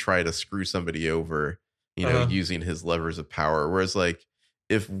like try to screw somebody over, using his levers of power. Whereas like,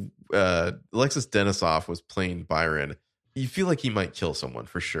 if Alexis Denisof was playing Byron, you feel like he might kill someone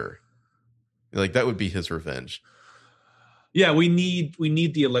for sure. Like that would be his revenge. Yeah, we need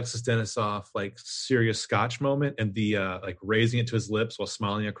the Alexis Denisof like serious Scotch moment and the like raising it to his lips while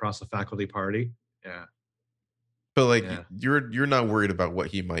smiling across a faculty party. Yeah, but like you're not worried about what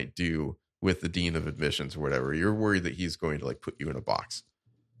he might do with the dean of admissions or whatever. You're worried that he's going to like put you in a box.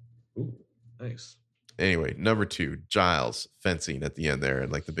 Ooh, nice. Anyway, number 2, Giles fencing at the end there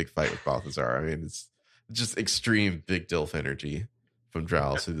and like the big fight with Balthazar. I mean, it's just extreme big Dilf energy from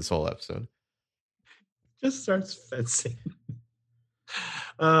Giles through this whole episode. Just starts fencing.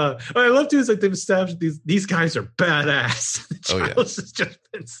 What I love too is like they've established these guys are badass. Giles is just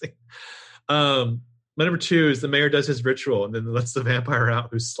fencing. My number 2 is the mayor does his ritual and then lets the vampire out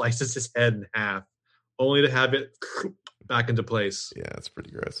who slices his head in half, only to have it back into place. Yeah, it's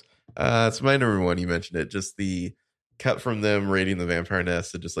pretty gross. So my number 1, you mentioned it, just the cut from them raiding the vampire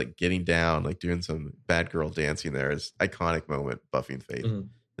nest to just like getting down, like doing some bad girl dancing there is iconic moment. Buffy and Faith. Mm-hmm.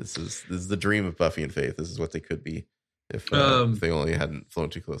 This is the dream of Buffy and Faith. This is what they could be if they only hadn't flown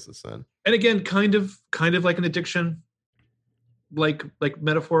too close to the sun. And again, kind of like an addiction, like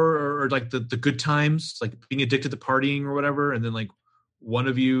metaphor or like the good times, like being addicted to partying or whatever, and then like one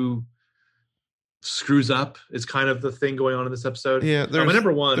of you screws up is kind of the thing going on in this episode. Yeah, my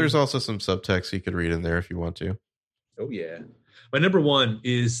number 1. There's also some subtext you could read in there if you want to. Oh yeah. My number 1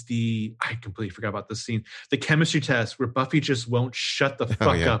 is I completely forgot about this scene. The chemistry test where Buffy just won't shut the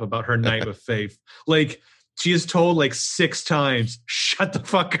fuck up about her night with Faith. Like she is told like 6 times, shut the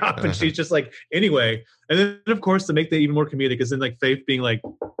fuck up. And she's just like, anyway. And then, of course, to make that even more comedic is then like Faith being like,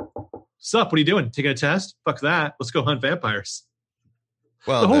 sup, what are you doing? Taking a test? Fuck that. Let's go hunt vampires.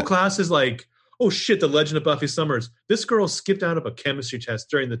 Well, the whole class is like, oh shit, the legend of Buffy Summers. This girl skipped out of a chemistry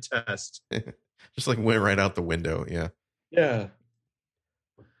test during the test. Just like went right out the window. Yeah. Yeah.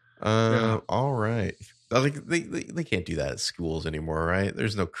 All right. Like they can't do that at schools anymore, right?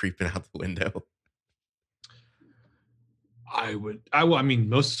 There's no creeping out the window. I mean,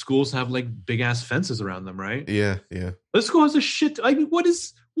 most schools have like big ass fences around them, right? Yeah. This school has a shit. I mean, what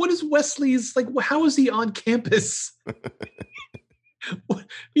is Wesley's like? How is he on campus?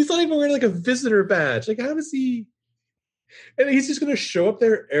 He's not even wearing like a visitor badge. Like, how does he? And he's just going to show up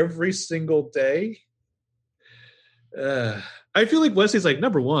there every single day. I feel like Wesley's like,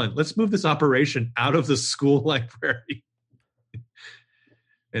 number one, let's move this operation out of the school library.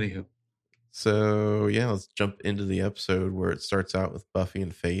 Anywho. So, yeah, let's jump into the episode where it starts out with Buffy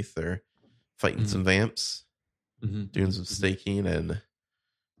and Faith. They're fighting some vamps, doing some staking. And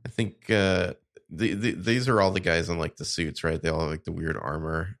I think these are all the guys in like the suits, right? They all have like the weird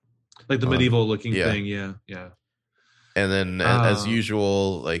armor. Like the medieval looking thing. Yeah. And then as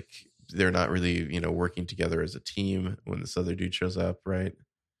usual, like they're not really, working together as a team when this other dude shows up, right?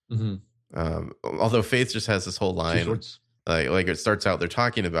 Although Faith just has this whole line, like it starts out, they're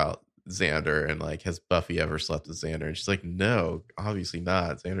talking about Xander and like, has Buffy ever slept with Xander? And she's like, no, obviously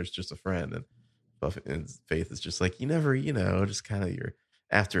not. Xander's just a friend. And Buffy and Faith is just like, you never, just kind of you're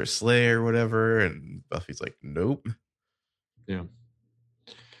after a sleigh or whatever. And Buffy's like, nope. Yeah,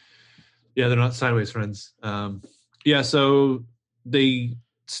 they're not sideways friends. So they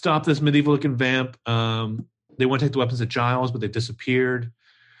stop this medieval looking vamp. They want to take the weapons at Giles, but they've disappeared.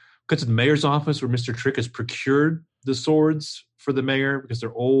 Cut to the mayor's office where Mr. Trick has procured the swords for the mayor because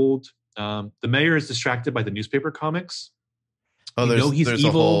they're old. The mayor is distracted by the newspaper comics. Oh, there's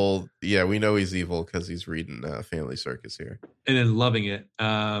evil. We know he's evil because he's reading Family Circus here. And then loving it,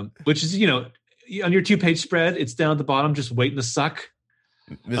 which is, on your 2-page spread, it's down at the bottom, just waiting to suck.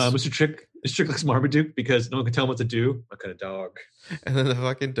 Mr. Trick likes Marmaduke because no one can tell him what to do. What kind of dog? And then the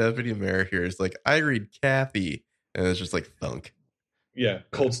fucking deputy mayor here is like, I read Kathy. And it's just like thunk. Yeah,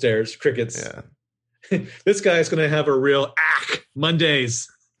 cold stares, crickets. Yeah. This guy's going to have a real Mondays.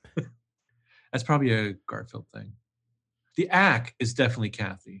 That's probably a Garfield thing. The is definitely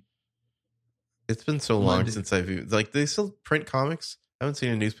Kathy. It's been so long since I've like they still print comics. I haven't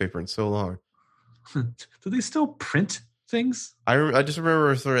seen a newspaper in so long. Do they still print things? I just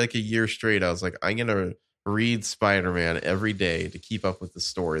remember for like a year straight, I was like, I'm gonna read Spider-Man every day to keep up with the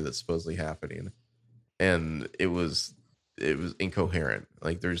story that's supposedly happening, and it was incoherent.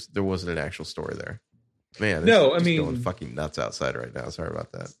 Like there wasn't an actual story there. Man, no, I mean, going fucking nuts outside right now. Sorry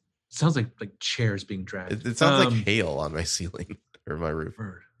about that. It sounds like chairs being dragged. It sounds like hail on my ceiling or my roof.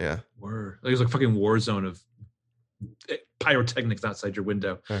 Word. Yeah. Word. Like it's like a fucking war zone of pyrotechnics outside your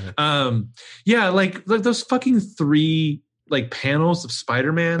window. Like those fucking 3 like panels of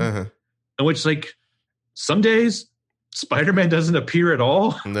Spider-Man, in which like some days Spider-Man doesn't appear at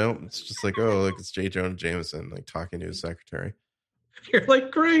all. No, it's just like, oh, look, it's J. Jonah Jameson like talking to his secretary. You're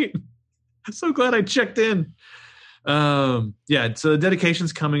like, great. I'm so glad I checked in. So the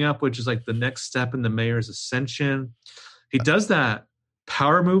dedication's coming up, which is like the next step in the mayor's ascension. He does that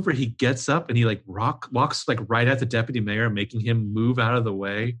power move where he gets up and he like walks like right at the deputy mayor, making him move out of the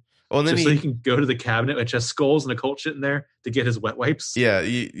way. Oh, and then so he can go to the cabinet, which has skulls and occult shit in there, to get his wet wipes. Yeah,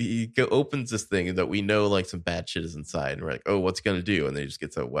 he opens this thing that we know like some bad shit is inside, and we're like, oh, what's he gonna do? And then he just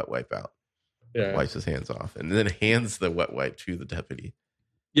gets a wet wipe out. Yeah, wipes his hands off, and then hands the wet wipe to the deputy.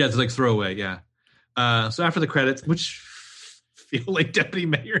 Yeah, it's like throwaway. Yeah. So after the credits, which feel like deputy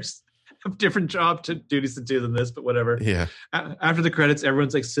mayors have different duties to do than this, but whatever. Yeah. After the credits,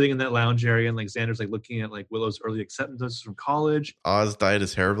 everyone's like sitting in that lounge area, and like Xander's like looking at like Willow's early acceptance from college. Oz dyed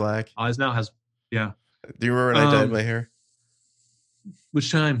his hair black. Oz now has, yeah. Do you remember when I dyed my hair?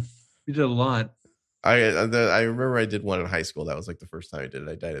 Which time? You did a lot. I remember I did one in high school. That was like the first time I did it.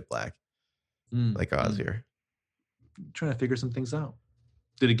 I dyed it black, like Oz here. I'm trying to figure some things out.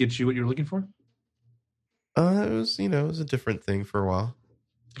 Did it get you what you were looking for? It was a different thing for a while.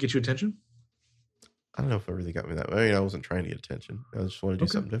 Get you attention? I don't know if it really got me that way. I mean, I wasn't trying to get attention. I just wanted to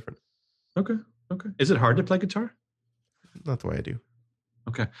do something different. Okay. Is it hard to play guitar? Not the way I do.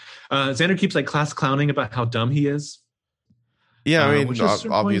 Okay. Xander keeps like class clowning about how dumb he is. Yeah, I mean,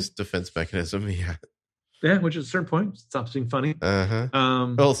 obvious defense mechanism. Yeah. Yeah, which at a certain point stops being funny.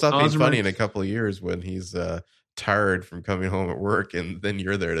 Well, stop being funny in a couple of years when he's tired from coming home at work, and then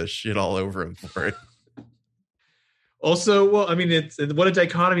you're there to shit all over him for it. Also, well, I mean, it's what a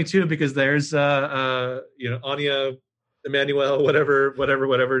dichotomy too, because there's Anya Emanuel,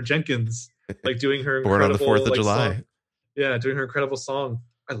 whatever Jenkins, like doing her Born on the incredible 4th of July. Song. Yeah, doing her incredible song.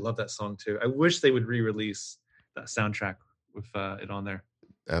 I love that song too. I wish they would re-release that soundtrack with it on there.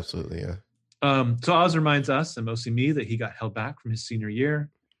 Absolutely, yeah. So Oz reminds us, and mostly me, that he got held back from his senior year.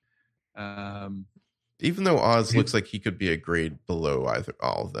 Even though Oz looks like he could be a grade below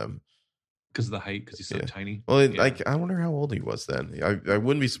all of them. Because of the height, because he's so tiny. Well, like I wonder how old he was then. I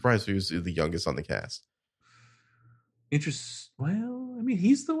wouldn't be surprised if he was the youngest on the cast. Well, I mean,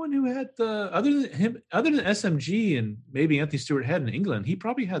 he's the one who had other than SMG and maybe Anthony Stewart Head in England, he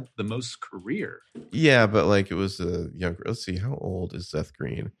probably had the most career. Yeah, but like it was a younger. Let's see, how old is Seth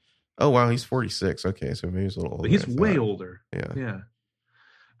Green? Oh wow, he's 46. Okay, so maybe he's a little older. But he's way older.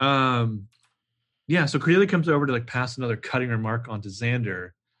 Yeah. So Cordelia comes over to like pass another cutting remark onto Xander.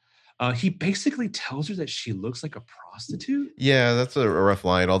 He basically tells her that she looks like a prostitute. Yeah, that's a rough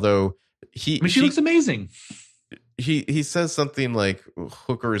line. Although she looks amazing. He says something like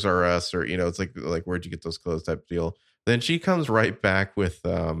 "hookers are us," or it's like where'd you get those clothes type of deal. Then she comes right back with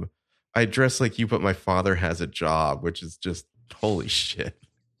 "I dress like you, but my father has a job," which is just holy shit.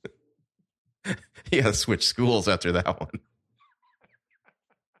 He got to switch schools after that one.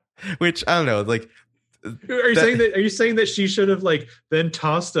 Which I don't know, like. Are you saying that she should have like then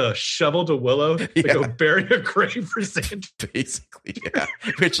tossed a shovel to Willow to go bury a grave for Xander? Basically, yeah.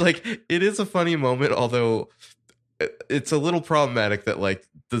 Which like it is a funny moment, although it's a little problematic that like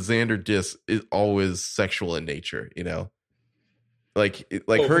the Xander diss is always sexual in nature, Like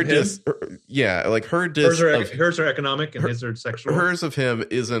her diss, like her diss. Hers are economic and his are sexual. Hers of him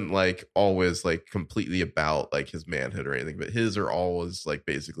isn't like always like completely about like his manhood or anything, but his are always like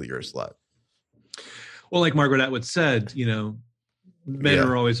basically you're a slut. Well, like Margaret Atwood said, men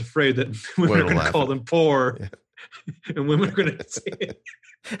are always afraid that women are going to call them poor, and women are going to say it.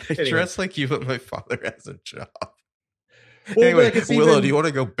 I dress like you, but my father has a job. Well, anyway, Willow, do you want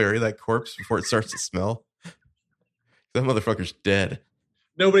to go bury that corpse before it starts to smell? That motherfucker's dead.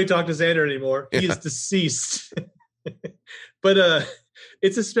 Nobody talked to Xander anymore. He is deceased. But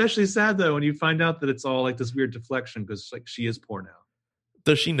it's especially sad though when you find out that it's all like this weird deflection because like she is poor now.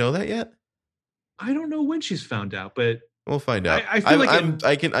 Does she know that yet? I don't know when she's found out, but we'll find out. I feel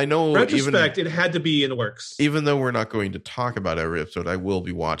I know. Retrospect, it had to be in the works. Even though we're not going to talk about every episode, I will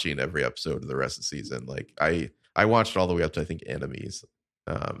be watching every episode of the rest of the season. Like I watched all the way up to I think Enemies.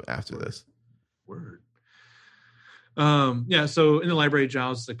 After this. Word. So in the library,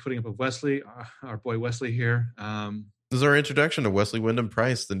 Giles is like putting up with Wesley, our boy Wesley here. This is our introduction to Wesley Wyndham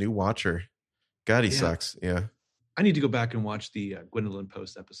Price, the new Watcher. God, he sucks. Yeah. I need to go back and watch the Gwendolyn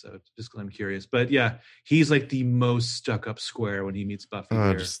Post episode just because I'm curious. But yeah, he's like the most stuck up square when he meets Buffy.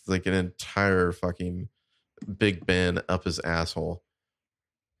 Oh, just like an entire fucking Big Ben up his asshole.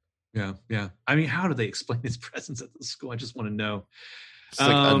 Yeah. I mean, how do they explain his presence at the school? I just want to know. It's like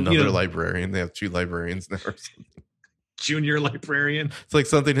another librarian. They have 2 librarians now or something. Junior librarian. It's like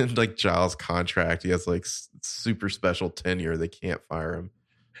something in like Giles' contract. He has like super special tenure. They can't fire him.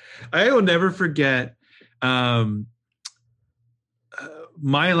 I will never forget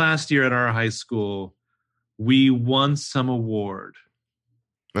my last year at our high school. We won some award.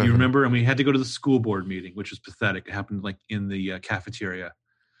 You remember? And we had to go to the school board meeting, which was pathetic. It happened like in the cafeteria.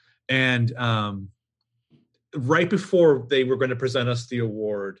 And right before they were going to present us the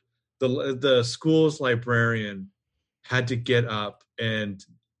award, the school's librarian had to get up and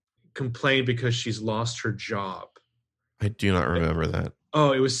complain because she's lost her job. I do not remember that.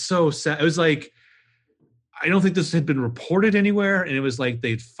 Oh, it was so sad. It was like, I don't think this had been reported anywhere. And it was like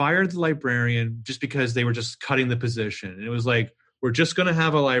they'd fired the librarian just because they were just cutting the position. And it was like, we're just going to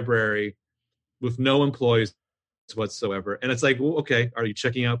have a library with no employees whatsoever. And it's like, well, okay, are you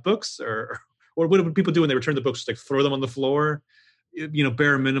checking out books or what would people do when they return the books? Just like throw them on the floor?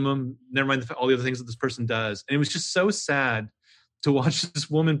 Bare minimum, never mind all the other things that this person does. And it was just so sad to watch this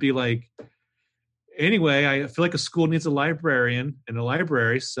woman be like, anyway, I feel like a school needs a librarian and a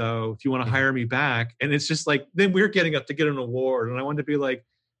library. So if you want to hire me back, and it's just like, then we're getting up to get an award. And I wanted to be like,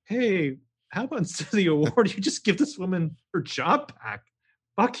 hey, how about instead of the award, you just give this woman her job back?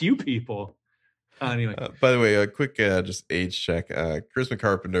 Fuck you people. Anyway. By the way, a quick just age check. Charisma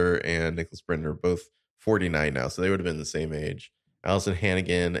Carpenter and Nicholas Brennan are both 49 now. So they would have been the same age. Allison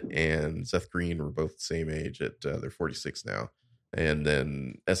Hannigan and Seth Green were both the same age at they're 46 now. And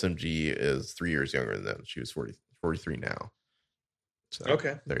then SMG is 3 years younger than them. She was 43 now. So,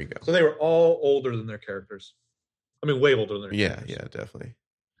 okay. There you go. So they were all older than their characters. I mean, way older than their characters. Yeah, definitely.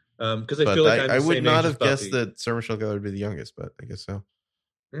 Because I feel like I would not have guessed that Sarah Michelle Gellar would be the youngest, but I guess so.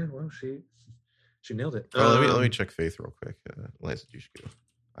 Yeah, well, She nailed it. Let me check Faith real quick. Liza Dushku.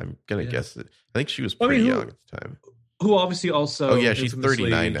 I'm gonna guess it. I think she was pretty young at the time. Who obviously also. Oh yeah, she's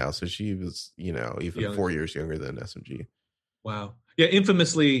 39 now, so she was even 4 years younger than SMG. Wow. Yeah,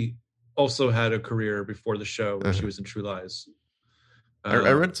 infamously also had a career before the show when she was in True Lies.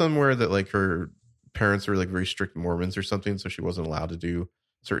 I read somewhere that like her parents were like very strict Mormons or something, so she wasn't allowed to do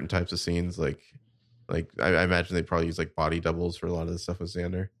certain types of scenes. Like I imagine they probably use like body doubles for a lot of the stuff with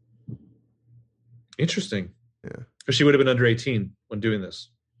Xander. Interesting. Yeah, because she would have been under 18 when doing this.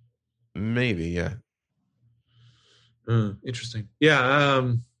 Maybe, yeah. Interesting.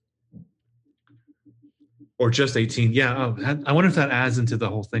 Yeah. Or just 18. Yeah. Oh, I wonder if that adds into the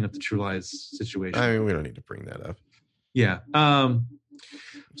whole thing of the True Lies situation. I mean, we don't need to bring that up. Yeah.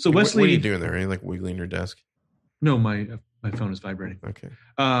 So Wesley, what are you doing there? Are you like wiggling your desk? No, my phone is vibrating. Okay.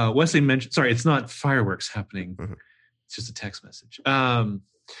 Wesley mentioned. Sorry, it's not fireworks happening. Mm-hmm. It's just a text message.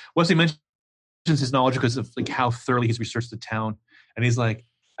 Wesley mentions his knowledge because of like how thoroughly he's researched the town, and he's like,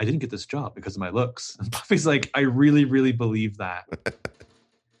 I didn't get this job because of my looks. And Buffy's like, I really, really believe that.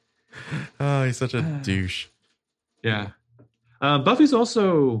 Oh, he's such a douche. Yeah. Buffy's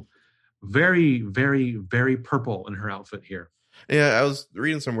also very, very, very purple in her outfit here. Yeah, I was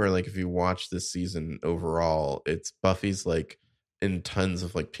reading somewhere like if you watch this season overall, it's Buffy's like in tons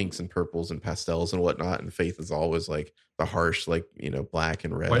of like pinks and purples and pastels and whatnot, and Faith is always like the harsh, like, black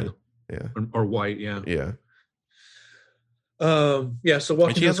and red. White. Yeah. Or white, yeah. Yeah. Yeah, so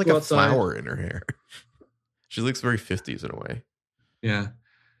walking, she has like a flower in her hair. She looks very 50s in a way. Yeah.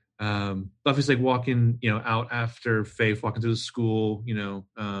 Buffy's like walking, out after Faith, walking through the school,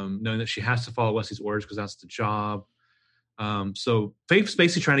 knowing that she has to follow Wesley's orders because that's the job. So Faith's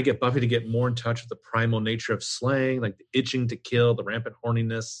basically trying to get Buffy to get more in touch with the primal nature of slaying, like the itching to kill, the rampant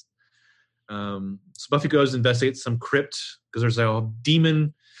horniness. So Buffy goes and investigates some crypt because there's a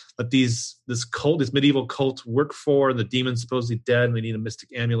demon that this medieval cult work for. The demon's supposedly dead and they need a mystic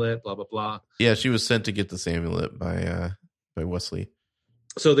amulet, blah, blah, blah. Yeah, she was sent to get this amulet by Wesley.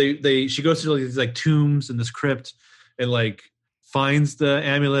 So she goes through these like tombs in this crypt and like finds the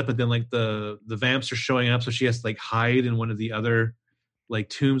amulet, but then like the vamps are showing up, so she has to like hide in one of the other like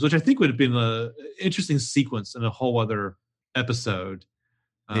tombs, which I think would have been an interesting sequence in a whole other episode.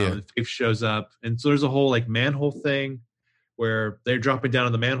 Faith shows up, and so there's a whole like manhole thing where they're dropping down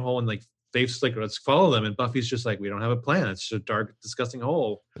in the manhole, and like Faith's like, let's follow them, and Buffy's just like, we don't have a plan. It's just a dark, disgusting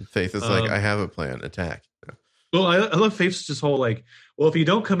hole. And Faith is like, I have a plan. Attack. Well, I love Faith's just whole like, well, if you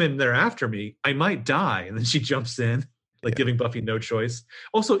don't come in there after me, I might die, and then she jumps in, like giving Buffy no choice.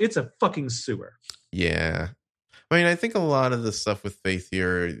 Also, it's a fucking sewer. Yeah. I mean, I think a lot of the stuff with Faith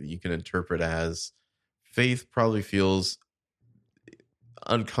here you can interpret as Faith probably feels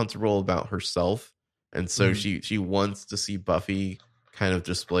uncomfortable about herself, and so she wants to see Buffy kind of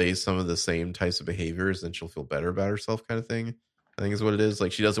display some of the same types of behaviors, and she'll feel better about herself, kind of thing. I think is what it is.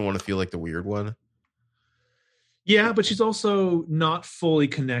 Like, she doesn't want to feel like the weird one. Yeah, but she's also not fully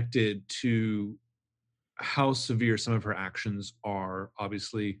connected to how severe some of her actions are,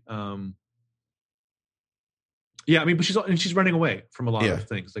 obviously. Yeah, I mean, but she's running away from a lot of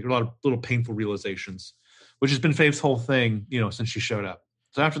things, like a lot of little painful realizations, which has been Faith's whole thing, since she showed up.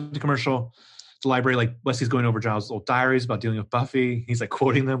 So after the commercial, the library, like Wesley's going over Giles' old diaries about dealing with Buffy. He's like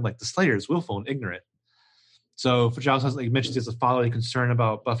quoting them, like the Slayer is willful and ignorant. So for Giles, he mentions he has a fatherly concern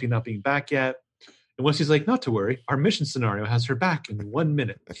about Buffy not being back yet. And Wesley's like, not to worry, our mission scenario has her back in 1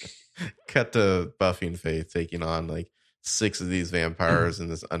 minute. Cut to Buffy and Faith taking on like 6 of these vampires in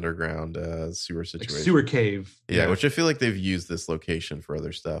this underground sewer situation. Like sewer cave. Yeah, which I feel like they've used this location for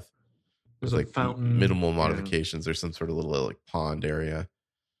other stuff. There's like fountain. Minimal modifications. There's some sort of little like pond area.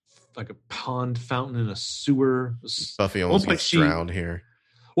 Like a pond fountain in a sewer. Buffy almost gets drowned here.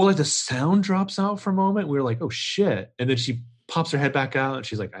 Well, like the sound drops out for a moment. We were like, oh shit. And then she pops her head back out and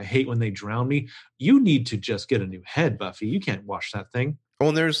she's like, I hate when they drown me. You need to just get a new head, Buffy. You can't wash that thing. Oh,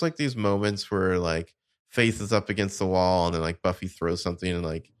 and there's like these moments where like Faith is up against the wall and then like Buffy throws something and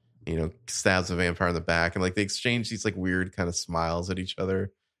like, stabs a vampire in the back, and like they exchange these like weird kind of smiles at each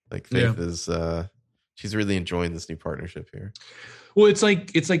other. Like Faith is she's really enjoying this new partnership here. Well, it's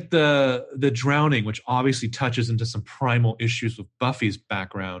like the drowning, which obviously touches into some primal issues with Buffy's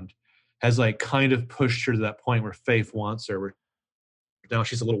background, has like kind of pushed her to that point where Faith wants her. Where now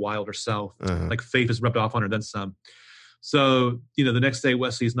she's a little wild herself. Like Faith has rubbed off on her then some. So, the next day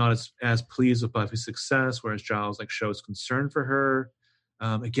Wesley's not as pleased with Buffy's success, whereas Giles like shows concern for her.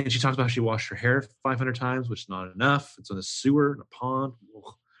 Again, she talks about how she washed her hair 500 times, which is not enough. It's in a sewer, in a pond.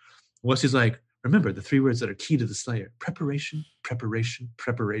 Wesley's like, remember the 3 words that are key to the Slayer: preparation, preparation,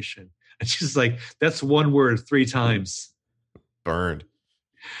 preparation. And she's like, that's one word 3 times. Burned.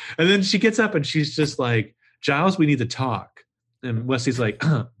 And then she gets up and she's just like, Giles, we need to talk. And Wesley's like,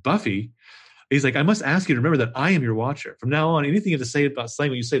 Buffy. He's like, I must ask you to remember that I am your watcher. From now on, anything you have to say about slang,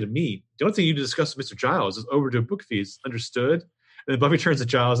 what you say to me, the only thing you need to discuss with Mr. Giles is over to a book feast. Understood? And then Buffy turns to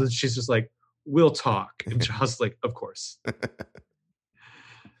Giles and she's just like, we'll talk. And Giles is like, of course.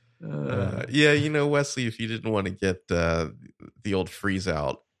 Yeah, Wesley, if you didn't want to get the old freeze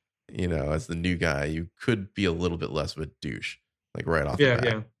out, as the new guy, you could be a little bit less of a douche, like right off the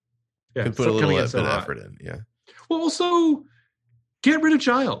bat. Yeah. Could put a little bit of effort in. Yeah. Well, also get rid of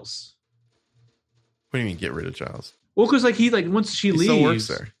Giles. What do you mean get rid of Giles? Well, because once he leaves, still works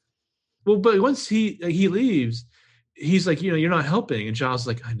there. Well, but once he leaves, he's like, you're not helping, and Giles is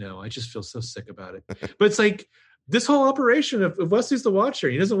like, I know, I just feel so sick about it. But it's like this whole operation of Wesley's the Watcher.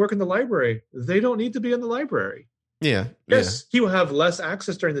 He doesn't work in the library. They don't need to be in the library. Yeah. Yes, he will have less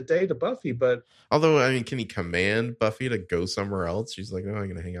access during the day to Buffy, but although can he command Buffy to go somewhere else? She's like, no, I'm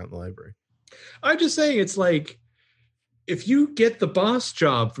going to hang out in the library. I'm just saying, it's like, if you get the boss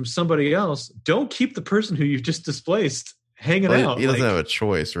job from somebody else, don't keep the person who you've just displaced hanging out. He doesn't have a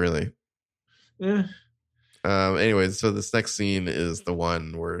choice, really. Yeah. Anyways, so this next scene is the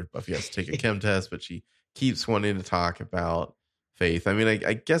one where Buffy has to take a chem test, but she keeps wanting to talk about Faith. I mean,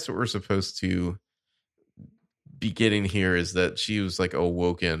 I guess what we're supposed to be getting here is that she was like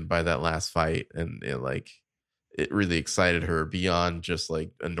awoken by that last fight, and it really excited her beyond just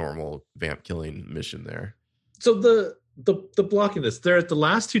like a normal vamp killing mission there. So the blocking this, they're at the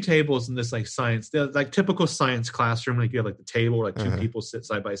last two tables in this like science, like typical science classroom. Like you have like the table where like two people sit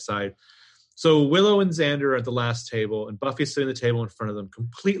side by side. So Willow and Xander are at the last table, and Buffy's sitting at the table in front of them,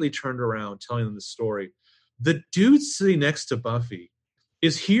 completely turned around, telling them the story. The dude sitting next to Buffy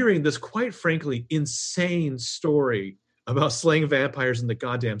is hearing this, quite frankly, insane story about slaying vampires in the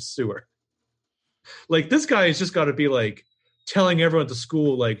goddamn sewer. Like, this guy has just got to be like telling everyone at the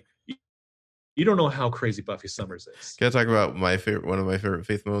school, like, you don't know how crazy Buffy Summers is. Can I talk about one of my favorite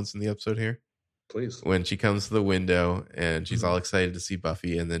Faith moments in the episode here? Please. When she comes to the window and she's all excited to see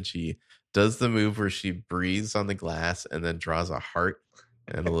Buffy, and then she does the move where she breathes on the glass and then draws a heart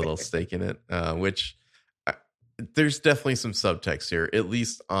and a little stake in it, which there's definitely some subtext here, at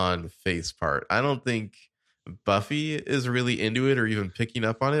least on Faith's part. I don't think Buffy is really into it or even picking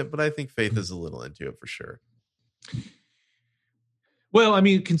up on it, but I think Faith is a little into it for sure. Well, I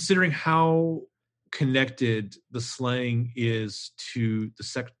mean, considering how connected the slang is to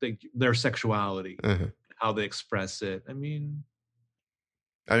their sexuality, how they express it. I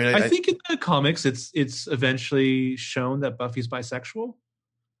think in the comics, it's eventually shown that Buffy's bisexual.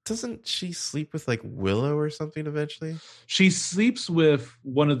 Doesn't she sleep with like Willow or something eventually? She sleeps with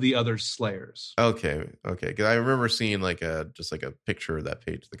one of the other Slayers. Okay. Because I remember seeing just a picture of that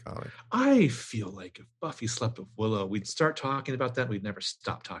page of the comic. I feel like if Buffy slept with Willow, we'd start talking about that. We'd never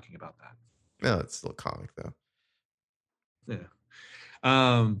stop talking about that. No, it's still a comic though.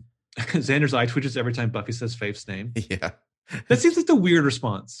 Yeah. Xander's eye twitches every time Buffy says Faith's name. Yeah. That seems like the weird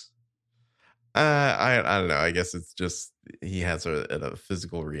response. I don't know. I guess it's just he has a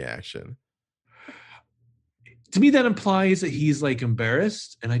physical reaction. To me, that implies that he's like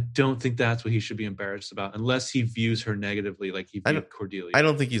embarrassed, and I don't think that's what he should be embarrassed about, unless he views her negatively, like he viewed Cordelia. I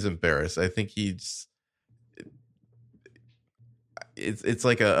don't think he's embarrassed. I think it's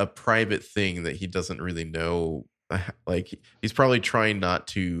like a private thing that he doesn't really know. Like he's probably trying not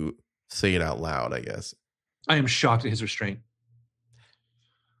to say it out loud, I guess. I am shocked at his restraint.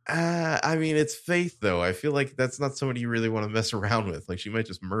 I mean, it's Faith, though. I feel like that's not somebody you really want to mess around with. Like, she might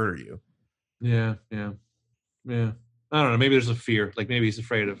just murder you. Yeah. I don't know. Maybe there's a fear. Like, maybe he's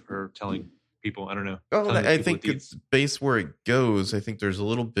afraid of her telling people. I don't know. Oh, I think it's based where it goes. I think there's a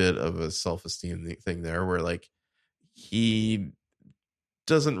little bit of a self-esteem thing there where, like, he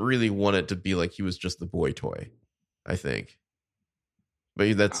doesn't really want it to be like he was just the boy toy, I think.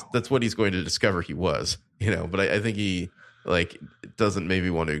 But that's what he's going to discover he was, But I think he doesn't maybe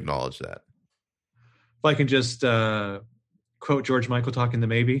want to acknowledge that. If I can just quote George Michael talking to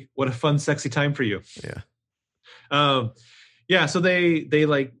Maybe, what a fun, sexy time for you. Yeah. So they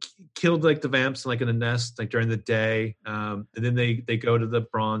like killed like the vamps like in a nest like during the day, and then they go to the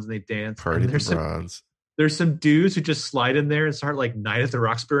Bronze and they dance. Party the Bronze. There's some dudes who just slide in there and start like Night at the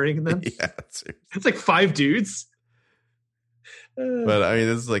Roxburying them. Yeah, it's like 5 dudes. But I mean,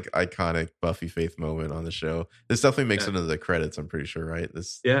 this is like iconic Buffy Faith moment on the show. This definitely makes it into the credits, I'm pretty sure, right?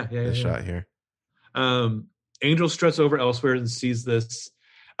 This shot here. Angel struts over elsewhere and sees this.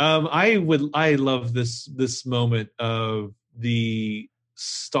 I love this moment of the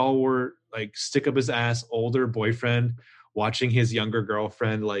stalwart, like stick up his ass older boyfriend watching his younger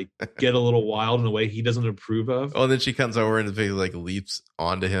girlfriend like get a little wild in a way he doesn't approve of. Oh, and then she comes over and basically like leaps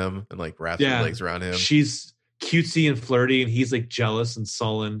onto him and like wraps her legs around him. She's cutesy and flirty, and he's like jealous and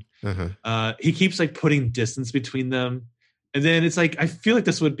sullen. He keeps like putting distance between them, and then it's like I feel like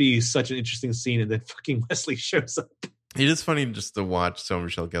this would be such an interesting scene, and then fucking Wesley shows up. It is funny just to watch Sarah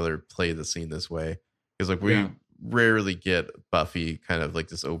Michelle Gellar play the scene this way, because like we rarely get Buffy kind of like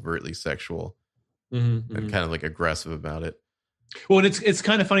this overtly sexual and kind of like aggressive about it. Well, and it's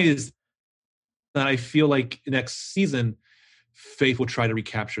kind of funny is that I feel like next season Faith will try to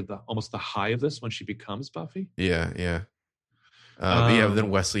recapture almost the high of this when she becomes Buffy. Yeah. But then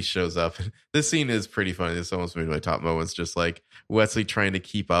Wesley shows up. This scene is pretty funny. This almost made my top moments. Just like Wesley trying to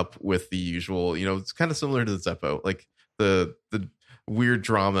keep up with the usual, it's kind of similar to the Zeppo, like the weird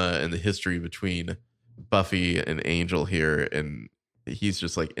drama and the history between Buffy and Angel here, and he's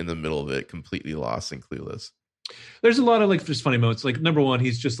just like in the middle of it, completely lost and clueless. There's a lot of like just funny moments. Like number one,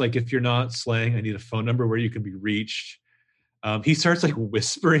 he's just like, if you're not slaying, I need a phone number where you can be reached. He starts like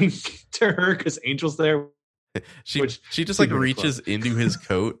whispering to her because Angel's there. She just like reaches into his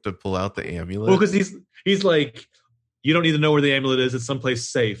coat to pull out the amulet. Well, because he's like, you don't need to know where the amulet is. It's someplace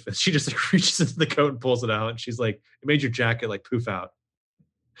safe. And she just like reaches into the coat and pulls it out. And she's like, it made your jacket like poof out.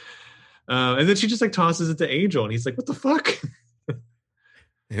 And then she just like tosses it to Angel, and he's like, what the fuck?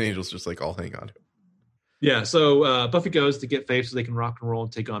 And Angel's just like, I'll hang on. Yeah, so Buffy goes to get Faith so they can rock and roll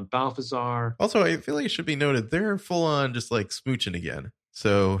and take on Balthazar. Also, I feel like it should be noted, they're full on just like smooching again.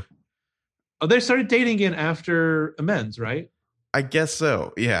 So... Oh, they started dating again after Amends, right? I guess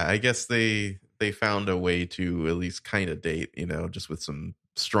so. Yeah, I guess they found a way to at least kind of date, just with some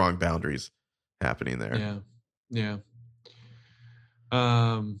strong boundaries happening there. Yeah.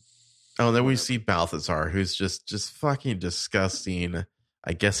 And then we see Balthazar, who's just fucking disgusting.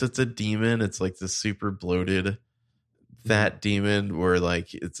 I guess it's a demon. It's like this super bloated fat demon where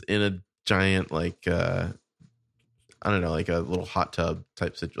like it's in a giant like I don't know, like a little hot tub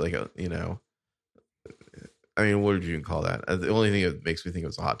type situation, like a I mean, what would you even call that? The only thing that makes me think it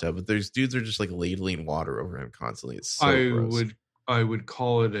was a hot tub, but there's dudes are just like ladling water over him constantly. It's so gross. I would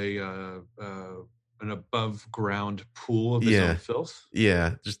call it an above ground pool of his own filth.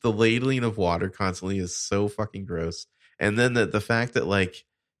 Yeah, just the ladling of water constantly is so fucking gross. And then the fact that like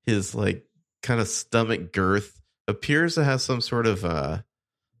his like kind of stomach girth appears to have some sort of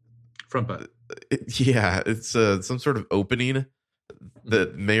front butt. It's some sort of opening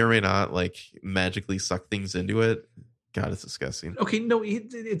that may or may not like magically suck things into it. God, it's disgusting. Okay, no,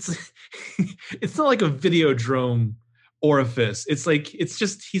 it's it's not like a Videodrome orifice. It's like it's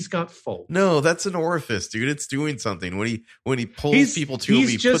just he's got fault. No, that's an orifice, dude. It's doing something. When he pulls people to him,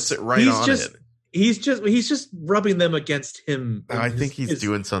 he puts it right on it. He's just rubbing them against him. I think he's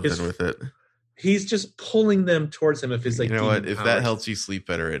doing something with it. He's just pulling them towards him. If his like, you know what? If that helps you sleep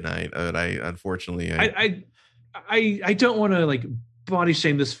better at night, I don't want to like body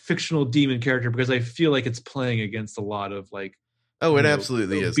shame this fictional demon character because I feel like it's playing against a lot of like it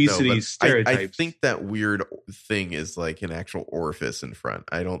absolutely is obesity stereotypes. I think that weird thing is like an actual orifice in front.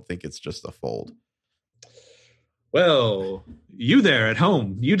 I don't think it's just a fold. Well, you there at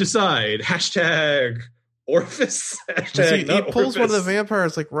home, you decide. # orifice. He pulls one of the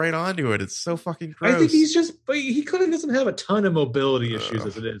vampires like right onto it. It's so fucking gross. I think he clearly doesn't have a ton of mobility issues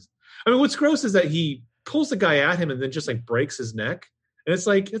as it is. I mean, what's gross is that he pulls the guy at him and then just like breaks his neck. And it's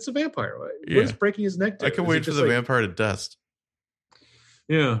like, it's a vampire. What is breaking his neck do? I can wait for the vampire to dust.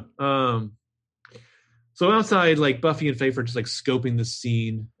 Yeah. So outside, like Buffy and Faith are just like scoping the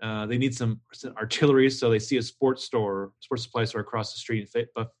scene. They need some artillery, so they see a sports supply store across the street.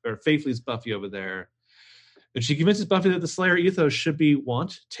 Faith leads Buffy over there, and she convinces Buffy that the Slayer ethos should be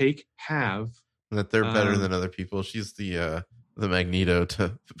want, take, have, and that they're better than other people. She's the Magneto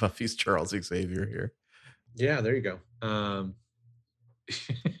to Buffy's Charles Xavier here. Yeah, there you go.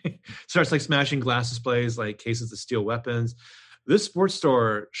 Starts like smashing glass displays, like cases of steel weapons. This sports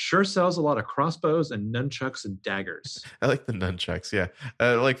store sure sells a lot of crossbows and nunchucks and daggers. I like the nunchucks, yeah.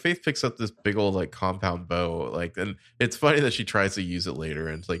 Like Faith picks up this big old like compound bow, like, and it's funny that she tries to use it later,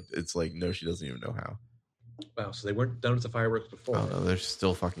 and it's like no, she doesn't even know how. Wow, so they weren't done with the fireworks before. Oh no, they're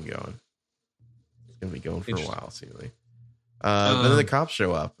still fucking going. It's gonna be going for a while, seemingly. Then the cops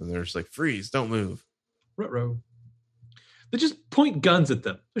show up and they're just like, "Freeze! Don't move." Ruh-roh. They just point guns at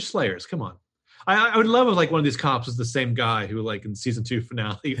them. They're Slayers. Come on. I would love if like one of these cops was the same guy who like in season 2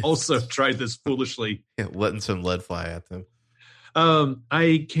 finale also tried this foolishly. Yeah, letting some lead fly at them.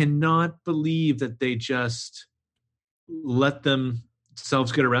 I cannot believe that they just let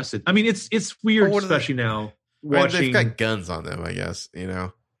themselves get arrested. I mean, it's weird, especially now watching. They've got guns on them, I guess.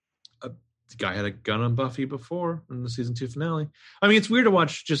 the guy had a gun on Buffy before in the season 2 finale. I mean, it's weird to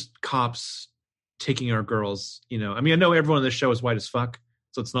watch just cops taking our girls. You know, I mean, I know everyone on this show is white as fuck,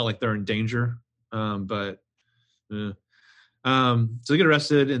 so it's not like they're in danger. But so they get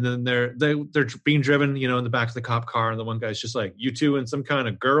arrested, and then they're being driven, you know, in the back of the cop car, and the one guy's just like, "You two in some kind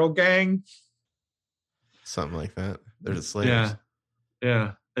of girl gang?" Something like that. They're the slaves.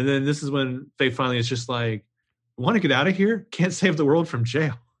 Yeah. And then this is when Faye finally is just like, "Want to get out of here? Can't save the world from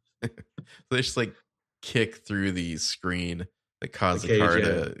jail." They just like kick through the screen that caused the car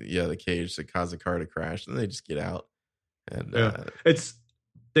the cage that caused the car to crash, and they just get out. And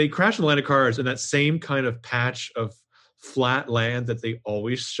they crash in the line of cars in that same kind of patch of flat land that they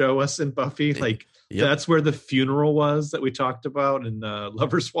always show us in Buffy. Like that's where the funeral was that we talked about in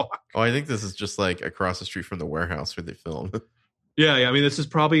Lover's Walk. Oh, I think this is just like across the street from the warehouse where they filmed. Yeah. I mean, this is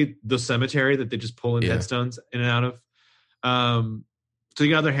probably the cemetery that they just pull in headstones in and out of. So they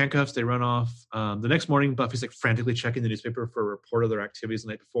got their handcuffs, they run off. The next morning, Buffy's like frantically checking the newspaper for a report of their activities the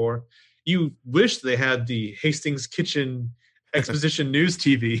night before. You wish they had the Hastings Kitchen Exposition News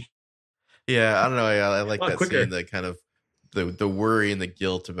TV. Yeah, I don't know. I like that scene, the kind of the worry and the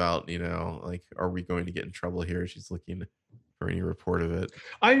guilt about, you know, like, are we going to get in trouble here? She's looking for any report of it.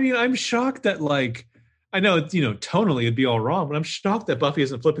 I mean, I'm shocked that, like, I know, you know, tonally it'd be all wrong, but I'm shocked that Buffy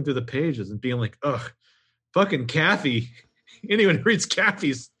isn't flipping through the pages and being like, ugh, fucking Kathy. Anyone who reads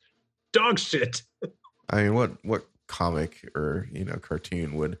Kathy's dog shit. I mean, what comic or, you know,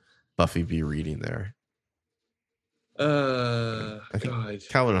 cartoon would Buffy be reading there? I think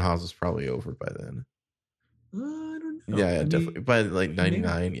Calvin and Hobbes was probably over by then. I don't know. Yeah, definitely. By like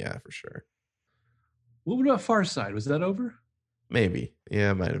 99, yeah, for sure. What about Far Side? Was that over? Maybe.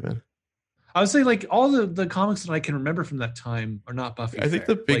 Yeah, it might have been. I would say, like, all the comics that I can remember from that time are not Buffy. I think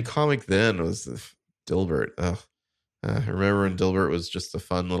the big comic then was Dilbert. Remember when Dilbert was just a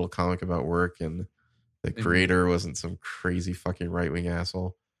fun little comic about work, and the creator wasn't some crazy fucking right-wing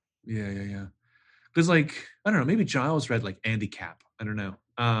asshole? Yeah. Because, like, I don't know, maybe Giles read, like, Andy Cap. I don't know.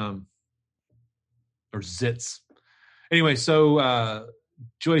 Or Zitz. Anyway, so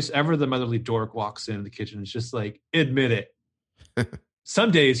Joyce, ever the motherly dork, walks into the kitchen and is just like, admit it.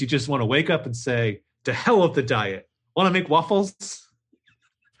 Some days you just want to wake up and say, to hell with the diet. Want to make waffles?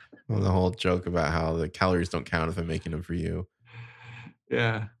 Well, the whole joke about how the calories don't count if I'm making them for you.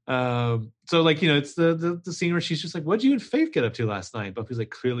 Yeah. So, like, you know, it's the scene where she's just like, what'd you and Faith get up to last night? Buffy's like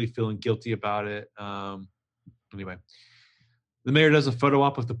clearly feeling guilty about it. Anyway, the mayor does a photo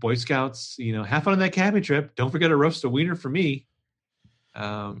op with the Boy Scouts. You know, have fun on that camping trip. Don't forget to roast a wiener for me.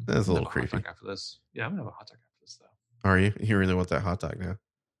 That's a little creepy. After this. Yeah, I'm gonna have a hot dog after this, though. Are you? You really want that hot dog now?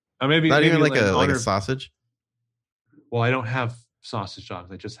 Or maybe not even like a sausage. Well, I don't have sausage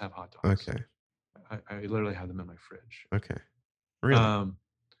dogs. I just have hot dogs. Okay. I literally have them in my fridge. Okay. Really?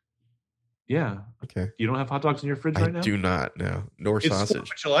 Yeah. Okay. You don't have hot dogs in your fridge right now? I do not. No. Nor sausage. It's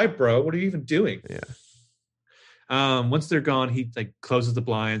 4th of July, bro. What are you even doing? Yeah. Once they're gone, he like closes the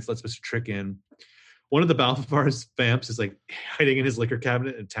blinds, lets Mr. Trick in. One of the Balthavar's vamps is like hiding in his liquor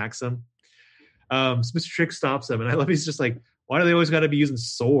cabinet and attacks him. So Mr. Trick stops him, and I love he's just like, why do they always got to be using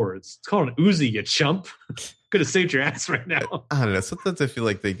swords? It's called an Uzi, you chump. Could have saved your ass right now. I don't know. Sometimes I feel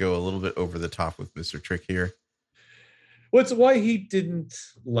like they go a little bit over the top with Mr. Trick here. Well, it's why he didn't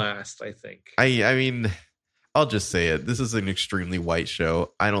last, I think. I mean, I'll just say it. This is an extremely white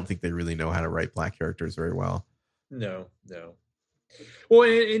show. I don't think they really know how to write black characters very well. No. Well,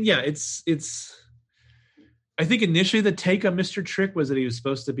 and yeah, it's. I think initially the take on Mr. Trick was that he was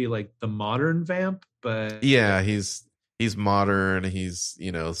supposed to be like the modern vamp, but yeah, he's modern. He's,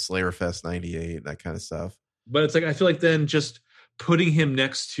 you know, Slayerfest 98, that kind of stuff. But it's like, I feel like then just putting him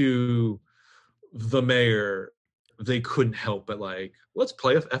next to the mayor, they couldn't help but like, let's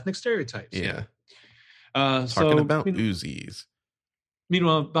play with ethnic stereotypes. Yeah. Talking about Uzis.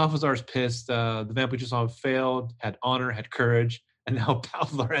 Meanwhile, Balthazar's pissed. The vamp we just saw failed, had honor, had courage, and now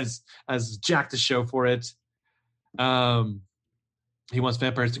Balthazar has jacked the show for it. He wants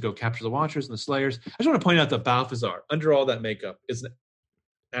vampires to go capture the Watchers and the Slayers. I just want to point out that Balthazar, under all that makeup, is an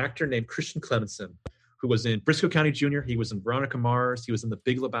actor named Christian Clemenson, who was in Briscoe County Jr. He was in Veronica Mars. He was in The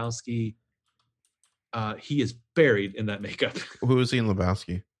Big Lebowski. He is buried in that makeup. Who is he in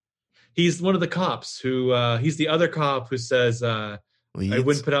Lebowski? He's one of the cops who, he's the other cop who says, I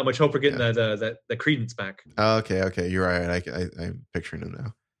wouldn't put out much hope for getting that credence back. Oh, okay. You're right. I'm picturing him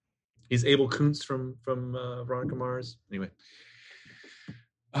now. He's Abel Kuntz from Veronica Mars. Anyway.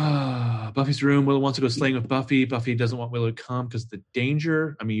 Buffy's room. Willow wants to go slaying with Buffy. Buffy doesn't want Willow to come because the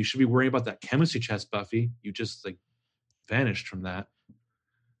danger. I mean, you should be worrying about that chemistry test, Buffy. You just like vanished from that.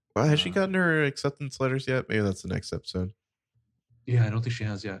 Well, has she gotten her acceptance letters yet? Maybe that's the next episode. Yeah, I don't think she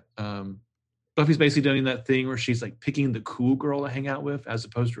has yet. Buffy's basically doing that thing where she's like picking the cool girl to hang out with as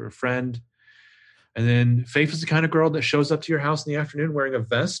opposed to her friend. And then Faith is the kind of girl that shows up to your house in the afternoon wearing a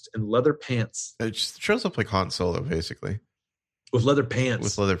vest and leather pants. It just shows up like Han Solo, basically. With leather pants.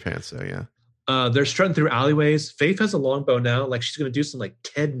 With leather pants, so yeah. They're strutting through alleyways. Faith has a longbow now. Like she's going to do some like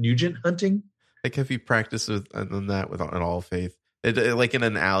Ted Nugent hunting. Like if you practice on that with all Faith, like in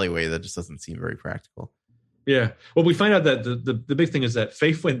an alleyway, that just doesn't seem very practical. Yeah. Well, we find out that the big thing is that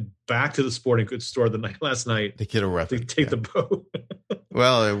Faith went back to the sporting goods store last night. To get a weapon. To take the bow.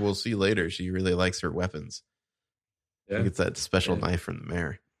 Well, we'll see later. She really likes her weapons. Yeah. It's that special knife from the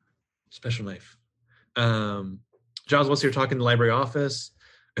mayor. Special knife. Giles Wesley are talking in the library office.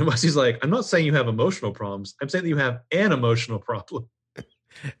 And Wesley's like, I'm not saying you have emotional problems. I'm saying that you have an emotional problem.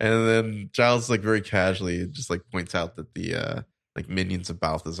 And then Giles, like very casually, just like points out that the like minions of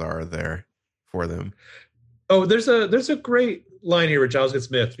Balthazar are there for them. Oh, there's a great line here where Giles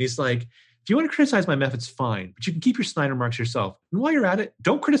gets miffed. He's like, if you want to criticize my methods, fine, but you can keep your Snyder marks yourself. And while you're at it,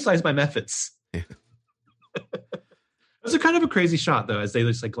 don't criticize my methods. Yeah. That's a kind of a crazy shot, though, as they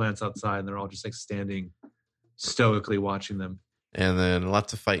just like glance outside and they're all just like standing stoically watching them. And then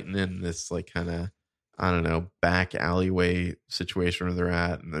lots of fighting in this like kind of, I don't know, back alleyway situation where they're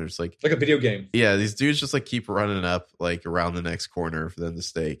at. And there's like a video game. Yeah, these dudes just like keep running up like around the next corner for them to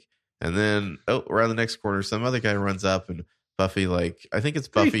stake. And then around the next corner, some other guy runs up and Buffy, like, I think it's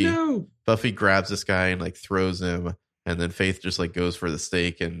Buffy. Faith, no. Buffy grabs this guy and like throws him. And then Faith just like goes for the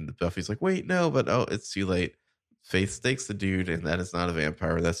stake. And Buffy's like, wait, no, but it's too late. Faith stakes the dude, and that is not a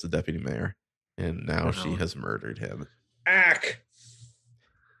vampire. That's the deputy mayor. And now she has murdered him. Ack.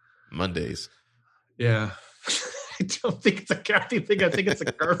 Mondays. Yeah. I don't think it's a Kathy thing. I think it's a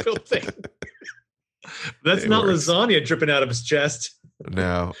Garfield thing. That's not works. Lasagna dripping out of his chest.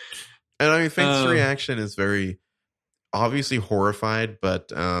 No. And I mean, Faith's reaction is very obviously horrified,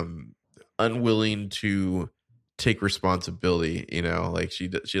 but unwilling to take responsibility. You know, like she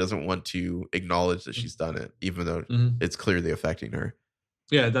doesn't want to acknowledge that she's done it, even though it's clearly affecting her.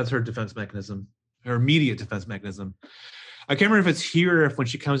 Yeah, that's her defense mechanism, her immediate defense mechanism. I can't remember if it's here or if when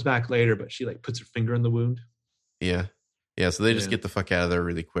she comes back later, but she like puts her finger in the wound. Yeah. Yeah. So they just get the fuck out of there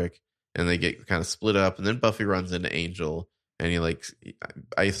really quick, and they get kind of split up. And then Buffy runs into Angel, and he like,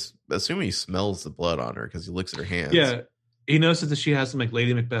 I assume he smells the blood on her because he looks at her hands. Yeah. He notices that she has some like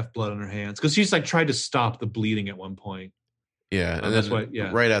Lady Macbeth blood on her hands because she's like tried to stop the bleeding at one point. Yeah. And that's why,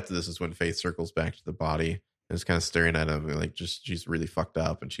 right after this is when Faith circles back to the body and is kind of staring at him and like just she's really fucked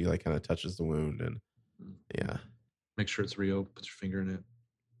up, and she like kind of touches the wound and make sure it's Rio, puts her finger in it,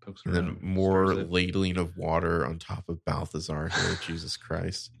 pokes her and then more ladling of water on top of Balthazar here. Jesus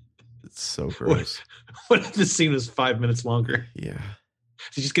Christ. It's so gross. What if this scene was 5 minutes longer? Yeah.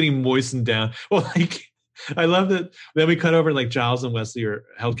 She's just getting moistened down. Well, like, I love that. Then we cut over, like, Giles and Wesley are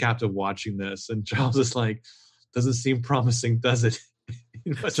held captive watching this. And Giles is like, doesn't seem promising, does it?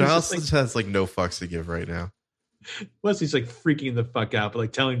 Giles like, has, like, no fucks to give right now. Wesley's, like, freaking the fuck out, but,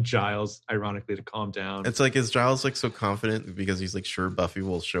 like, telling Giles, ironically, to calm down. It's like, is Giles, like, so confident because he's, like, sure Buffy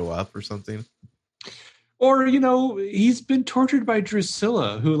will show up or something? Or, you know, he's been tortured by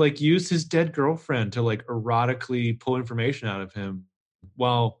Drusilla, who, like, used his dead girlfriend to, like, erotically pull information out of him.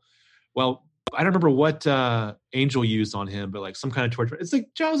 Well, I don't remember what Angel used on him, but, like, some kind of torture. It's like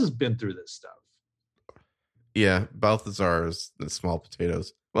Giles has been through this stuff. Yeah, Balthazar is the small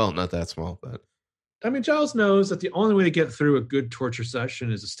potatoes. Well, not that small, but... I mean, Giles knows that the only way to get through a good torture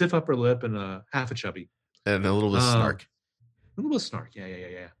session is a stiff upper lip and a half a chubby. And a little bit of snark. A little bit of snark,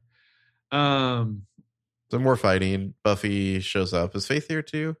 yeah. Some more fighting. Buffy shows up. Is Faith here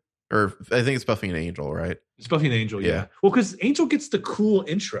too? Or I think it's Buffy and Angel, right? It's Buffy and Angel, yeah. Well, because Angel gets the cool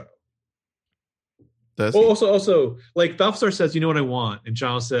intro. Does he? Also, like Balthazar says, you know what I want? And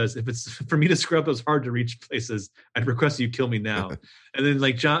Giles says, if it's for me to scrub those hard to reach places, I'd request you kill me now. And then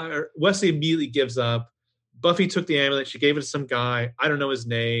like Wesley immediately gives up. Buffy took the amulet. She gave it to some guy. I don't know his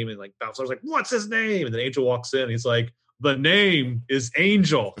name. And like Balthazar's like, what's his name? And then Angel walks in. And he's like, the name is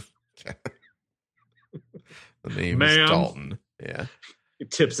Angel. The name is Dalton. Yeah. He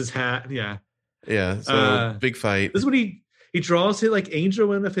tips his hat. Yeah. Yeah. So big fight. This is what he draws his like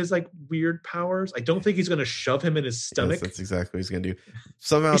Angel in of his like weird powers. I don't think he's going to shove him in his stomach. Yes, that's exactly what he's going to do.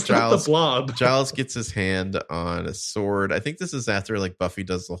 Somehow Giles gets his hand on a sword. I think this is after like Buffy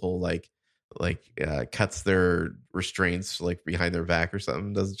does the whole like cuts their restraints like behind their back or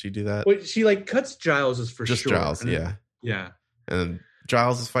something. Doesn't she do that? Wait, she like cuts Giles's for just sure. Giles, yeah. Yeah. And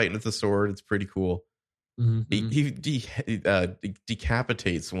Giles is fighting with the sword. It's pretty cool. Mm-hmm. He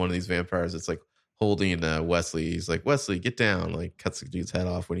decapitates one of these vampires. It's like holding Wesley. He's like, Wesley, get down. Like cuts the dude's head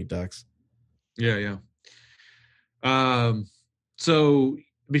off when he ducks. Yeah. So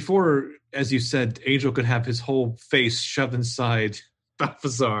before, as you said, Angel could have his whole face shoved inside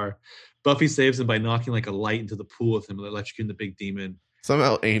Balthazar, Buffy saves him by knocking like a light into the pool with him, electrocuting the big demon.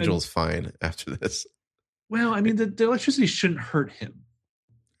 Somehow Angel's fine after this. Well, I mean, the electricity shouldn't hurt him.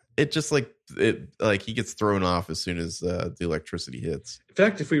 It just like he gets thrown off as soon as the electricity hits. In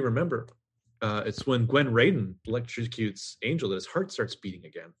fact, if we remember, it's when Gwen Raiden electrocutes Angel that his heart starts beating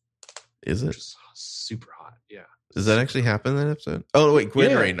again. Is it? Which is super hot. Yeah. Does that actually happen in that episode? Oh wait,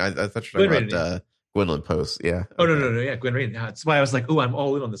 Gwen Raiden. I thought you were talking about Gwendolyn Post. Yeah. Oh okay. No. Yeah, Gwen Raiden. That's why I was like, oh, I'm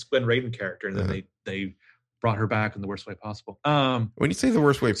all in on this Gwen Raiden character, and then they brought her back in the worst way possible. When you say the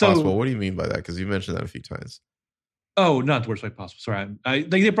worst way possible, what do you mean by that? Because you mentioned that a few times. Oh, not the worst way possible. Sorry,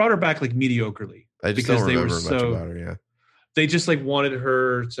 they brought her back like mediocrely. I just don't remember much about her. Yeah, they just like wanted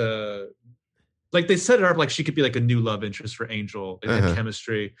her to, like they set it up like she could be like a new love interest for Angel and had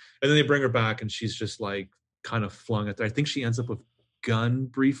chemistry, and then they bring her back and she's just like kind of flung at there. I think she ends up with Gunn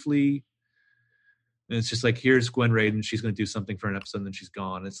briefly. And it's just like, here's Gwen Raiden. She's going to do something for an episode, and then she's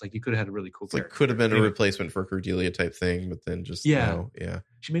gone. It's like you could have had a really cool character. Like could have been a replacement for Cordelia type thing, but then just yeah.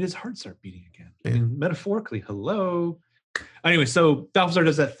 She made his heart start beating again. I mean, metaphorically, hello. Anyway, so Balthazar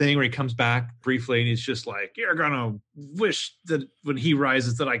does that thing where he comes back briefly, and he's just like, "You're gonna wish that when he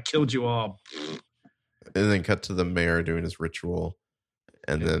rises that I killed you all." And then cut to the mayor doing his ritual,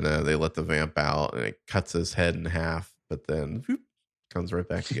 and then they let the vamp out, and it cuts his head in half, but then comes right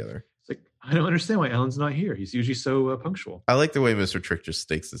back together. I don't understand why Alan's not here. He's usually so punctual. I like the way Mr. Trick just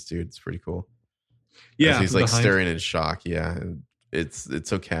stakes this dude. It's pretty cool. Yeah, he's like staring in shock. Yeah, and it's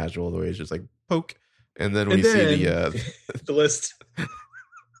so casual the way he's just like poke, and then we see the list,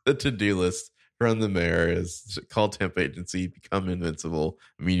 the to-do list from the mayor is call temp agency, become invincible,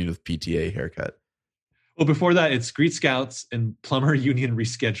 meeting with PTA haircut. Well, before that, it's Great Scouts and plumber union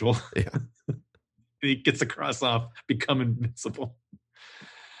reschedule. Yeah, he gets a cross off, become invincible.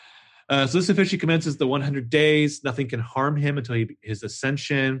 So this officially commences the 100 days. Nothing can harm him until his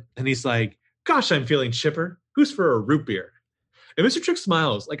ascension. And he's like, gosh, I'm feeling chipper. Who's for a root beer? And Mr. Trick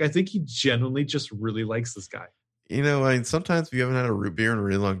smiles. Like, I think he genuinely just really likes this guy. You know, I mean, sometimes if you haven't had a root beer in a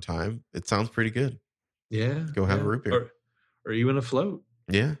really long time, it sounds pretty good. Yeah. Go have a root beer. Or even a float.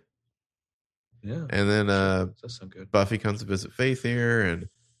 Yeah. Yeah. And then that's so good. Buffy comes to visit Faith here, and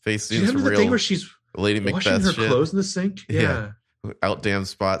Faith seems some real thing where she's Lady washing Macbeth her shit. Clothes in the sink. Yeah. Out damn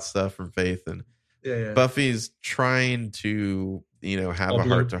spot stuff from Faith, and Buffy's trying to have a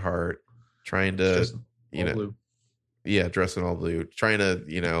heart to heart, trying to dress in all blue, trying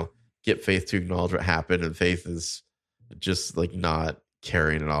to get Faith to acknowledge what happened, and Faith is just like not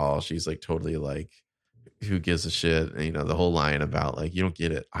caring at all. She's like totally like, who gives a shit? And, the whole line about like, you don't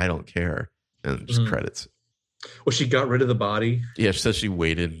get it, I don't care, and just credits. Well, she got rid of the body. Yeah, she says she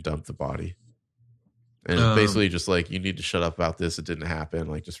waited and dumped the body. And it's basically just like, you need to shut up about this. It didn't happen.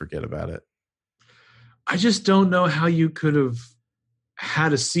 Like, just forget about it. I just don't know how you could have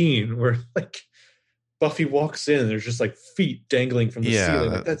had a scene where like Buffy walks in and there's just like feet dangling from the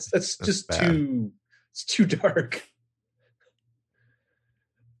ceiling. That's just bad. Too dark.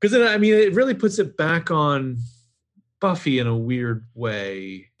 Because then, I mean, it really puts it back on Buffy in a weird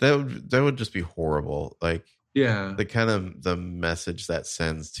way. That would just be horrible. Like, yeah, the kind of the message that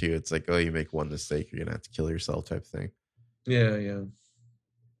sends to you, it's like, oh, you make one mistake, you're gonna have to kill yourself type thing. Yeah.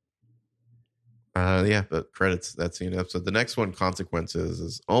 But credits that scene up. So the next one, Consequences,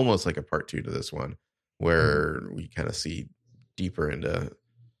 is almost like a part 2 to this one, where we kind of see deeper into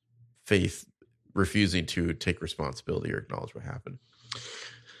Faith refusing to take responsibility or acknowledge what happened.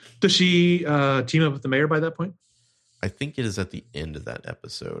 Does she team up with the mayor by that point? I think it is at the end of that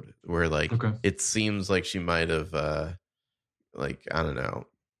episode where it seems like she might have I don't know,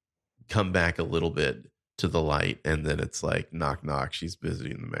 come back a little bit to the light, and then it's like knock knock, she's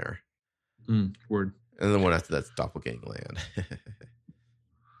visiting the mayor. Word. And then one after that's Doppelgang Land.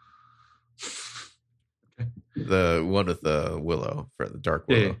 Okay. The one with the Willow, for the Dark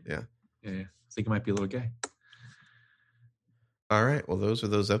Willow. Yeah. I think it might be a little gay. All right. Well, those are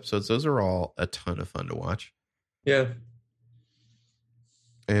those episodes. Those are all a ton of fun to watch. Yeah.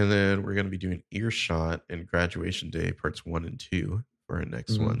 And then we're going to be doing Earshot and Graduation Day parts 1 and 2 for our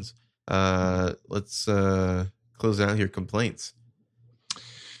next ones. Let's close out here. Complaints.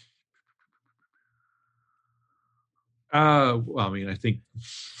 Well, I mean, I think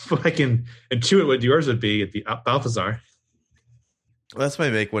I can intuit what yours would be at the Balthazar. Well, that's my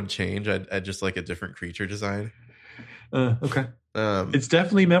make one change. I'd just like a different creature design. Okay. It's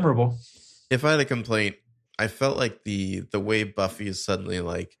definitely memorable. If I had a complaint, I felt like the way Buffy is suddenly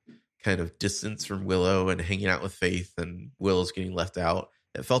like kind of distanced from Willow and hanging out with Faith, and Willow's getting left out.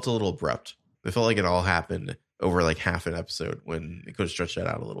 It felt a little abrupt. It felt like it all happened over like half an episode when it could have stretched that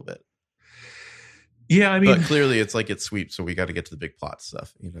out a little bit. Yeah, I mean, but clearly it's like it's sweep, so we got to get to the big plot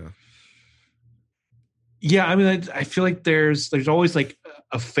stuff, you know. Yeah, I mean, I feel like there's always like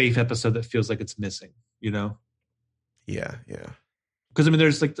a Faith episode that feels like it's missing, you know? Yeah. Because I mean,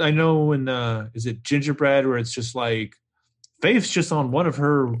 there's like, I know in is it Gingerbread, where it's just like Faith's just on one of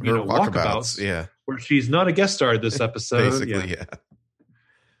her walkabouts, yeah, where she's not a guest star this episode. Basically, yeah.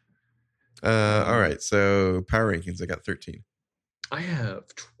 All right, so power rankings. I got 13. I have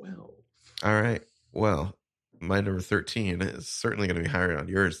 12. All right. Well, my number 13 is certainly going to be higher on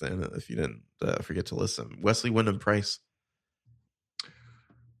yours then, if you didn't forget to listen. Wesley Wyndam-Pryce.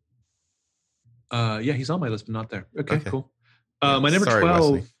 Yeah, he's on my list, but not there. Okay. Cool. Yeah, my number sorry, 12.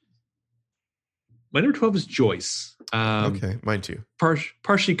 Wesley. My number 12 is Joyce. Okay, mine too.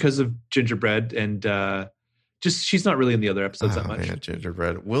 Partially because of Gingerbread, and just she's not really in the other episodes that much. Man,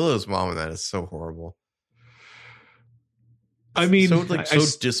 Gingerbread. Willow's mom in that is so horrible. I mean, so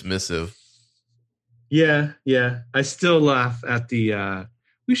dismissive. Yeah. I still laugh at the.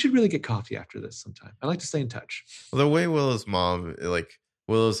 We should really get coffee after this sometime. I like to stay in touch. Well, the way Willow's mom, like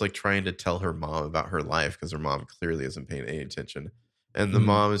Willow's like trying to tell her mom about her life because her mom clearly isn't paying any attention. And the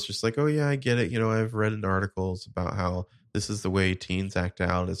mom is just like, oh, yeah, I get it. You know, I've read in articles about how this is the way teens act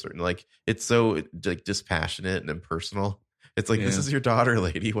out. It's certain, like, it's so like dispassionate and impersonal. It's like, this is your daughter,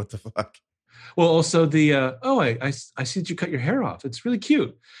 lady. What the fuck? Well, also the, I see that you cut your hair off. It's really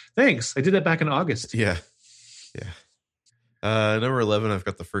cute. Thanks. I did that back in August. Yeah. Number 11, I've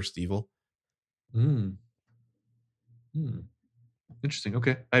got The First Evil. Interesting.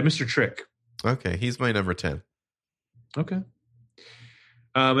 Okay. I have Mr. Trick. Okay. He's my number 10. Okay.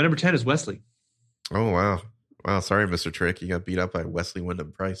 My number 10 is Wesley. Oh, wow. Wow. Sorry, Mr. Trick. You got beat up by Wesley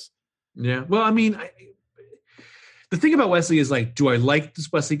Wyndam-Pryce. Yeah. Well, I mean, the thing about Wesley is like, do I like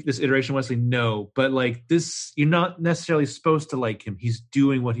this iteration of Wesley? No. But like this, you're not necessarily supposed to like him. He's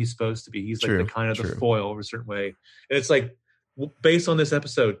doing what he's supposed to be. He's like the kind of the foil of a certain way. And it's like, based on this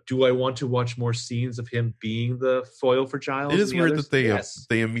episode, do I want to watch more scenes of him being the foil for Giles? It is weird that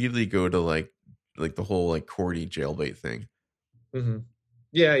they immediately go to like the whole like Cordy jailbait thing. Mm-hmm.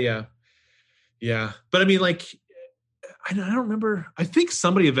 Yeah. But I mean, like, I don't remember. I think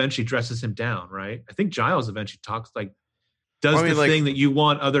somebody eventually dresses him down, right? I think Giles eventually does the thing that you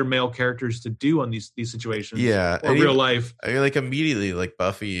want other male characters to do on these situations. Yeah. Or real life. I mean, like immediately, like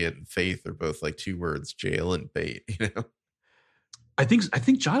Buffy and Faith are both like two words: jail and bait. You know. I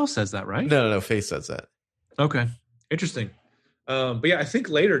think Giles says that, right? No. Faith says that. Okay, interesting. But yeah, I think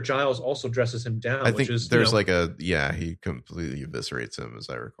later Giles also dresses him down. I think there's he completely eviscerates him, as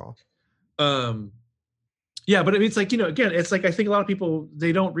I recall. Yeah, but I mean, it's like, again, it's like I think a lot of people,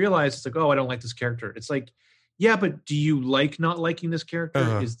 they don't realize it's like, oh, I don't like this character. It's like, yeah, but do you like not liking this character?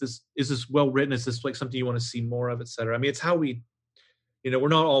 Uh-huh. Is this well written? Is this like something you want to see more of, et cetera? I mean, it's how we, we're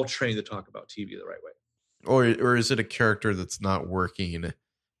not all trained to talk about TV the right way. Or is it a character that's not working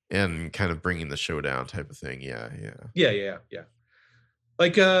and kind of bringing the show down type of thing? Yeah.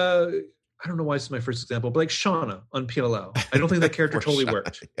 Like, I don't know why this is my first example, but like Shauna on PLL. I don't think that character totally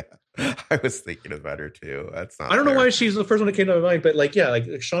worked. Yeah. I was thinking about her too. That's not. I don't know why she's the first one that came to my mind, but like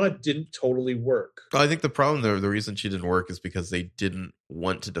Shauna didn't totally work. Well, I think the problem though, the reason she didn't work is because they didn't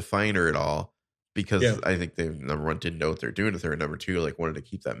want to define her at all. Because I think they, number one, didn't know what they're doing with her, and number two, like wanted to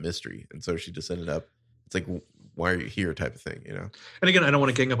keep that mystery, and so she just ended up. It's like, why are you here? Type of thing, And again, I don't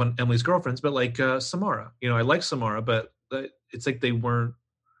want to gang up on Emily's girlfriends, but like Samara, I like Samara, but it's like they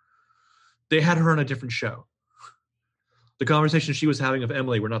had her on a different show. The conversations she was having with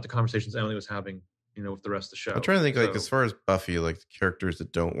Emily were not the conversations Emily was having, with the rest of the show. I'm trying to think, like, as far as Buffy, like the characters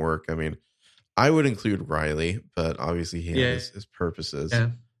that don't work. I mean, I would include Riley, but obviously he has his purposes. Yeah.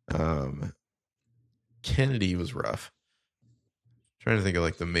 Kennedy was rough. I'm trying to think of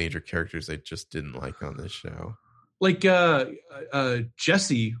like the major characters I just didn't like on this show. Like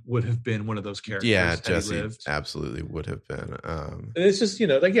Jesse would have been one of those characters. Yeah, Jesse absolutely would have been. And it's just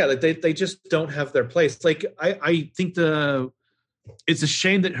they just don't have their place. Like I think it's a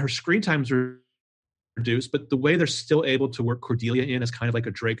shame that her screen times are reduced, but the way they're still able to work Cordelia in as kind of like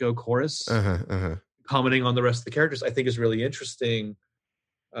a Draco chorus, commenting on the rest of the characters, I think is really interesting.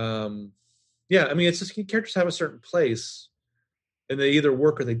 I mean, it's just characters have a certain place. And they either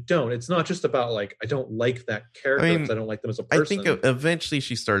work or they don't. It's not just about like, I don't like that character because I don't like them as a person. I think eventually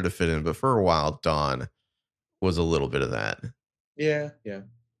she started to fit in, but for a while, Dawn was a little bit of that. Yeah.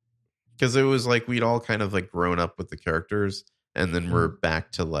 Because it was like we'd all kind of like grown up with the characters, and then we're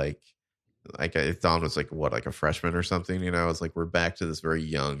back to like Dawn was like a freshman or something. It's like we're back to this very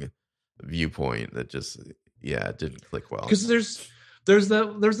young viewpoint that just didn't click well. Because there's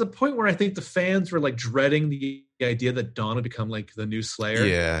the point where I think the fans were like dreading the idea that Dawn would become like the new Slayer.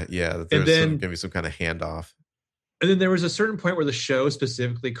 Yeah. There's going to be some kind of handoff. And then there was a certain point where the show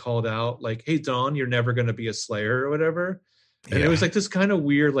specifically called out like, "Hey, Dawn, you're never going to be a Slayer or whatever." And it was like this kind of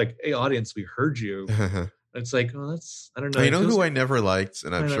weird, like, "Hey, audience, we heard you." It's like, oh, that's, I don't know. You know who I never liked,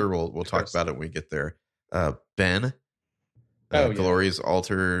 and I'm sure we'll talk about it when we get there. Ben. Glory's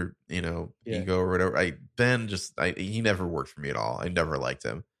alter, ego or whatever. Ben he never worked for me at all. I never liked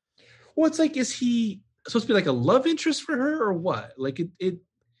him. Well, it's like, is he supposed to be like a love interest for her or what? Like it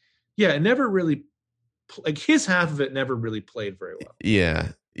never really, like his half of it never really played very well. Yeah.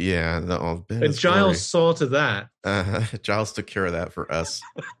 No, Ben and Giles saw to that. Giles took care of that for us.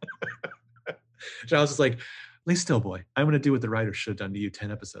 Giles is like, "Lay still, boy. I'm going to do what the writer should have done to you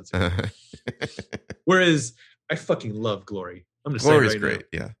 10 episodes ago." Whereas I fucking love Glory. I'm just saying Glory's great.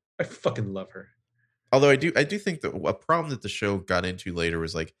 Now, yeah, I fucking love her. Although I do think that a problem that the show got into later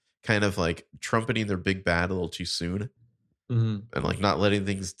was like kind of like trumpeting their big bad a little too soon, and like not letting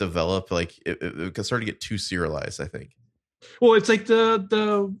things develop. Like it started to get too serialized, I think. Well, it's like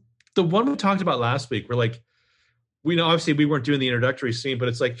the one we talked about last week. We're like, we know obviously we weren't doing the introductory scene, but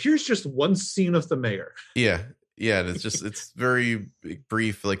it's like, here's just one scene of the mayor. Yeah. And it's just it's very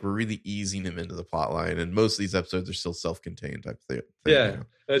brief. Like we're really easing him into the plot line, and most of these episodes are still self-contained type thing. Yeah,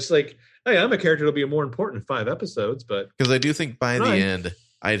 it's like, hey, I'm a character that'll be more important in 5 episodes, but because I do think by the end,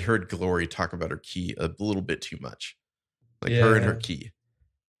 I'd heard Glory talk about her key a little bit too much, like her and her key.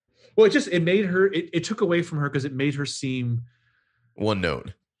 Well, it made her. It took away from her because it made her seem one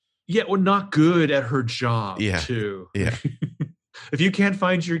note. Yeah, well, not good at her job. Yeah, too. Yeah. If you can't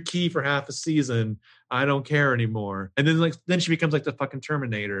find your key for half a season, I don't care anymore. And then she becomes like the fucking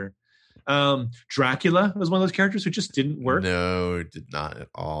Terminator. Dracula was one of those characters who just didn't work. No, it did not at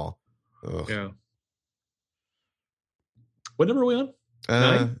all. Ugh. Yeah. What number are we on?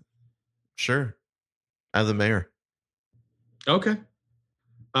 9? Sure. As the mayor. Okay.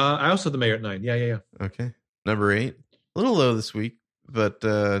 I also have the mayor at 9. Yeah. Okay. Number 8. A little low this week, but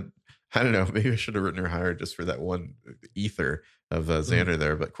I don't know. Maybe I should have written her higher just for that one ether of Xander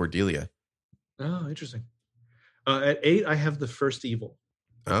there, but Cordelia. Oh, interesting. At 8, I have the First Evil.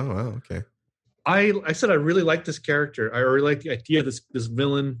 Oh, wow. Okay. I said I really like this character. I really like the idea of this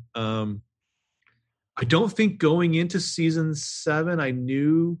villain. I don't think going into season 7, I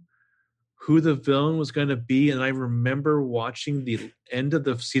knew who the villain was going to be, and I remember watching the end of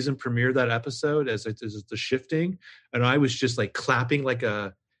the season premiere of that episode as the shifting, and I was just like clapping like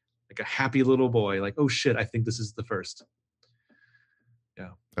a happy little boy, like, oh shit, I think this is the first.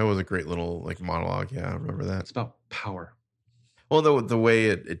 Yeah, that was a great little like monologue. Yeah, I remember that. It's about power. Well, the way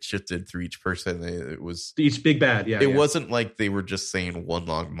it shifted through each person, it was each big bad. Yeah, it wasn't like they were just saying one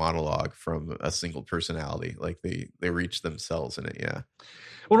long monologue from a single personality. Like they reached themselves in it. Yeah.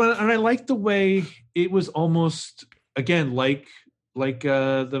 Well, and I like the way it was almost again like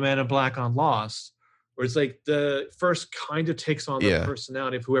the Man in Black on Lost, where it's like the first kind of takes on the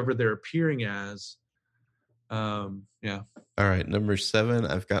personality of whoever they're appearing as. Yeah. All right, number 7,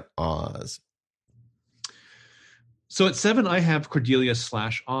 I've got Oz. So at 7, I have Cordelia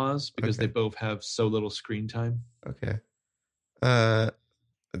 / Oz because they both have so little screen time. Okay.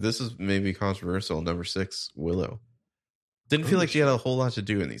 This is maybe controversial. Number 6, Willow. Didn't feel like she had a whole lot to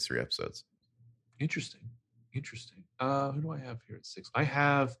do in these 3 episodes. Interesting. Who do I have here at 6? I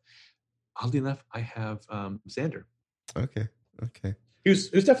have, oddly enough, Xander. Okay. Who's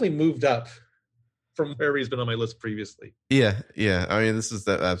definitely moved up from where he's been on my list previously. Yeah. I mean, this is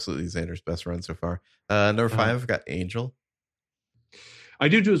absolutely Xander's best run so far. Number 5, I've got Angel. I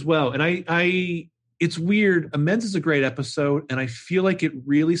do as well. And I it's weird. Amends is a great episode, and I feel like it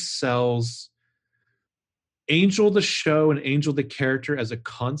really sells Angel the show and Angel the character as a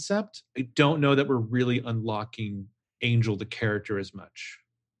concept. I don't know that we're really unlocking Angel the character as much.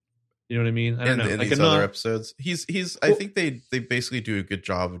 You know what I mean? I don't know. In these other episodes, he's. I think they basically do a good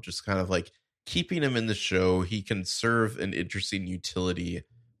job of just kind of like keeping him in the show. He can serve an interesting utility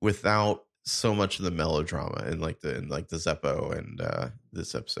without so much of the melodrama in like the Zeppo and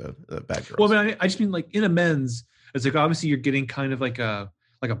this episode, Bad Girls. Well, I just mean like in Amends, it's like obviously you're getting kind of like a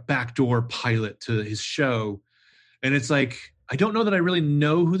backdoor pilot to his show, and it's like I don't know that I really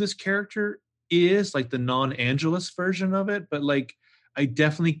know who this character is, like the non-Angelus version of it, but like I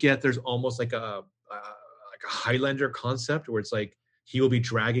definitely get there's almost like a Highlander concept where it's like he will be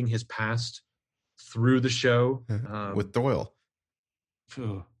dragging his past through the show with Doyle.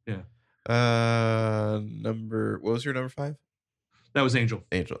 Yeah. What was your number 5? That was Angel.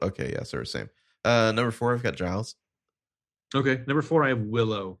 Okay, yeah, so same. Number 4, I've got Giles. Okay, number 4, I have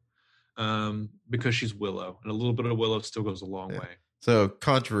Willow, because she's Willow, and a little bit of Willow still goes a long way. So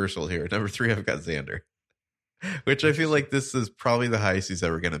controversial here. Number 3, I've got Xander, which I feel like this is probably the highest he's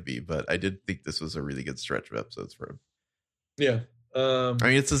ever going to be. But I did think this was a really good stretch of episodes for him. Yeah. I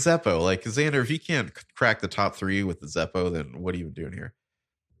mean, it's a Zeppo. Like Xander, if he can't crack the top 3 with the Zeppo, then what are you even doing here?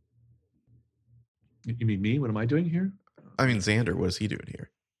 You mean me? What am I doing here? I mean, Xander, what is he doing here?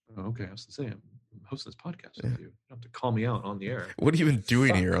 Oh, okay. I was going to say, I'm hosting this podcast with you. You don't have to call me out on the air. What are you even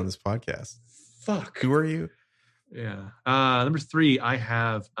doing here on this podcast? Fuck. Who are you? Yeah. Number 3, I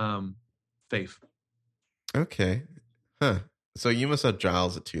have Faith. Okay. Huh. So you must have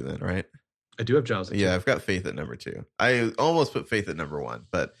Giles at 2 then, right? I do have Giles at 2. Yeah, I've got Faith at number 2. I almost put Faith at number 1,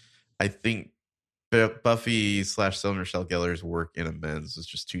 but I think Buffy / Sarah Michelle Gellar's work in Amends is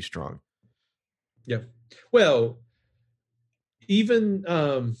just too strong. Yeah. Well, even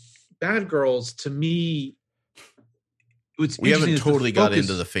Bad Girls, to me, we haven't totally got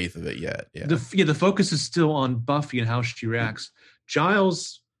into the faith of it yet. Yeah. The focus is still on Buffy and how she reacts.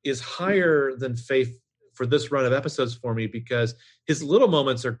 Giles is higher than Faith for this run of episodes for me because his little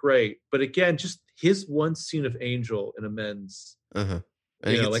moments are great, but again, just his one scene of Angel in Amends. Uh-huh.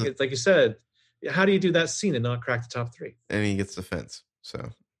 You know, like you said, how do you do that scene and not crack the top 3? And he gets the fence. So.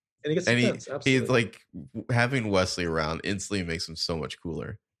 And he gets the fence. Absolutely. He's like having Wesley around instantly makes him so much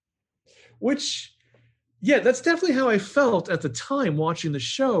cooler. Which, yeah, that's definitely how I felt at the time watching the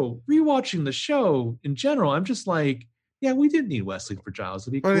show. Rewatching the show in general, I'm just like, yeah, we didn't need Wesley for Giles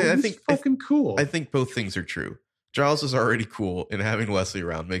to be cool. I think fucking cool. I think both things are true. Giles is already cool, and having Wesley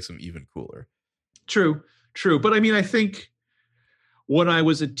around makes him even cooler. True. But I mean, I think when I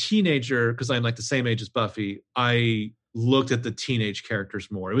was a teenager, because I'm like the same age as Buffy, I looked at the teenage characters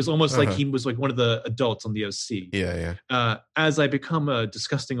more. It was almost like he was like one of the adults on the OC. Yeah. As I become a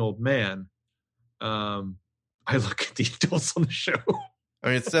disgusting old man, I look at the adults on the show. I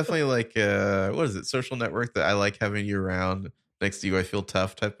mean, it's definitely like, what is it? Social Network, that I like having you around next to you. I feel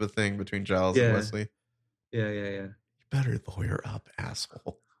tough type of thing between Giles and Wesley. Yeah. You better lawyer up,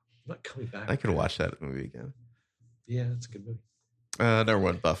 asshole. I'm not coming back. I could watch that movie again. Yeah, it's a good movie. Number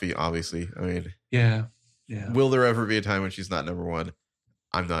 1, Buffy, obviously. I mean, yeah. Will there ever be a time when she's not number 1?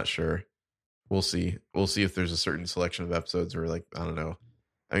 I'm not sure. We'll see. We'll see if there's a certain selection of episodes or like, I don't know.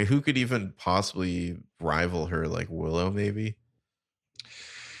 I mean, who could even possibly rival her? Like Willow, maybe?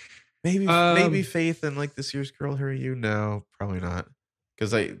 Maybe Faith and like this year's Girl, Her, You? No, probably not.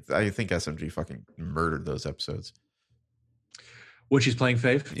 Because I think SMG fucking murdered those episodes. When she's playing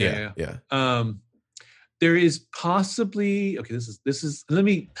Faith? Yeah. There is possibly this is let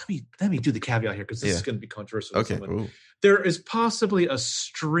me do the caveat here because this is going to be controversial. Okay. There is possibly a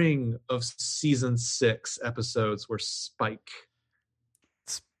string of season 6 episodes where Spike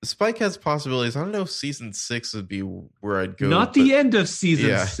has possibilities. I don't know if season 6 would be where I'd go. Not the end of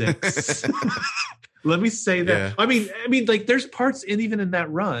season 6. Let me say that. Yeah. I mean, like there's parts even in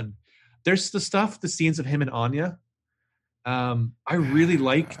that run. There's the scenes of him and Anya. I really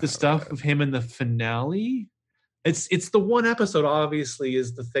like the stuff of him in the finale. It's the one episode, obviously,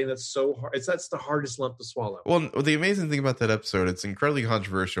 is the thing that's so hard. That's the hardest lump to swallow. Well, the amazing thing about that episode, it's incredibly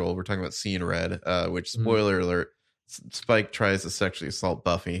controversial. We're talking about Seeing Red, which, spoiler alert, Spike tries to sexually assault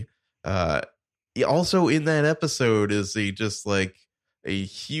Buffy. Also in that episode is a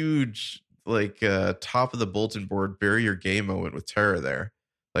huge top of the bulletin board bury your gay moment with Tara there.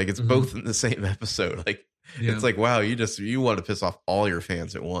 Like it's both in the same episode. Like it's like, wow, you want to piss off all your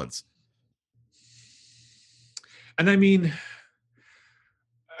fans at once. And I mean,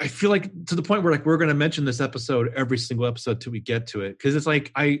 I feel like to the point where like we're going to mention this episode every single episode till we get to it, because it's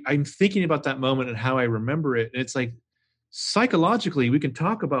like I'm thinking about that moment and how I remember it, and it's like psychologically we can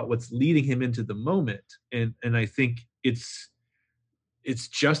talk about what's leading him into the moment, and I think it's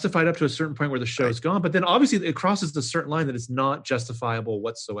justified up to a certain point where the show's gone, but then obviously it crosses the certain line that it's not justifiable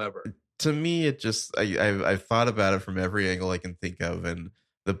whatsoever. To me, it just I've thought about it from every angle I can think of, and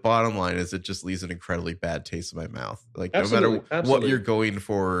the bottom line is it just leaves an incredibly bad taste in my mouth. Like no matter what you're going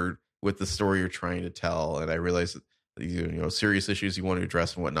for with the story you're trying to tell, and I realize that serious issues you want to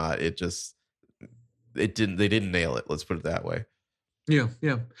address and whatnot, they didn't nail it. Let's put it that way. Yeah.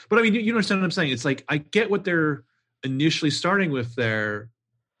 But I mean, you understand what I'm saying? It's like I get what they're initially starting with there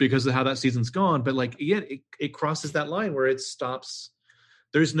because of how that season's gone, but like again, it crosses that line where it stops.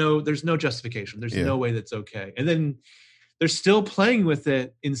 There's no justification. There's no way that's okay. And then they're still playing with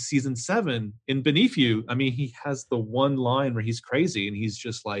it in season 7 in Beneath You. I mean, he has the one line where he's crazy and he's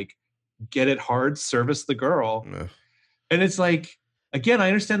just like, get it hard, service the girl. Ugh. And it's like, again, I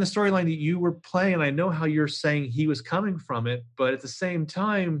understand the storyline that you were playing, and I know how you're saying he was coming from it, but at the same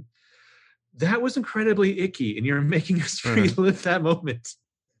time, that was incredibly icky, and you're making us relive that moment.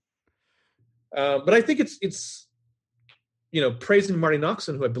 But I think it's praising Marty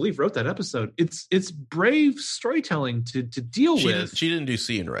Noxon, who I believe wrote that episode. It's brave storytelling to deal with. She didn't do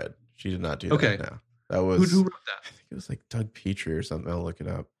Seeing Red. She did not do that. Okay. No. That was who wrote that? I think it was like Doug Petrie or something. I'll look it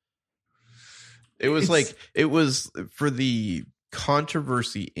up. It was for the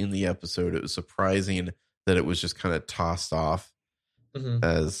controversy in the episode. It was surprising that it was just kind of tossed off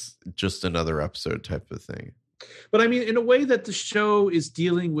as just another episode type of thing. But I mean, in a way that the show is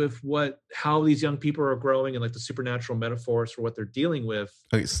dealing with how these young people are growing and like the supernatural metaphors for what they're dealing with.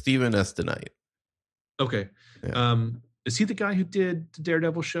 Okay, Stephen S. DeKnight. Okay. Yeah. Is he the guy who did the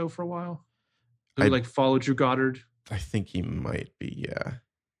Daredevil show for a while? Who followed Drew Goddard? I think he might be, yeah.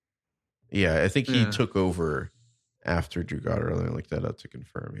 Yeah, I think he took over after Drew Goddard. Let me look that up to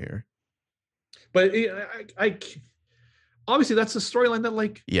confirm here. But I obviously that's a storyline that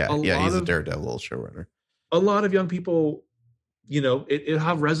he's a Daredevil showrunner. A lot of young people, it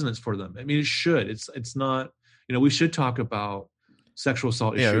have resonance for them. I mean, it should. It's not. We should talk about sexual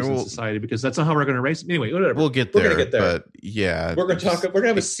assault issues in society because that's not how we're going to raise. Anyway, whatever. We'll get there. We're going to get there. But yeah, we're going to talk. We're going to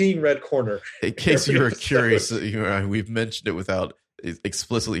have a Seeing Red corner. In case you were curious, we've mentioned it without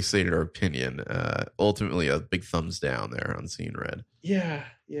explicitly stated our opinion. Ultimately, a big thumbs down there on Seeing Red. Yeah.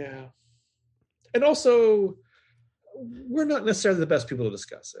 And also, we're not necessarily the best people to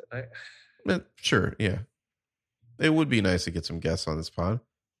discuss it. Sure, yeah. It would be nice to get some guests on this pod.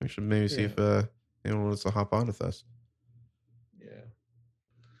 We should maybe see if anyone wants to hop on with us. Yeah.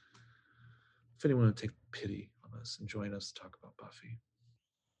 If anyone would take pity on us and join us to talk about Buffy.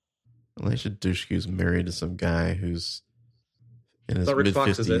 Elisha Dushku's married to some guy who's in his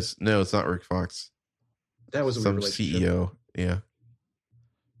mid-50s. No, it's not Rick Fox. That was some CEO. Yeah.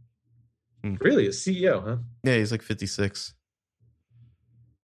 Really? A CEO, huh? Yeah, he's like 56.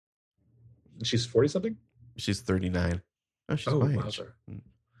 She's 40-something? She's 39. Oh, she's my age.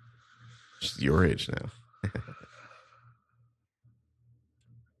 She's your age now.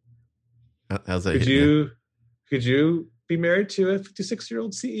 How's that? Could you be married to a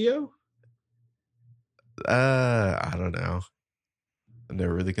 56-year-old CEO? I don't know. I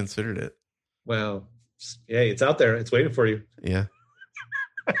never really considered it. Well, hey, it's out there. It's waiting for you. Yeah.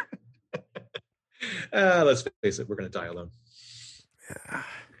 Let's face it, we're going to die alone. Yeah.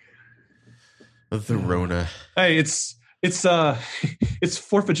 The Rona. Hey, it's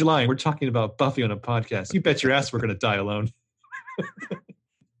 4th of July and we're talking about Buffy on a podcast. You bet your ass we're going to die alone.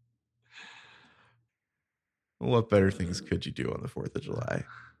 What better things could you do on the 4th of July?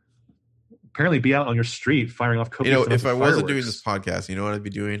 Apparently be out on your street firing off copious if I wasn't doing this podcast, you know what I'd be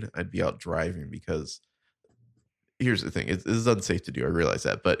doing? I'd be out driving because here's the thing. This is unsafe to do. I realize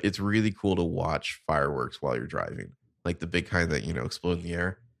that, but it's really cool to watch fireworks while you're driving. Like the big kind that, explode in the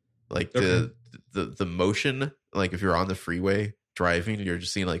air. Like the motion, like if you're on the freeway driving, you're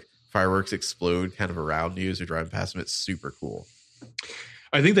just seeing like fireworks explode kind of around you as you're driving past them. It's super cool.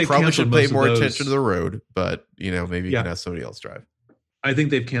 I think they probably should pay more attention to the road, but maybe you can have somebody else drive. I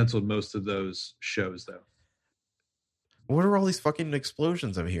think they've canceled most of those shows though. What are all these fucking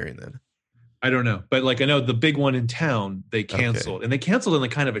explosions I'm hearing then? I don't know. But I know the big one in town, they canceled. Okay. And they canceled in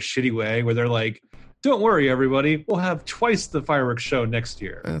kind of a shitty way where they're like, don't worry, everybody. We'll have twice the fireworks show next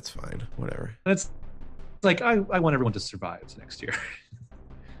year. That's fine. Whatever. And it's like, I want everyone to survive next year.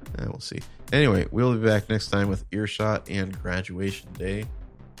 We'll see. Anyway, we'll be back next time with Earshot and Graduation Day.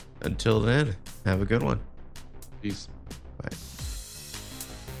 Until then, have a good one. Peace. Bye.